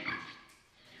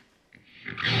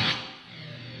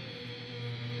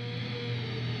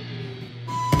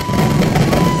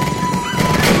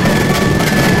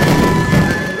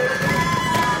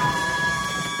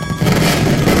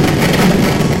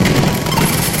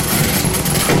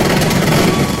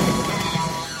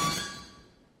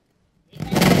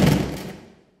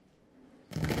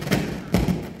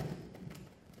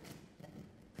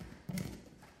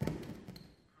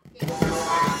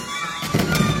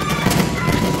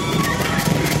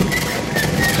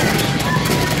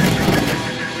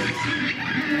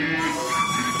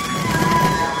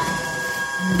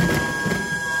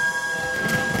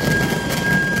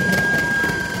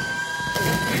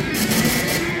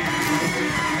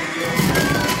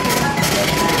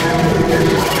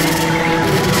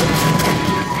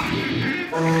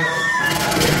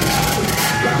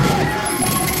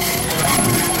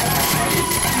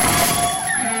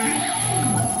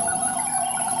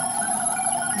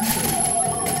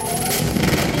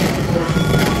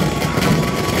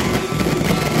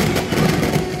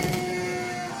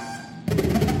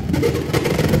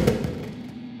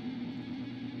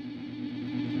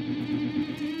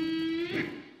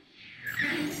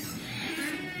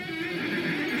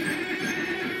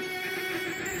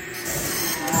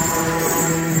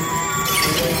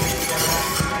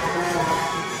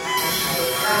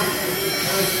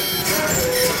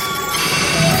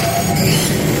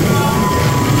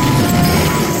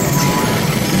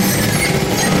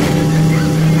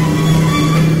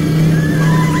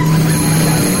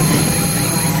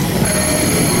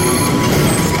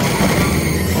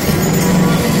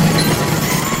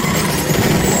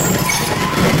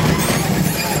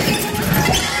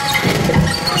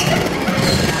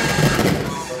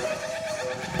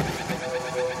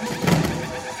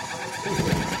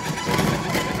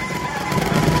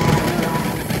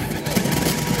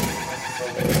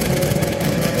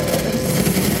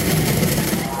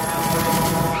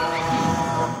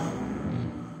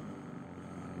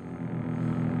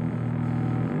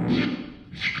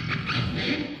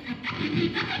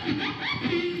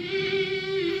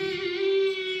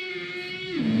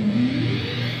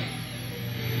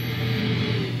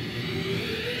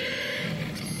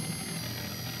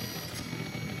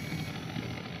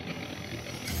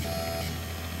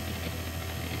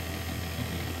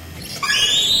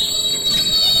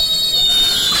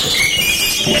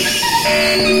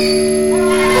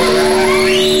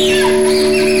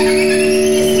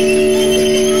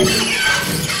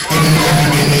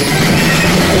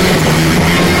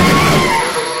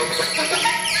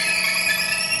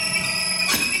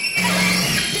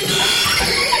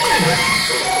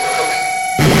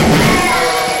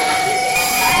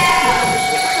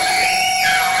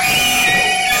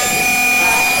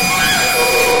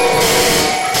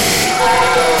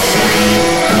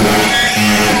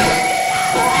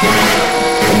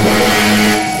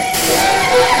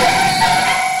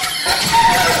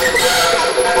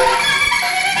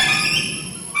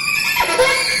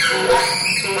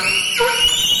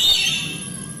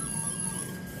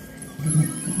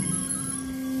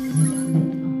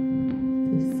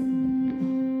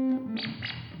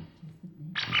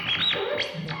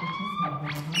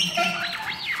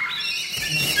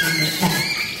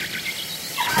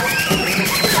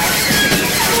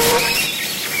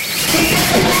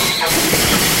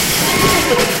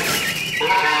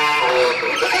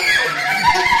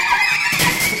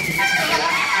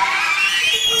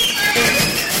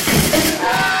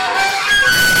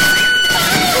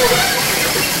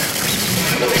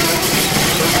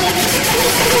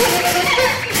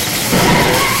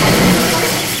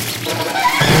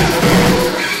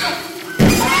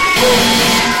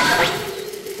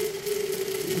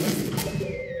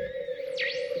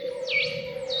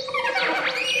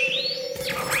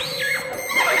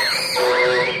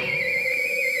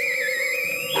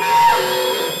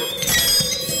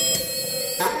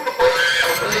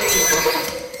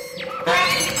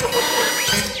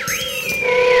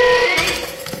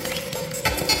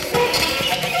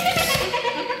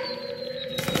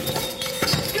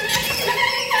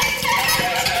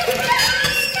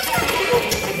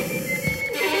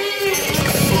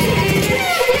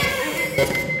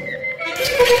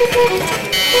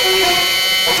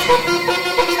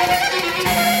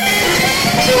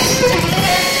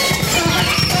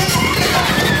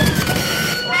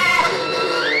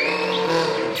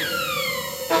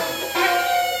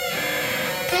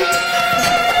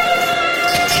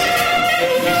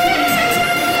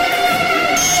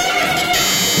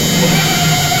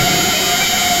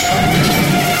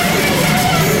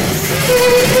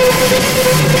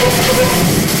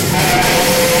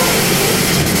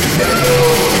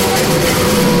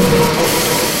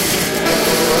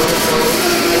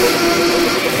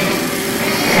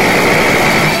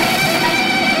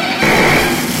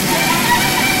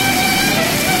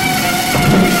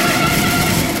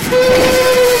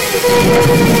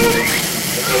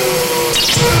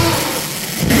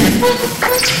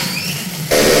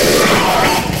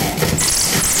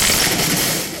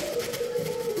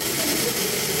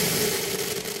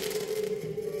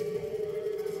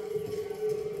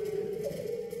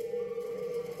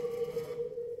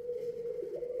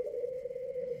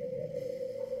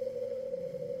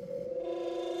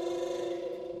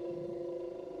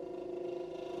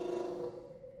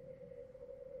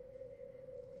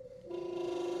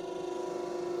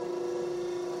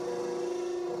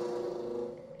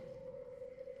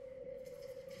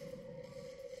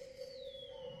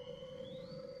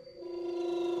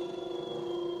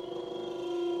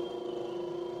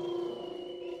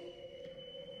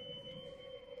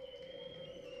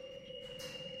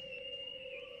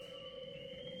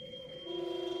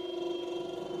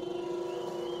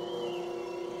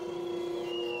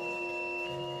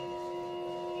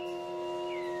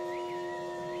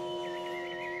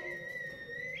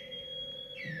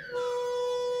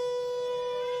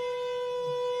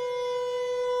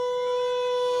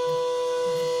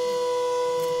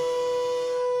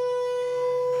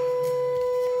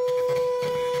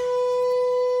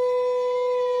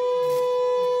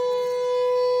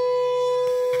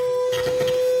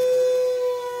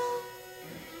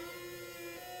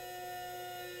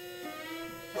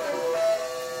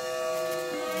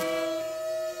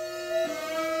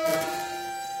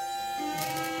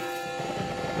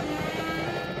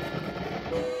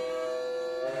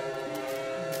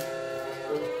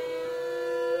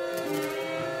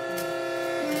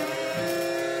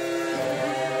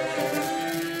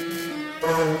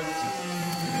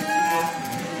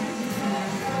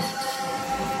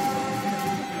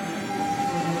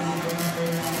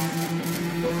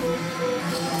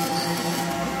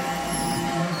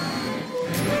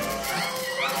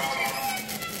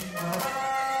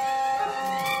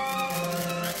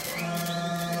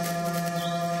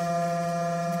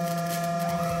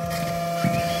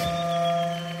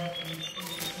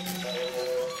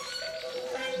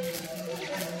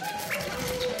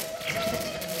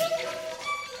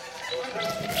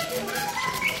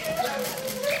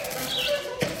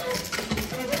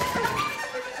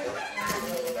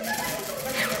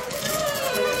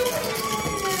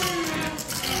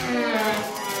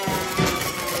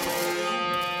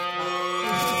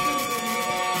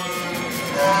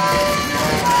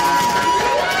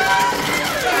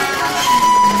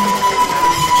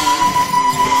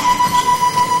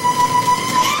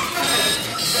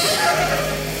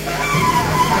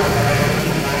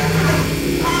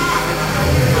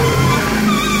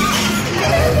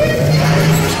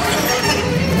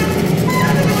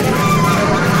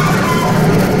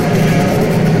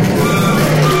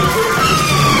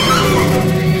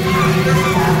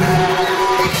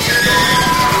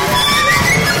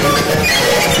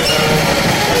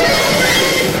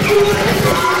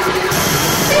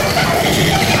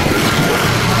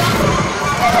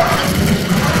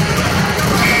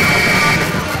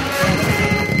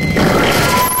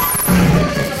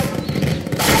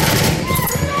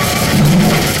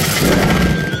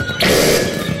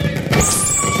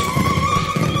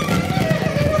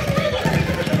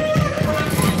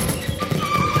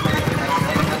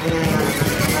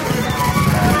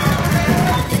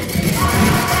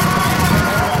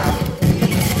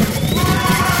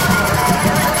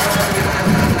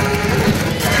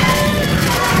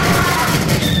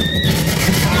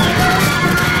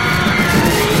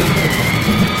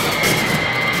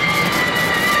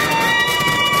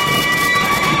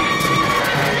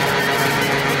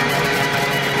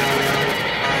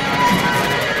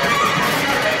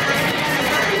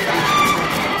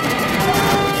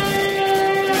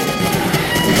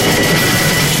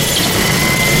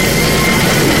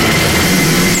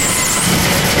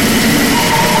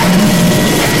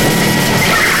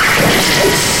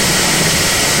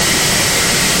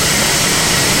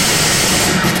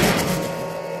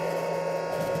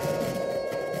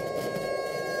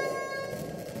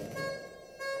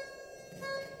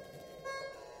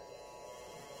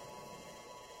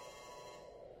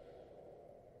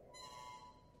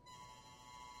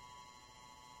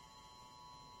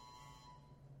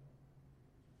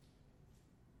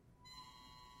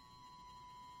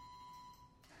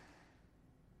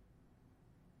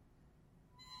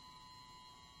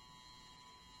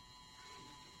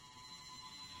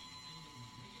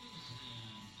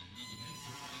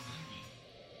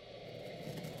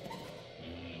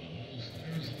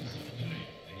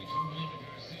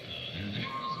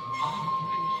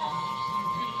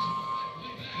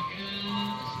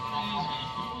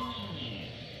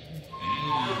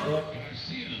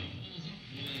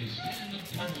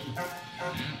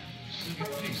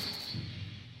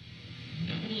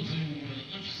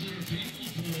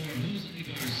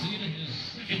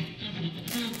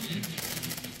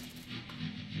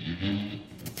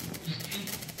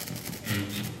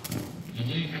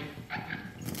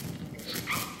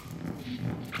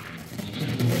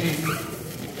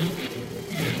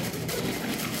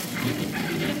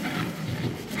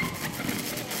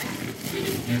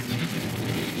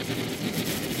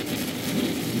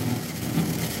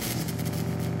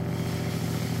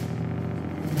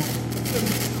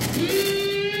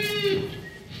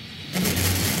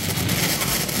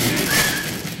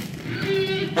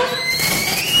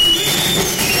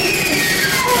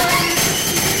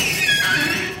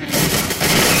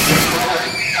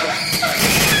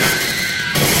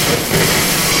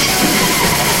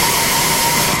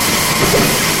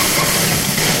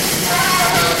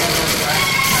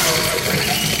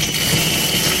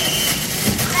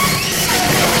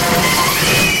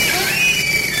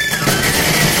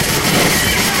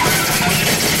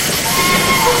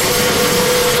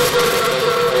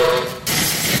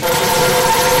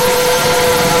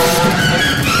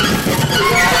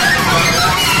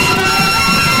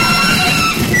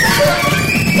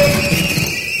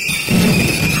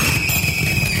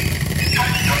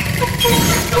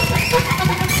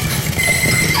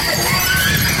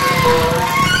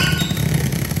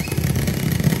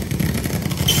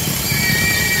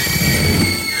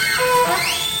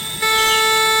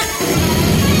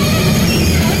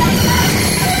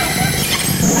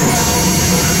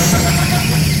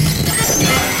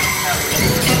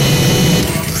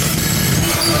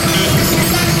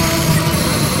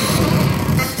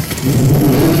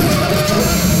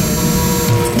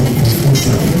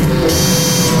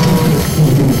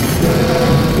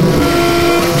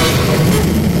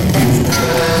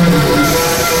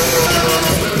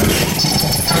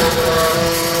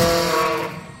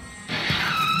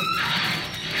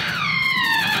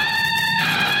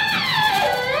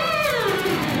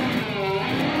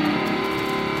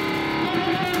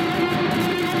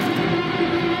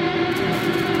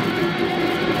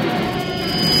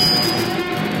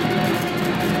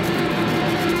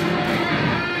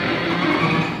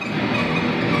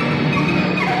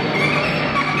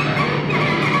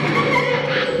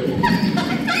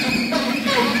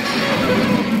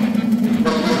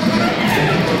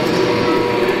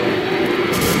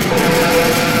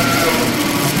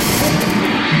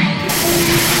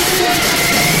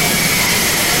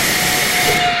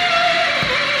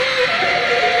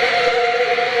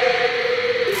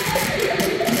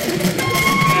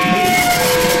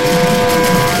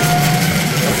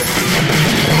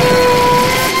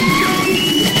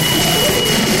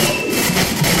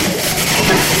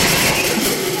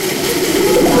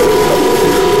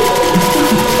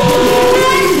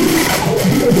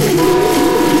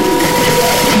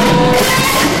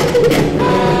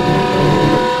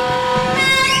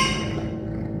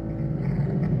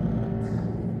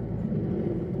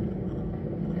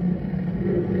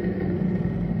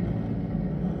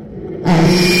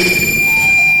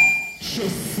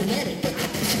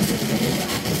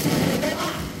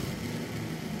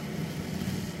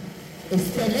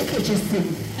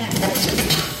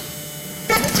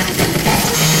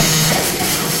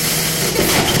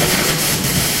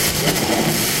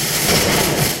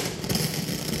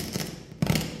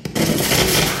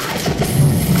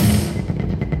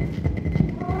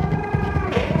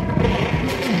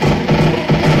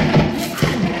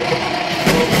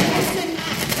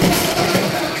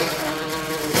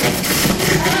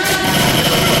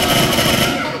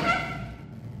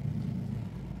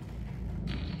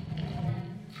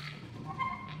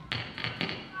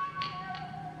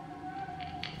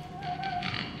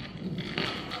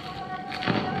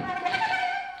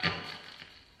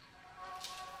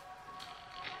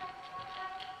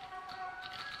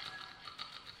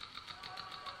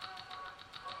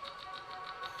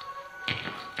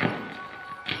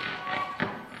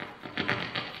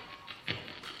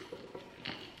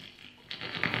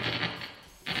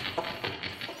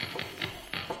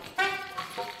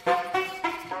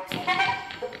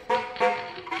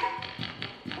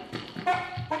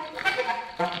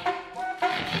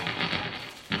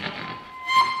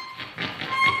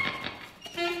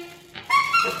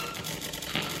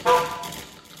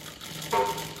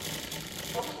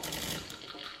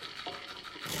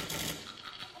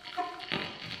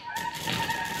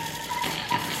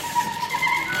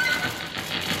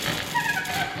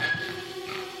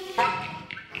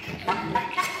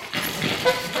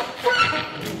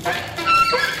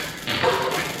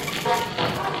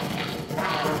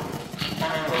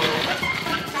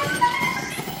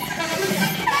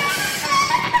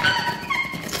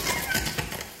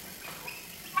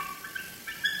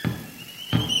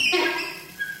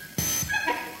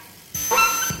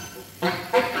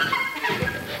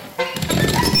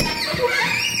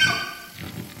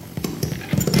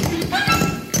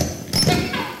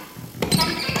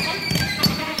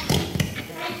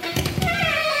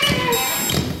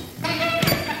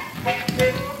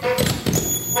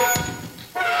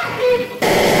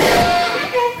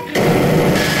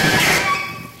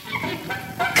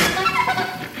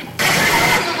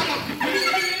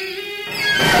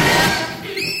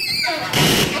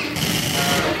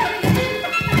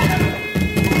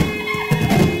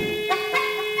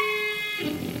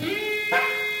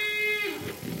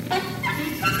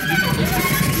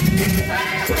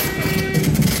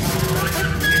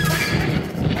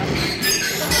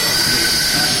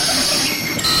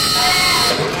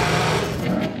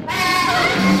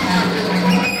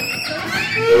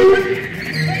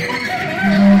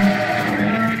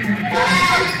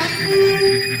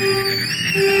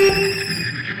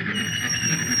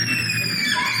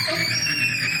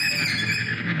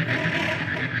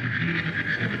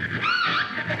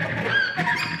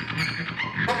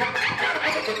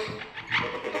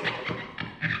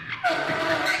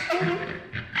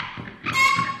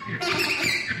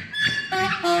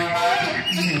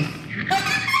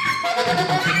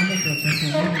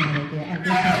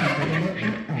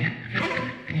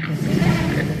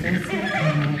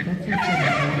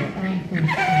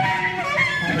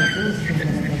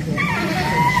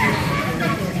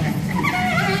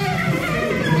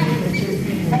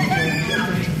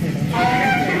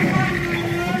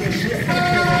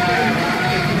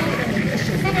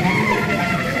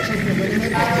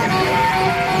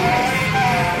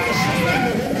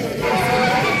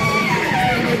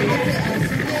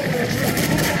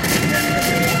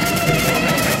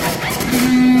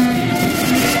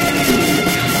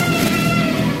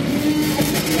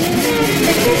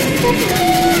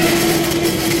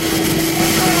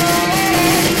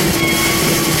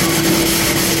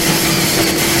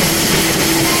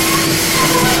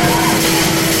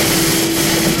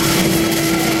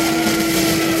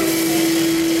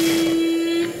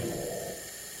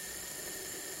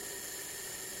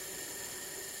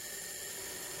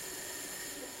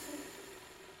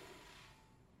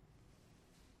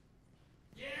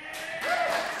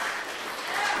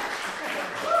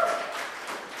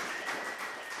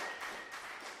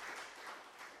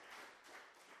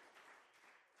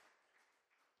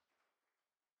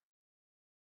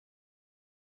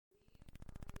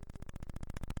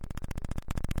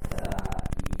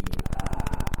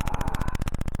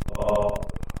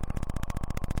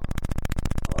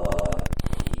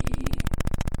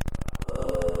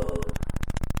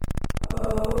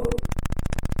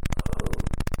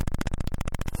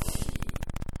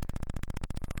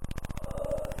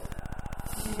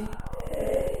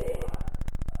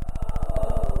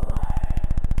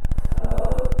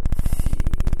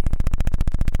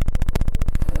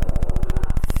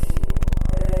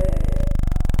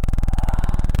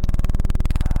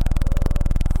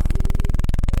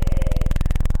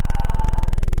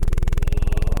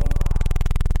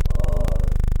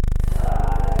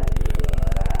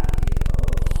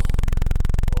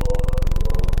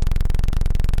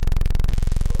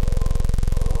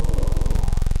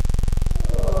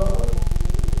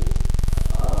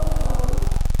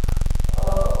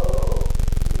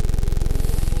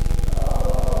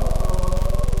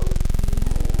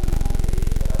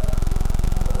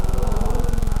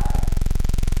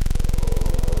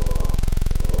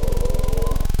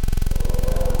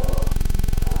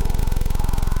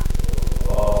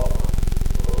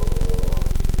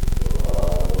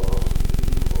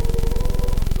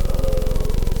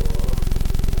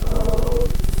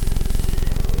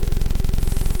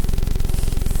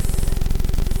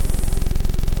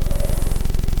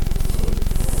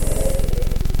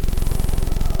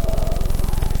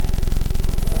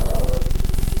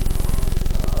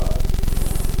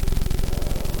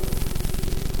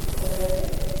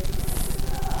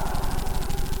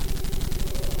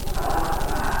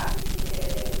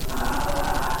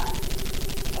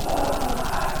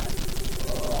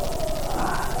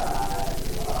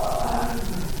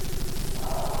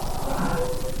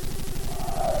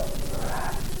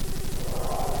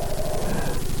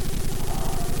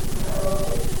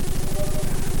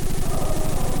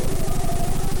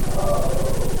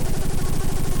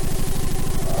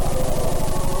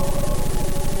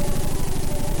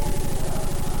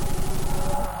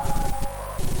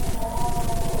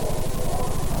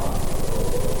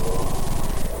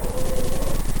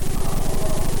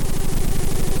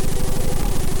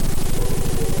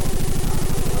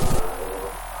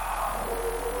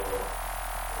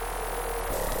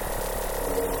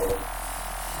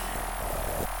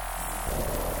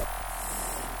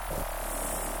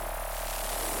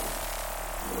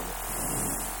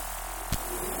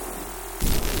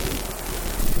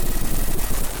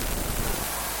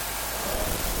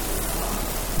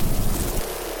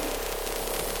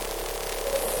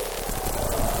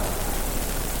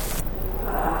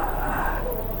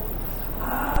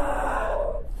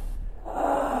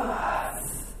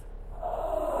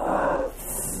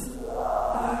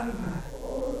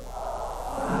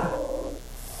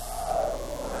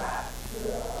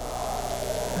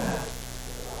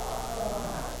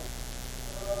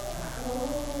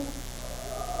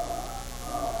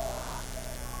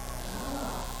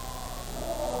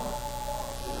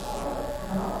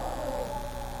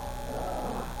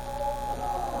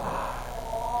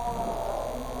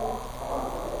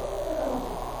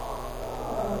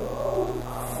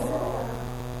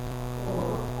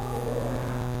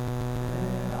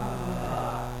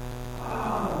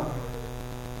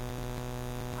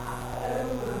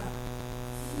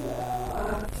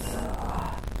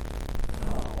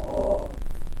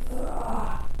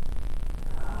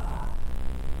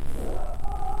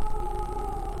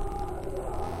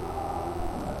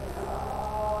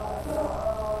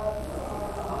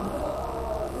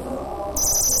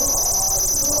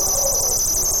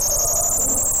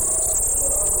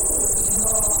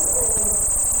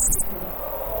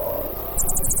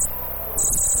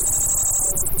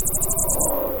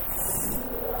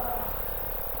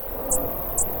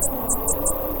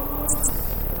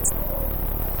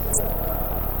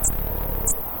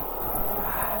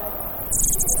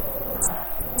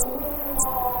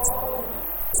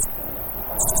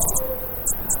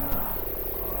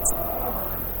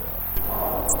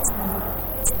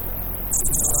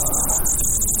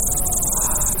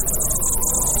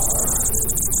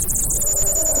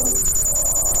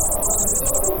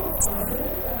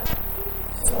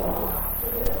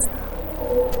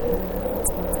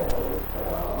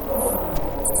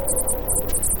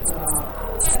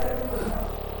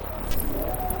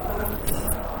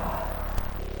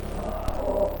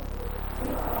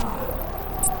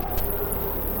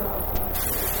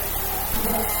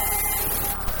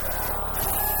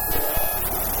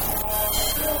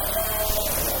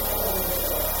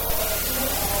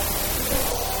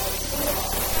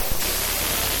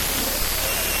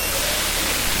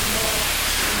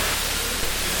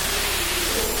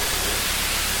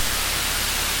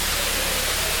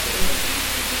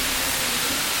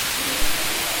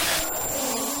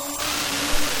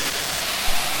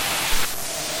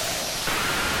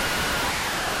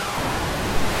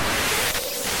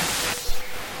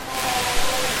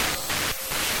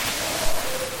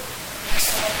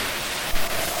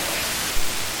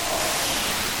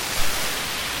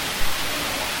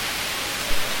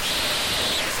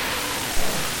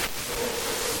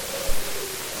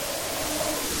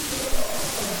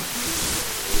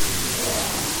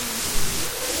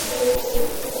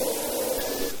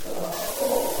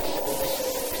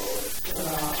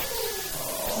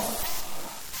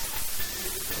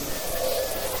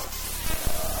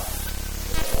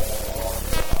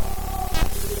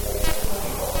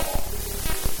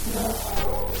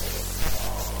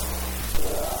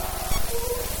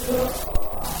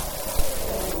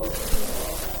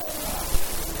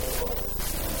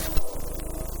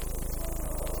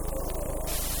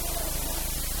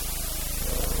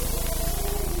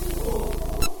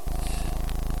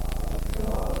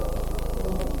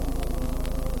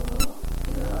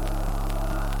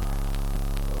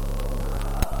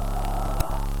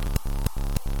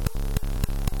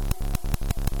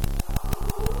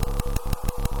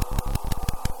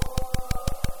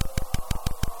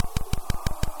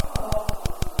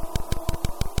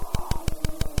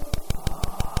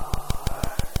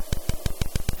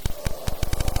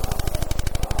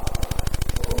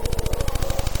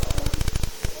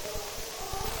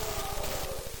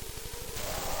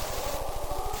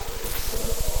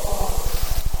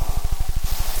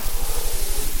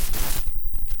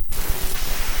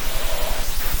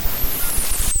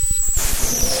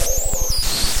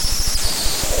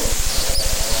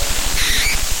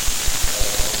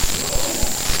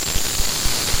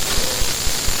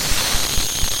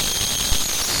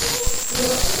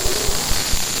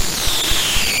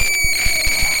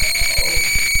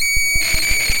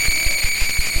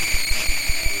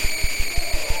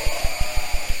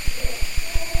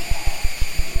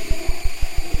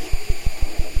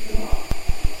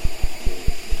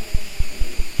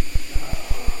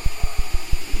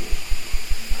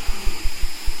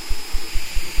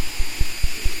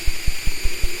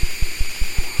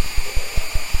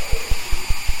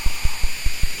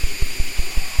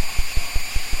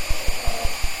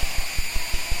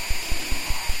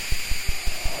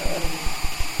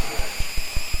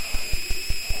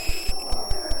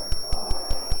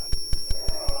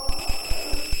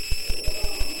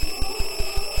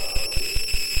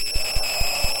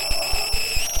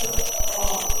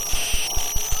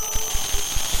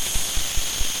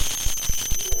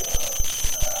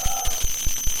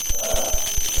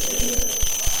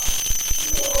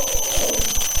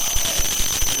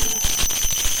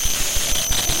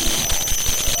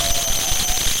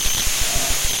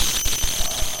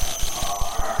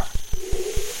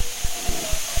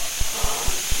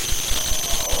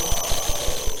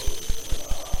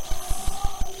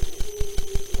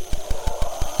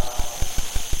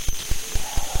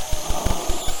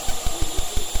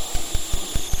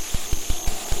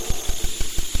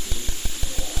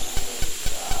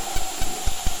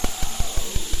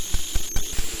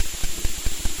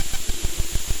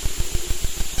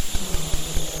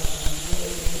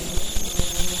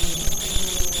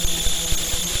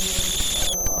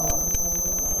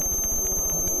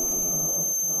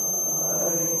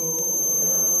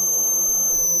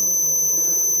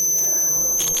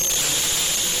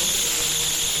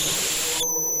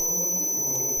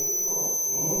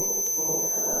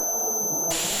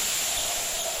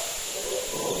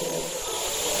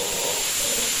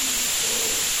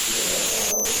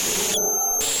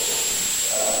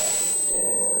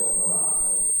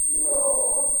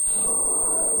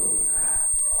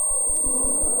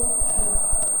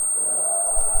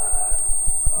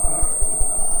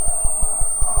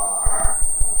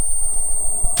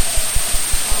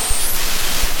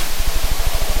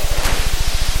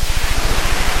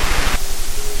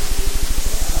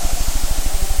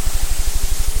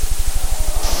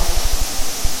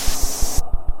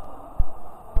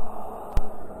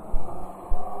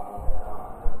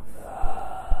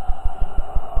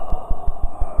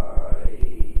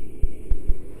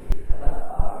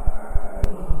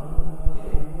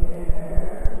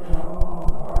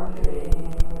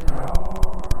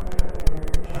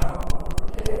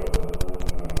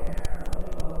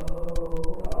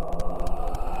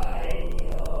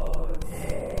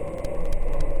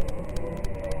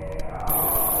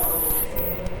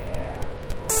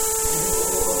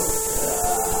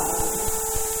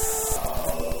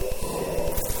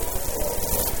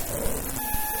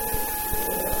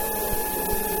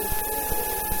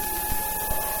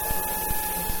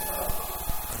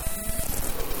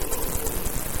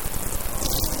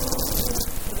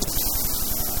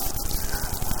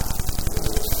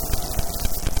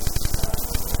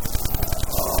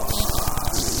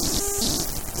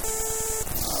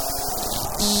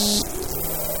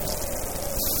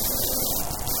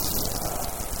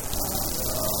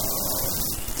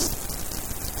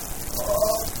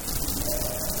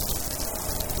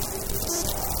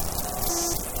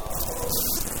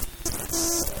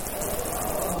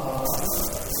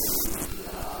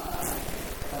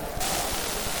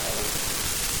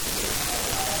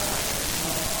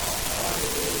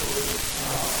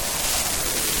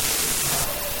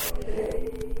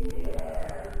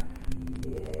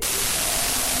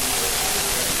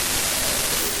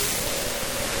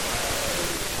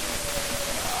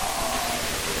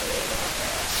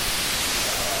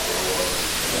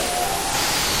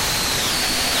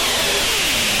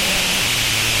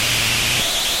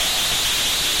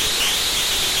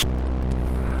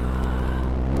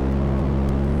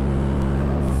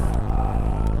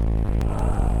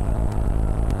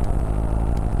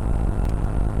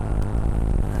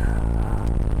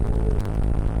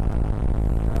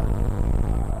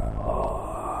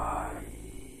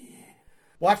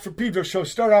 Watch for Pedro Show.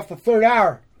 Start off the third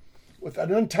hour with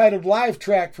an untitled live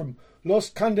track from Los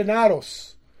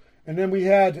Condenados. And then we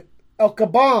had Elka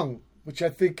Bong, which I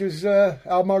think is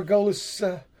Al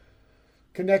Margolis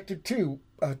connected to.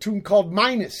 A tune called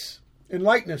Minus.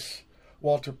 Enlighten us,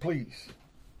 Walter, please.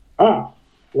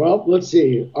 Well, let's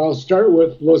see. I'll start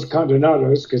with Los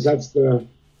Condenados, because that's the...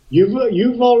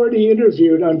 You've already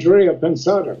interviewed Andrea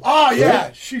Pensado. Oh, yeah.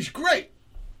 Right? She's great.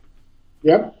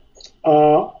 Yep.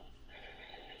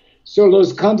 So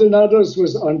Los Condenados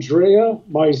was Andrea,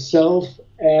 myself,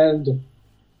 and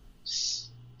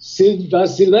Sid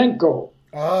Vasilenko.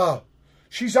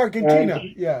 She's Argentina.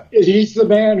 And yeah. He's the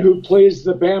man who plays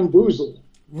the bamboozle.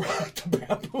 Right, the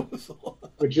bamboozle.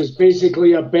 Which is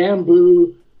basically a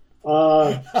bamboo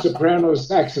soprano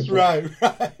saxophone. Right.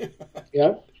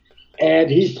 Yeah. And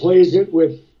he plays it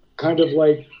with kind of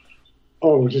like,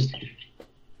 just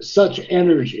such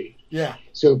energy. Yeah.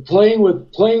 So playing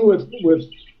with Jules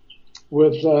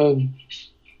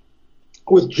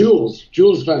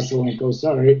Vasilenko,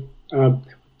 sorry,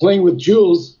 playing with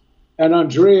Jules and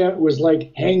Andrea was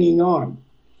like hanging on,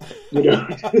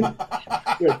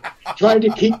 trying to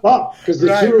keep up because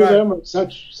the two of them are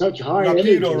such high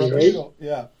energy, right?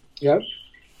 Yeah. Yep.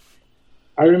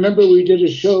 I remember we did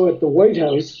a show at the White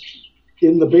House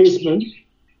in the basement.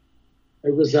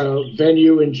 It was a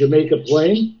venue in Jamaica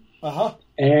Plain.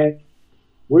 And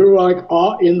we were like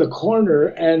in the corner,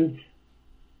 and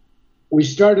we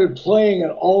started playing,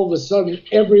 and all of a sudden,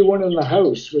 everyone in the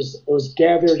house was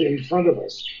gathered in front of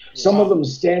us. Some of them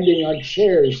standing on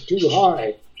chairs too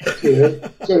high,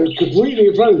 so completely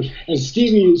in front of us. And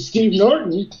Steve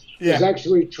Norton was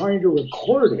actually trying to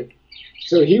record it,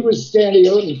 so he was standing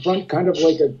out in front, kind of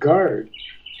like a guard.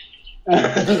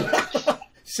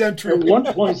 Sentry. At one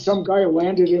point, some guy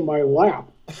landed in my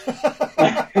lap.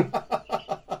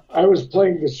 I was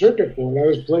playing the circuit board. I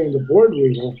was playing the board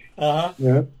weevil.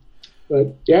 Yeah,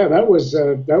 but yeah, that was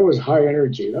high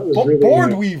energy. That was really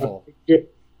board weevil.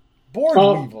 Board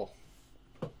weevil.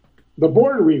 The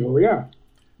board weevil, yeah.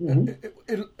 Mm-hmm.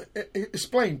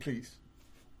 Explain, please.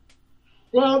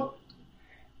 Well,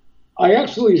 I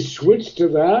actually switched to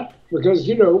that because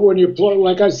when you play,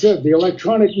 like I said, the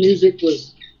electronic music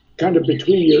was kind of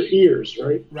between your ears,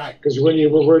 right? Right. Because when you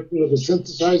were working with a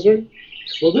synthesizer.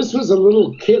 Well, this was a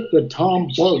little kit that Tom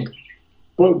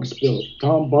Bugs built.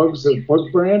 Tom Bugs, a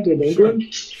Bug brand in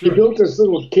England. Sure. He built this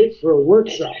little kit for a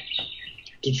workshop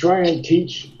to try and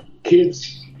teach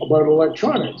kids about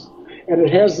electronics. And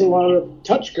it has a lot of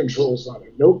touch controls on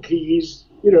it. No keys.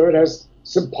 It has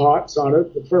some pots on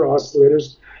it for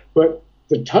oscillators. But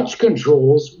the touch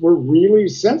controls were really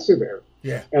sensitive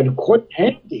and quite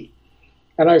handy.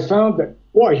 And I found that,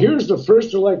 here's the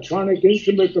first electronic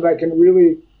instrument that I can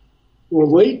really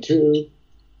relate to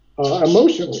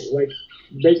emotionally, like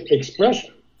make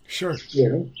expression. Sure.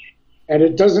 And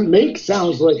it doesn't make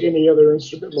sounds like any other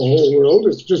instrument in the whole world.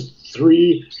 It's just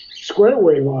 3 square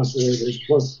wave oscillators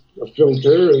plus a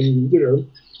filter and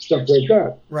stuff like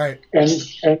that. Right.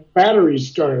 And battery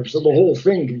startup, so the whole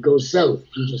thing can go south.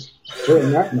 You just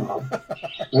turn that knob.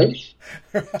 Right?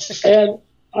 And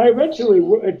I eventually,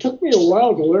 it took me a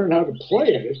while to learn how to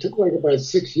play it. It took like about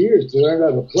 6 years to learn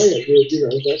how to play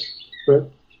it.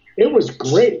 But it was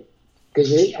great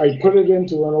because I put it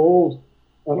into an old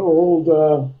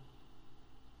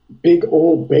big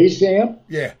old bass amp.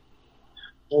 Yeah.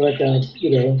 Like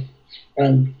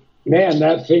and man,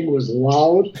 that thing was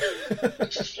loud.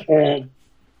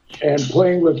 and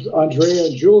playing with Andrea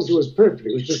and Jules was perfect.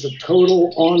 It was just a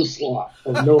total onslaught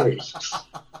of noise.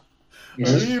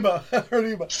 Arriba.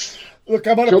 Look,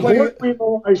 I'm gonna play board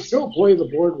weevil. I still play the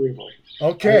board weevil.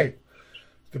 Okay.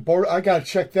 The board, I gotta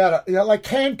check that out. Like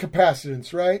hand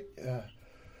capacitance, right?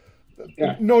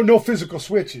 No physical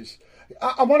switches.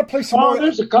 I want to play some more.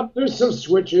 There's some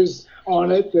switches on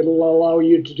it that'll allow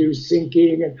you to do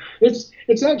syncing, and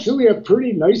it's actually a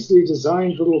pretty nicely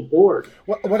designed little board.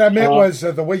 What I meant was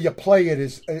the way you play it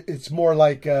it's more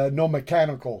like no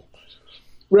mechanical.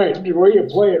 Right, the way you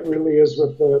play it really is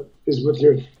with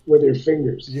your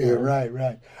fingers. Yeah,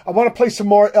 right. I want to play some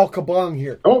more Elka Bong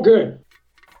here. Oh, good.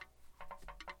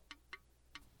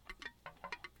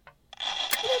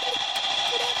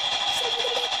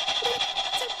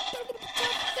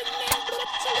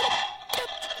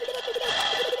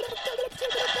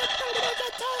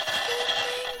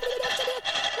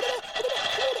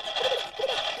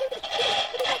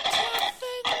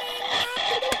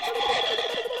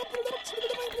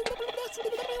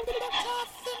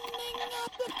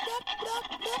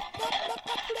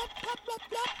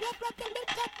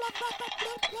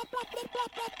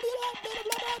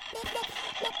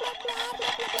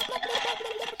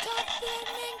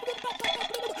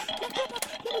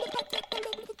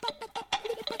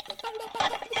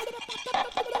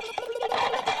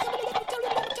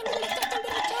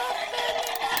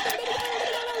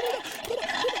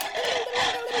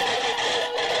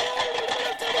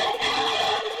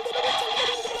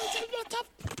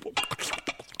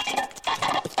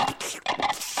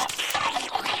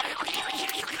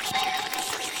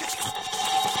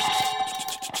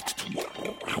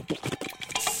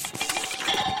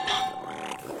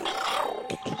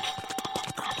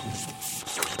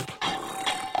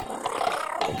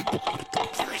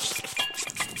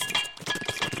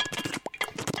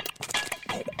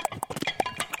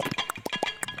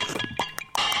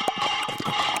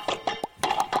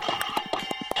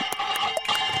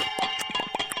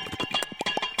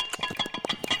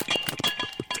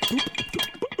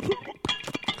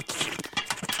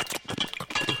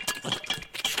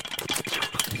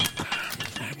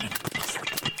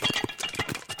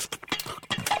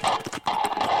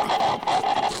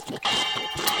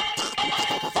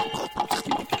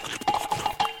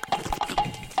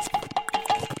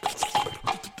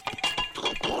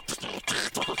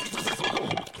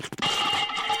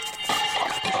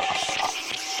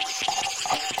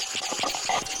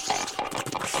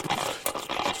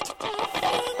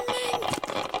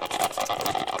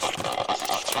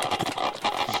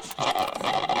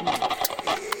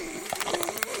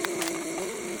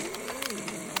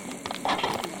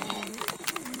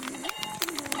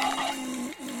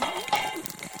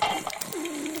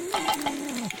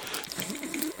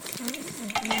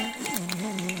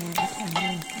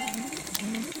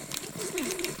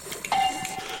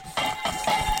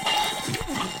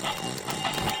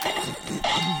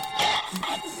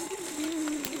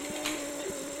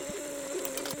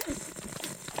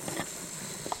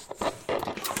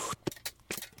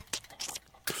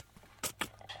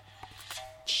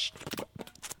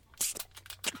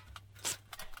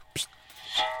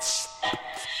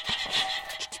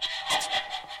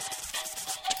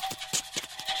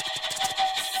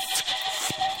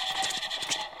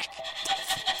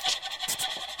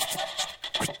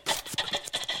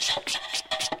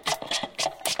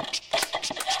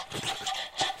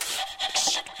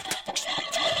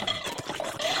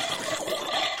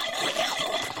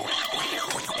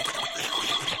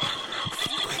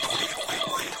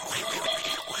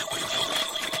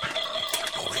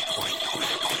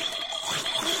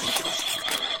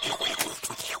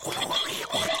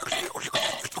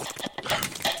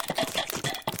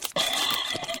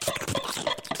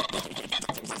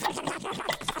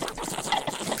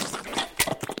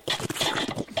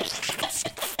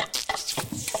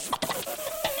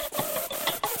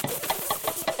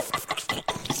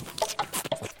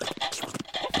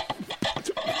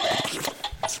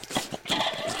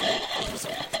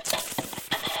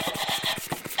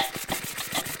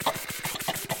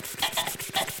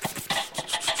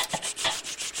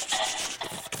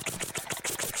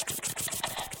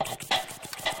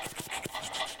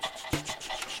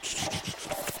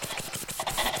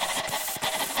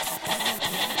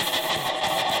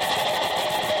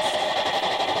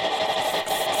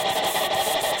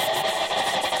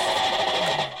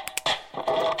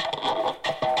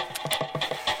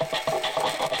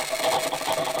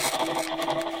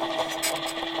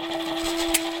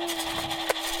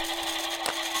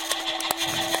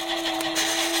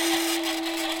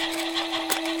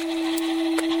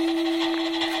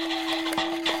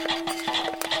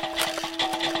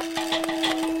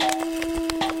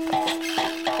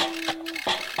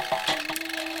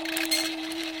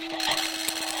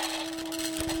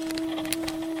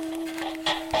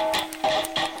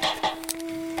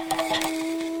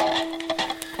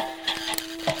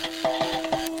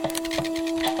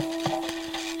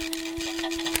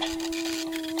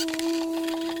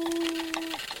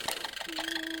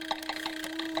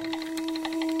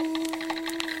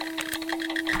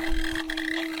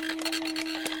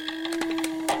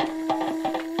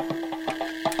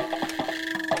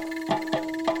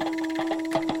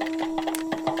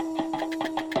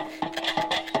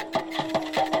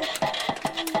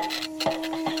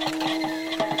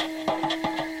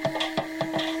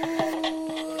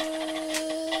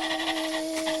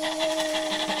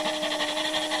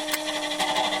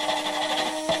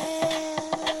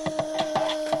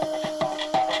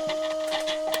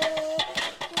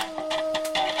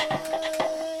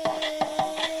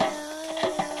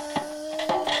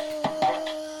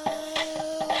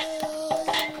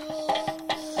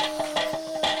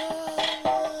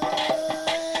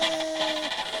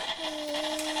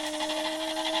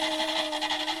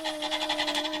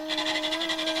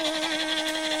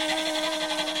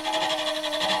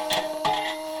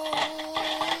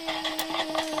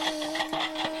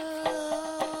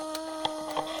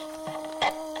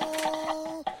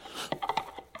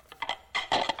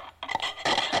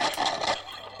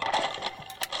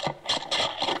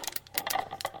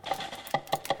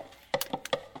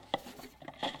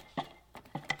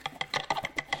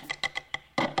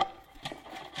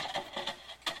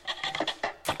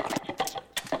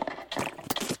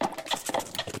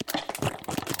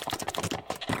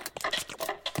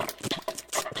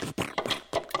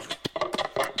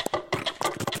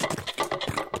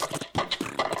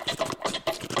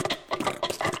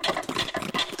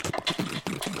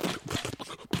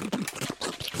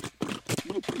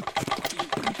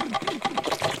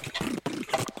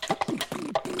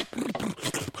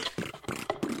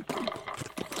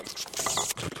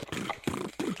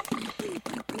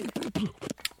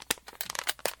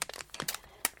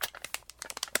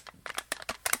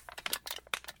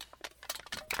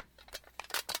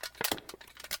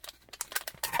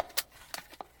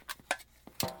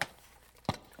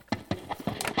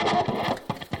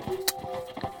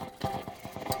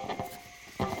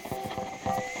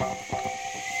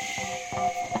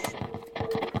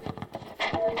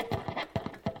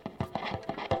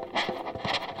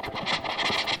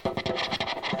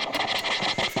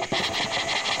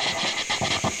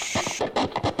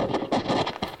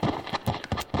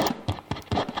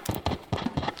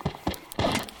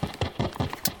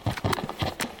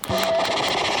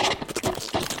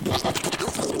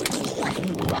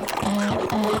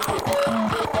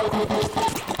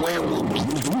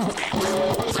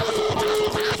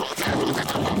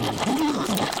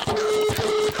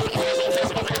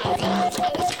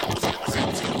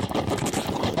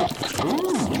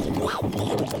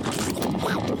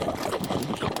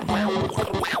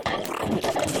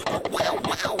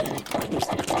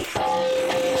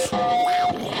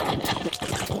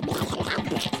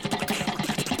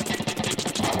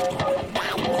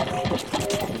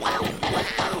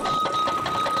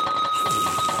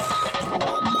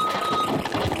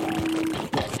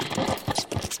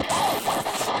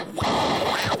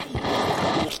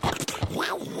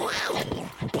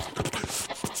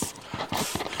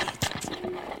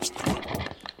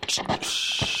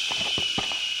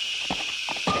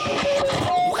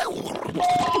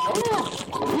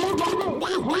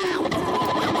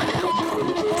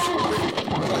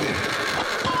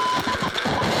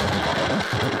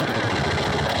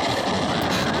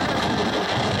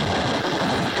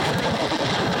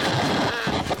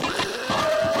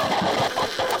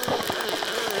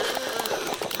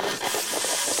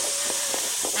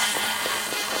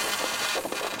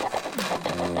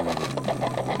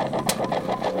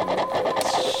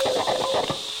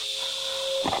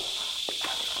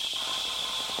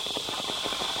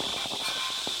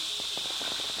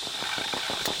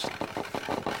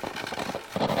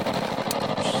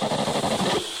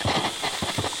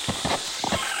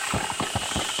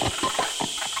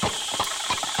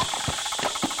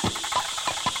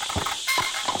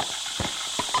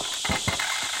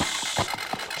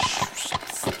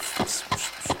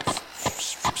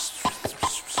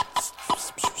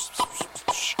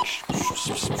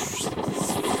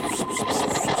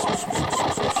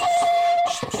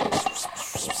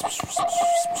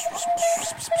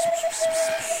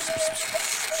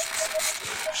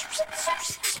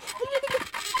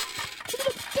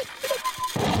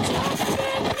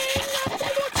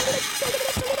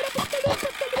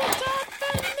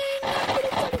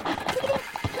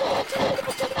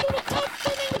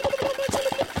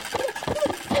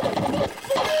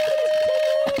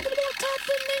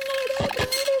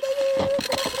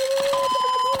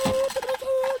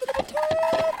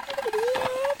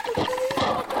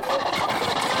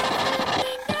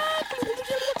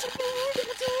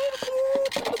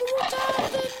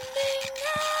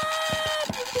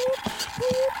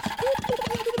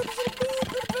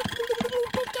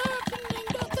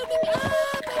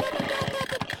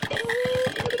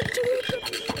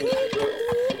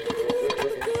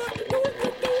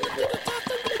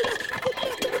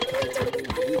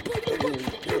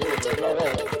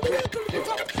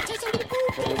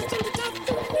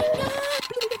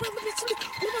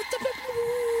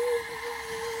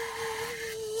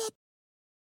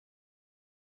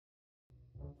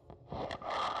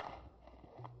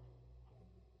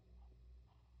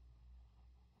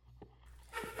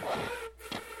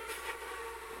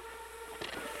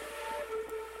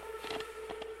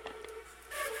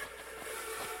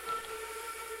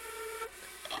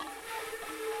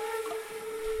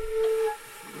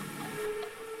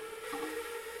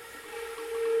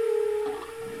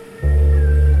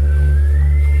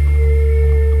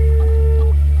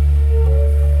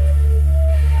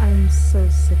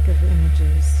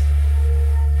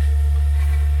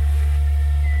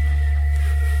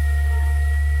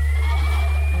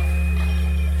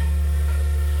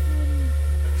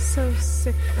 so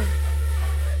sick of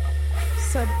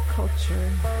subculture.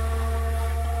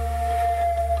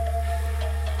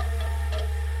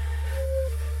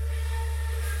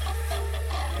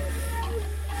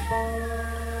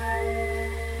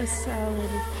 A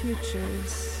salad of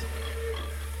futures.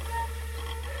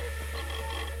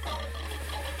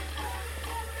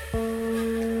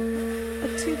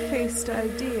 A two-faced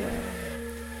idea.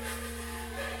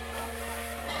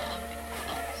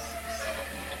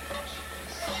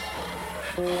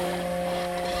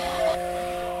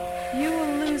 You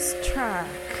will lose track.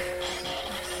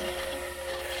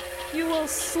 You will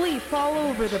sleep all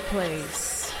over the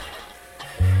place.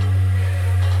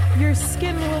 Your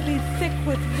skin will be thick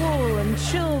with wool and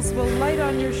chills will light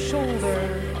on your shoulder.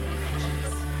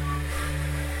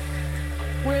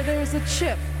 Where there's a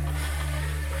chip.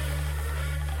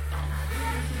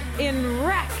 In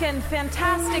wreck and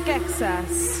fantastic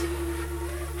excess.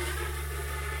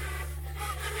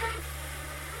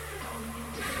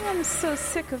 I'm so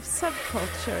sick of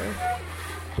subculture.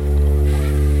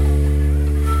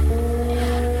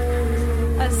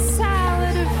 A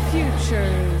salad of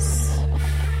futures.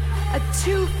 A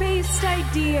two-faced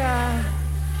idea.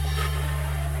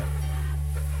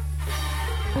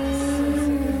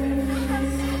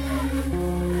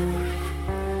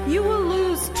 You will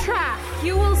lose track.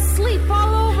 You will sleep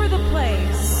all over the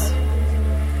place.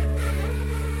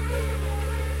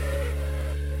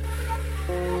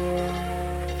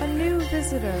 A new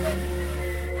visitor.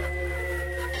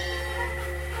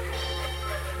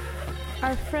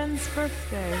 Our friend's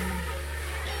birthday.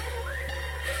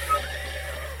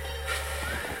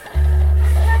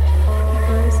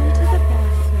 There is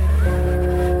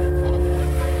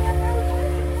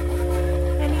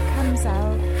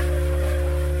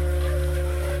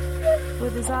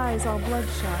eyes all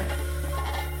bloodshot.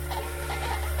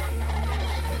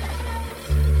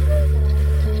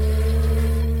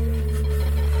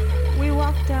 We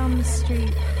walked down the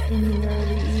street in the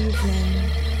early evening.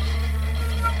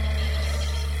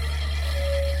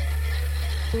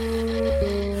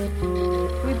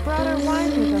 We brought our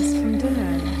wine with us from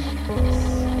dinner.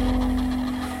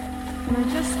 And I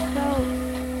just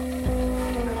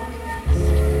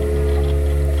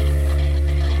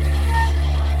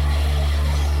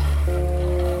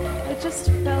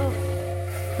felt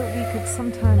that we could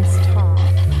sometimes talk.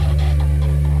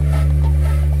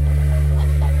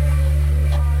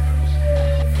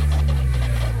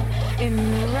 In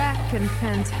wreck and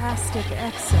fantastic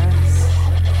excess,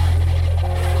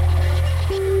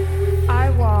 I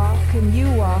walk and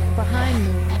you walk behind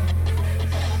me.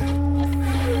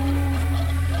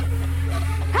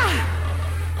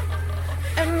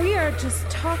 And we are just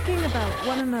talking about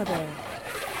one another.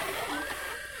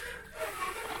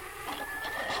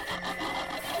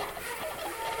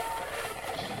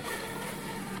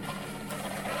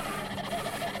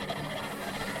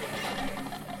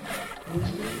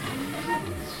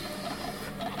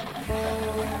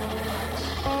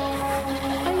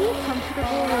 Are you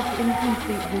comfortable with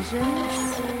incomplete visions?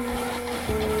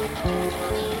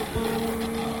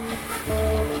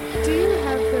 Do you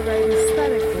have the right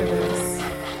aesthetic for this?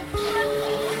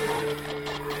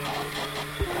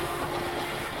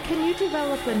 Can you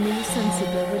develop a new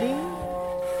sensibility?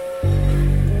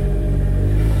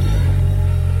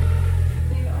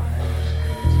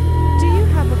 Do you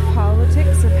have a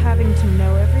politics of having to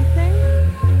know everything?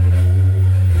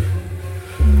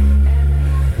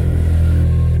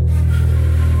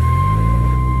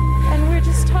 And we're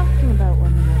just talking about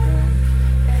one another.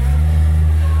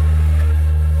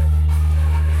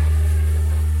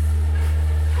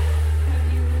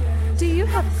 Do you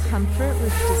have comfort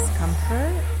with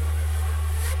discomfort?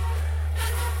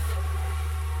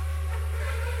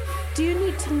 Do you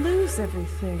need to lose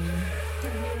everything?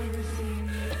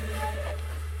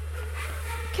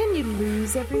 Can you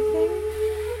lose everything?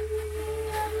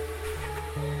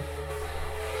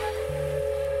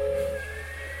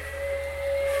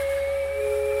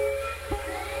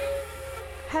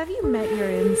 Have you met your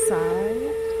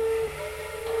inside?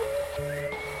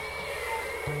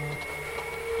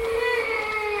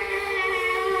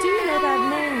 Do you know that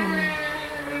name?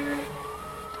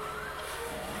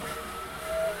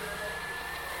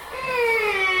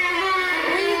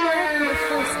 Were you there for the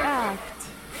first act?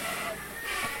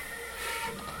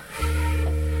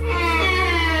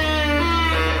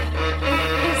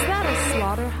 Is that a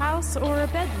slaughterhouse or a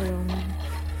bedroom?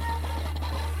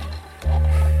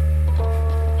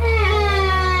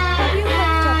 Have you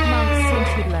looked up Mount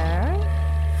Saint-Hilaire?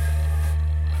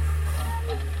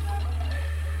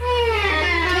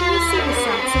 Can you see the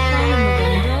saxophone in the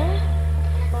window?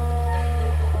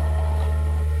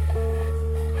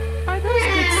 Are those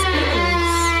good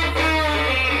speakers?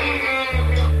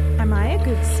 Am I a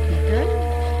good speaker?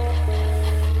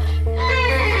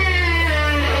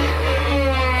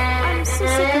 I'm so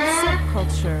sick of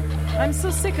subculture. I'm so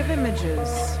sick of images.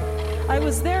 I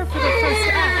was there for the first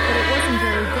act, but it wasn't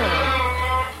very good.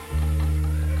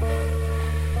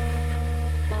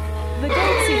 The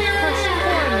goats eat crushed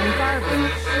corn and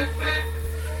garbage.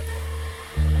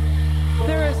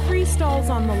 There are 3 stalls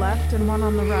on the left and 1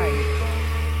 on the right.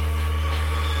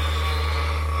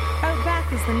 Out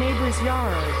back is the neighbor's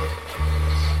yard.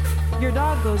 Your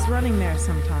dog goes running there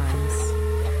sometimes.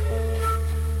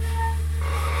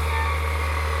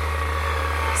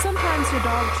 Sometimes your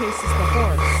dog chases the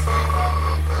horse.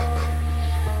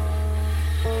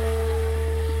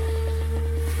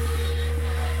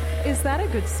 Is that a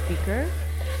good speaker?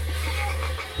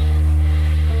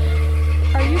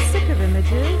 Are you sick of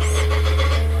images?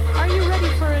 Are you ready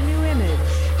for a new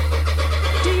image?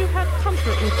 Do you have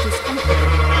comfort with discomfort?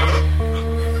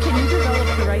 Can you develop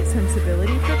the right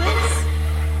sensibility for this?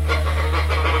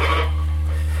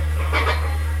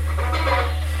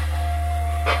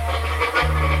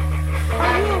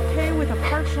 Are you okay with a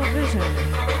partial vision?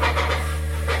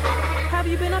 Have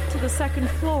you been up to the 2nd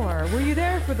floor? Were you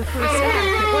there for the first act?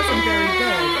 It wasn't very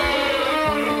good.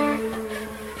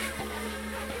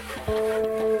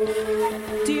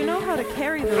 Do you know how to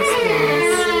carry those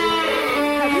things?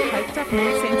 Have you hiked up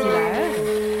Mount Saint-Hilaire?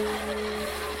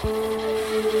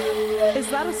 Is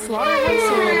that a slaughterhouse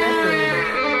or a bedroom?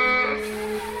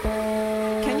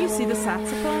 Can you see the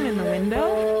saxophone in the window?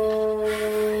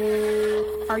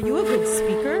 Are you a good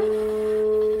speaker?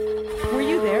 Were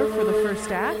you there for the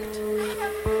first act?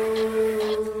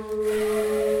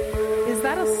 Is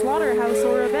that a slaughterhouse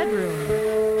or a bedroom?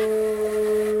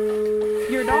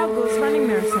 Your Your dog goes running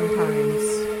there sometimes.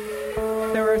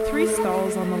 There are 3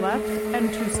 stalls on the left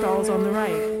and 2 stalls on the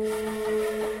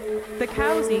right. The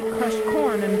cows eat crushed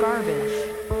corn and garbage.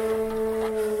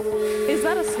 Is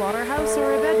that a slaughterhouse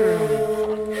or a bedroom?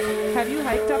 Have you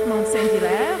hiked up Mont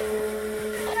Saint-Hilaire?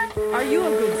 Are you a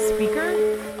good speaker?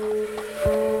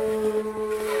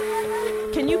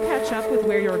 Can you catch up with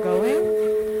where you're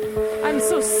going? I'm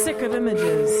so sick of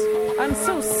images. I'm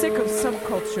so sick of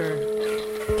subculture.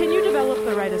 Can you develop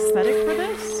the right aesthetic for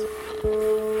this?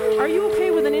 Are you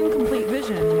okay with an incomplete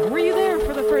vision? Were you there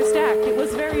for the first act? It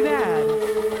was very bad.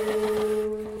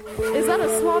 Is that a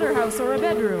slaughterhouse or a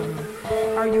bedroom?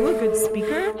 Are you a good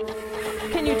speaker?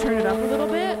 Can you turn it up a little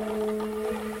bit?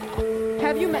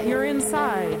 Have you met your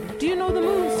inside? Do you know the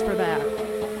moves for that?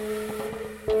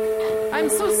 I'm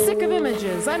so sick of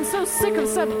images. I'm so sick of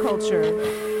subculture.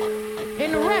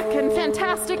 In wreck and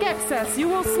fantastic excess, you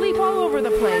will sleep all over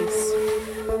the place.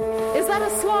 Is that a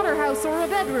slaughterhouse or a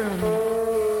bedroom?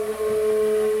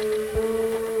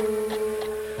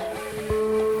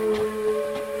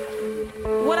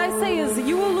 What I say is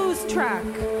you will lose track.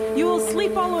 You will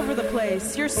sleep all over the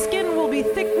place. Your skin will be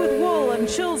thick with wool and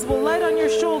chills will light on your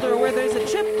shoulder where there's a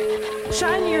chip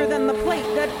shinier than the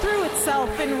plate that threw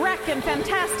itself in wreck and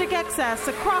fantastic excess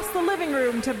across the living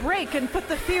room to break and put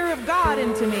the fear of God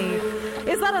into me.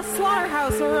 Is that a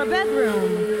slaughterhouse or a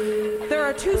bedroom? There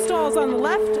are 2 stalls on the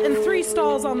left and 3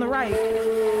 stalls on the right.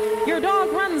 Your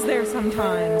dog runs there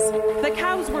sometimes. The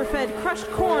cows were fed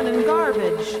crushed corn and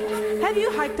garbage. Have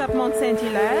you hiked up Mont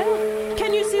Saint-Hilaire?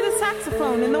 Can you see the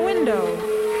saxophone in the window?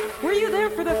 Were you there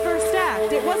for the first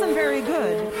act? It wasn't very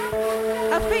good.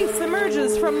 A face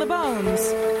emerges from the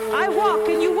bones. I walk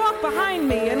and you walk behind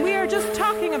me, and we are just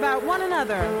talking about one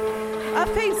another. A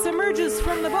face emerges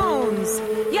from the bones.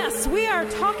 Yes, we are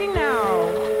talking now.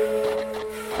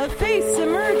 A face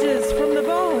emerges from the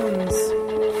bones.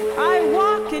 I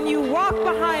walk and you walk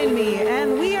behind me,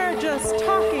 and we are just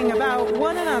talking about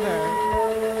one another.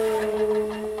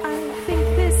 I think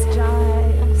this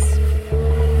jives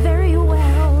very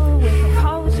well with the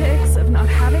politics of not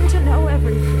having to know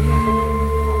everything.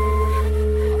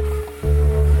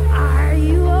 Are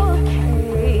you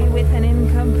okay with an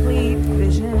incomplete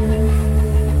vision?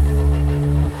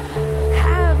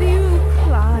 Have you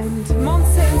climbed Mont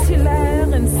Saint-Hilaire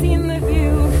and seen the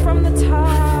view from the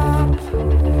top?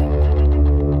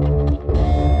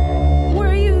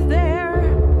 Were you there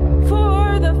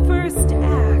for the first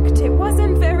act? It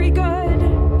wasn't very good.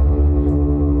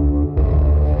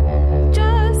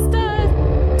 Just a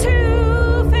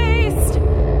two-faced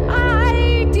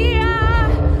idea.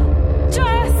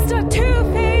 Just a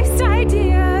two-faced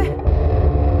idea.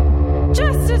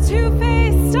 Just a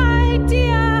two-faced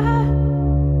idea.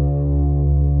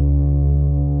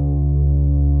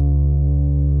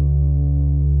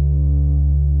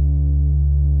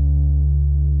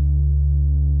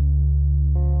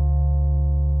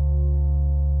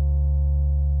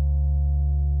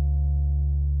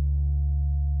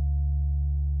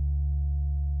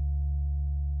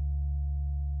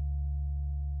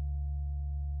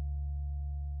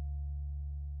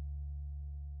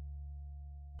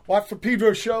 Watch the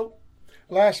Pedro Show.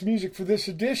 Last music for this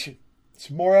edition. It's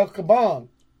more elka bong.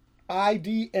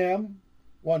 IDM,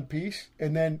 one piece,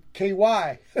 and then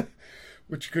KY,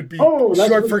 which could be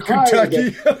short for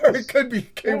Kentucky, or it could be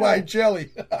KY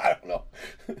jelly. I don't know.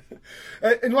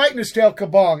 Enlighten us to elka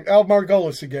bong. Al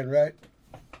Margolis again, right?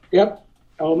 Yep,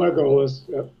 Al Margolis.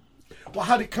 Yep. Well,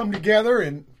 how did it come together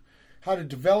and how did it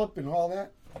develop and all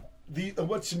that?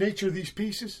 What's the nature of these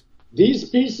pieces? These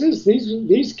pieces,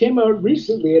 these came out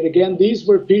recently, and again, these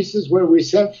were pieces where we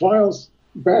sent files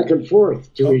back and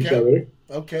forth to each other.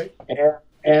 Okay.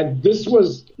 And these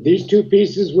 2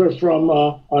 pieces were from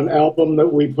an album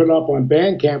that we put up on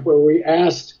Bandcamp where we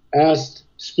asked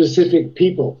specific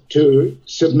people to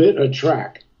submit a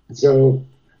track. So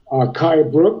Kai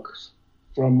Brooks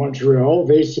from Montreal,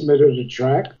 they submitted a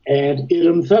track, and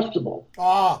Idem Theftable.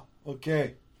 Ah,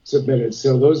 okay. Submitted.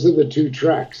 So those are the 2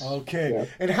 tracks. Okay. Yeah.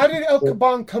 And how did elka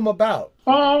bong come about?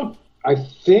 I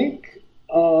think,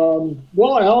 Al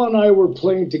and I were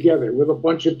playing together with a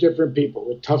bunch of different people,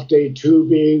 with Tough Day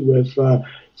Tubing, with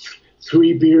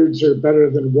 3 Beards Are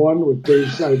Better Than One, with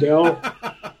Dave Seidel,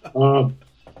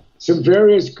 some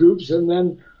various groups. And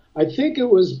then I think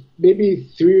it was maybe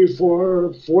 3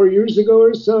 or 4 years ago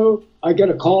or so, I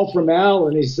got a call from Al,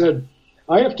 and he said,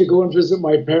 I have to go and visit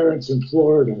my parents in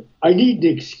Florida. I need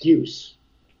an excuse.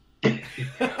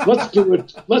 Let's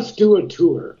do a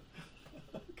tour.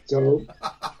 So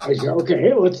I said,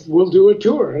 okay, we'll do a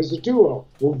tour as a duo.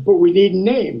 But we need a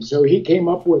name. So he came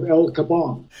up with elka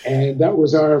bong. And that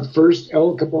was our first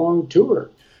elka bong tour.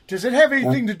 Does it have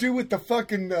anything to do with the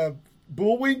fucking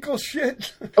Bullwinkle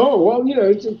shit? Oh, well,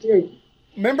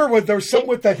 Remember when there was something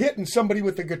with the hitting somebody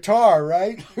with the guitar,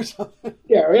 right? Or something?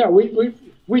 Yeah. We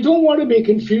don't want to be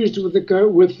confused with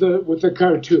the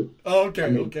cartoon.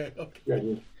 Okay.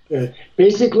 Yeah.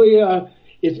 Basically,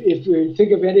 if you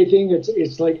think of anything,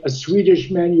 it's like a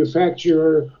Swedish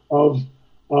manufacturer of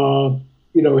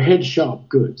head shop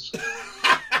goods.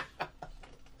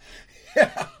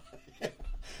 Yeah.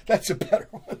 That's a better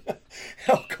one.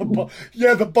 Elka bong.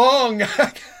 Yeah, the bong.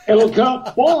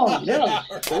 Elka bong, yeah.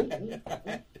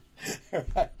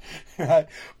 Right.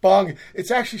 Bong.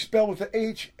 It's actually spelled with the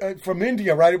H from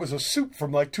India, right? It was a soup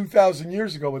from like 2,000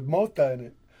 years ago with mota in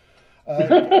it.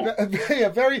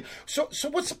 So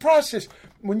what's the process?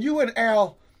 When you and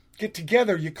Al get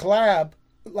together, you collab,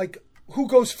 like, who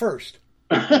goes first?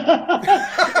 That's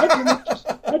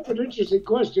an interesting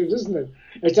question, isn't it?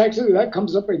 It's actually, that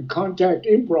comes up in Contact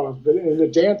Improv, in the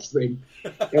dance thing.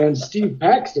 And Steve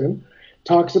Paxton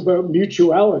talks about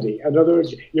mutuality. In other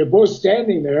words, you're both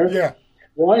standing there. Yeah.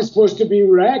 Well, I'm supposed to be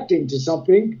reacting to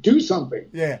something, do something.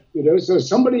 Yeah. So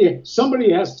somebody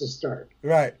has to start.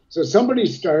 Right. So somebody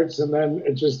starts, and then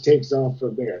it just takes off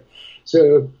from there.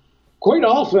 So quite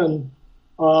often,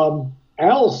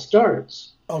 Al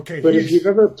starts. Okay. But if you've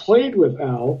ever played with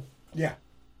Al, yeah.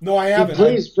 No, I haven't. He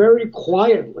plays very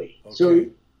quietly. Okay. So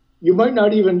you might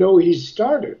not even know he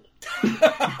started.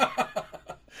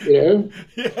 Yeah,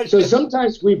 so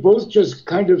sometimes we both just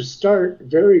kind of start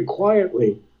very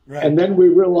quietly, right. And then we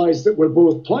realize that we're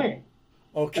both playing.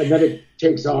 Okay. And then it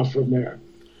takes off from there.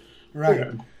 Right.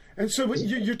 Yeah. And so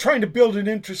you're trying to build an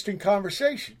interesting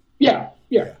conversation. Yeah.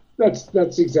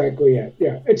 That's exactly it.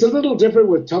 Yeah. It's a little different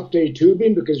with Tough Day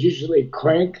Tubing because usually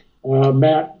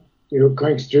Matt,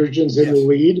 Crank Sturgeon's in the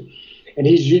lead, and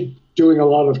he's doing a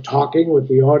lot of talking with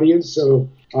the audience. So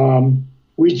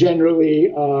we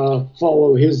generally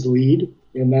follow his lead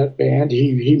in that band.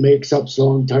 He makes up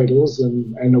song titles,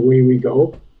 and away we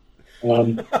go.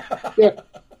 Yeah.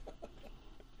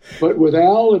 But with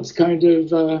Al, it's kind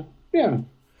of,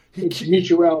 it's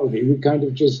mutuality. We kind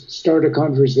of just start a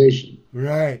conversation.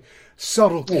 Right.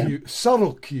 Subtle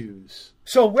cues.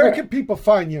 So where can people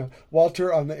find you,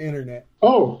 Walter, on the internet?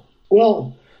 Oh,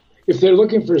 well, if they're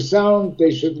looking for sound,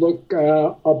 they should look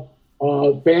up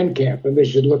Bandcamp, and they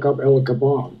should look up Elka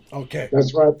Bong. Okay.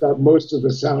 That's where I've got most of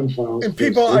the sound files. And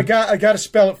people, I got to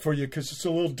spell it for you because it's a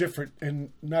little different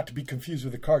and not to be confused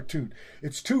with a cartoon.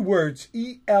 It's 2 words,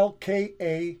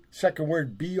 ELKA, second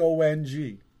word,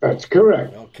 BONG. That's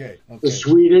correct. Okay. The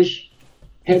Swedish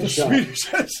head The shop. Swedish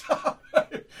head shop.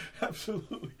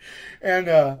 Absolutely.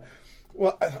 And,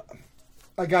 well,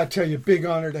 I got to tell you, big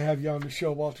honor to have you on the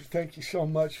show, Walter. Thank you so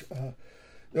much.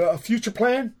 A future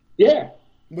plan? Yeah.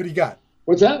 What do you got?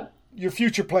 What's that? Your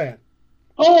future plan.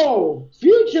 Oh,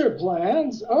 future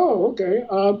plans. Oh, okay.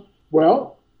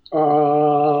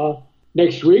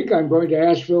 Next week I'm going to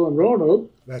Asheville and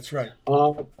Roanoke. That's right.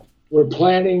 We're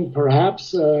planning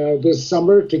perhaps this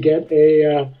summer to get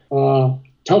a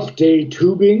Tough Day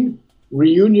Tubing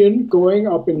reunion going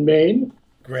up in Maine.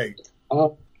 Great.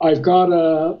 I've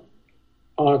got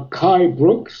Kai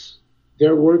Brooks.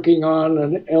 They're working on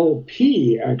an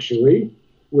LP, actually,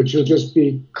 which will just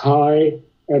be Kai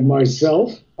and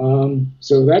myself.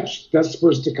 So that's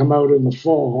supposed to come out in the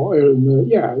fall.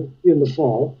 In the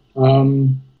fall.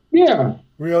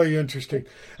 Really interesting.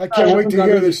 I can't wait to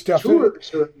hear this stuff.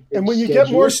 And when you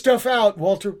get more stuff out,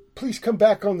 Walter, please come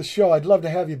back on the show. I'd love to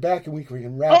have you back and we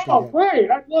can wrap again. Oh, great.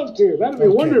 I'd love to. That'd be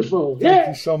wonderful. Thank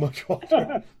you so much,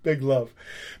 Walter. Big love.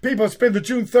 People, it's been the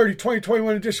June 30,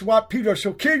 2021 edition of Pedro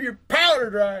Show. Keep your powder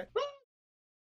dry.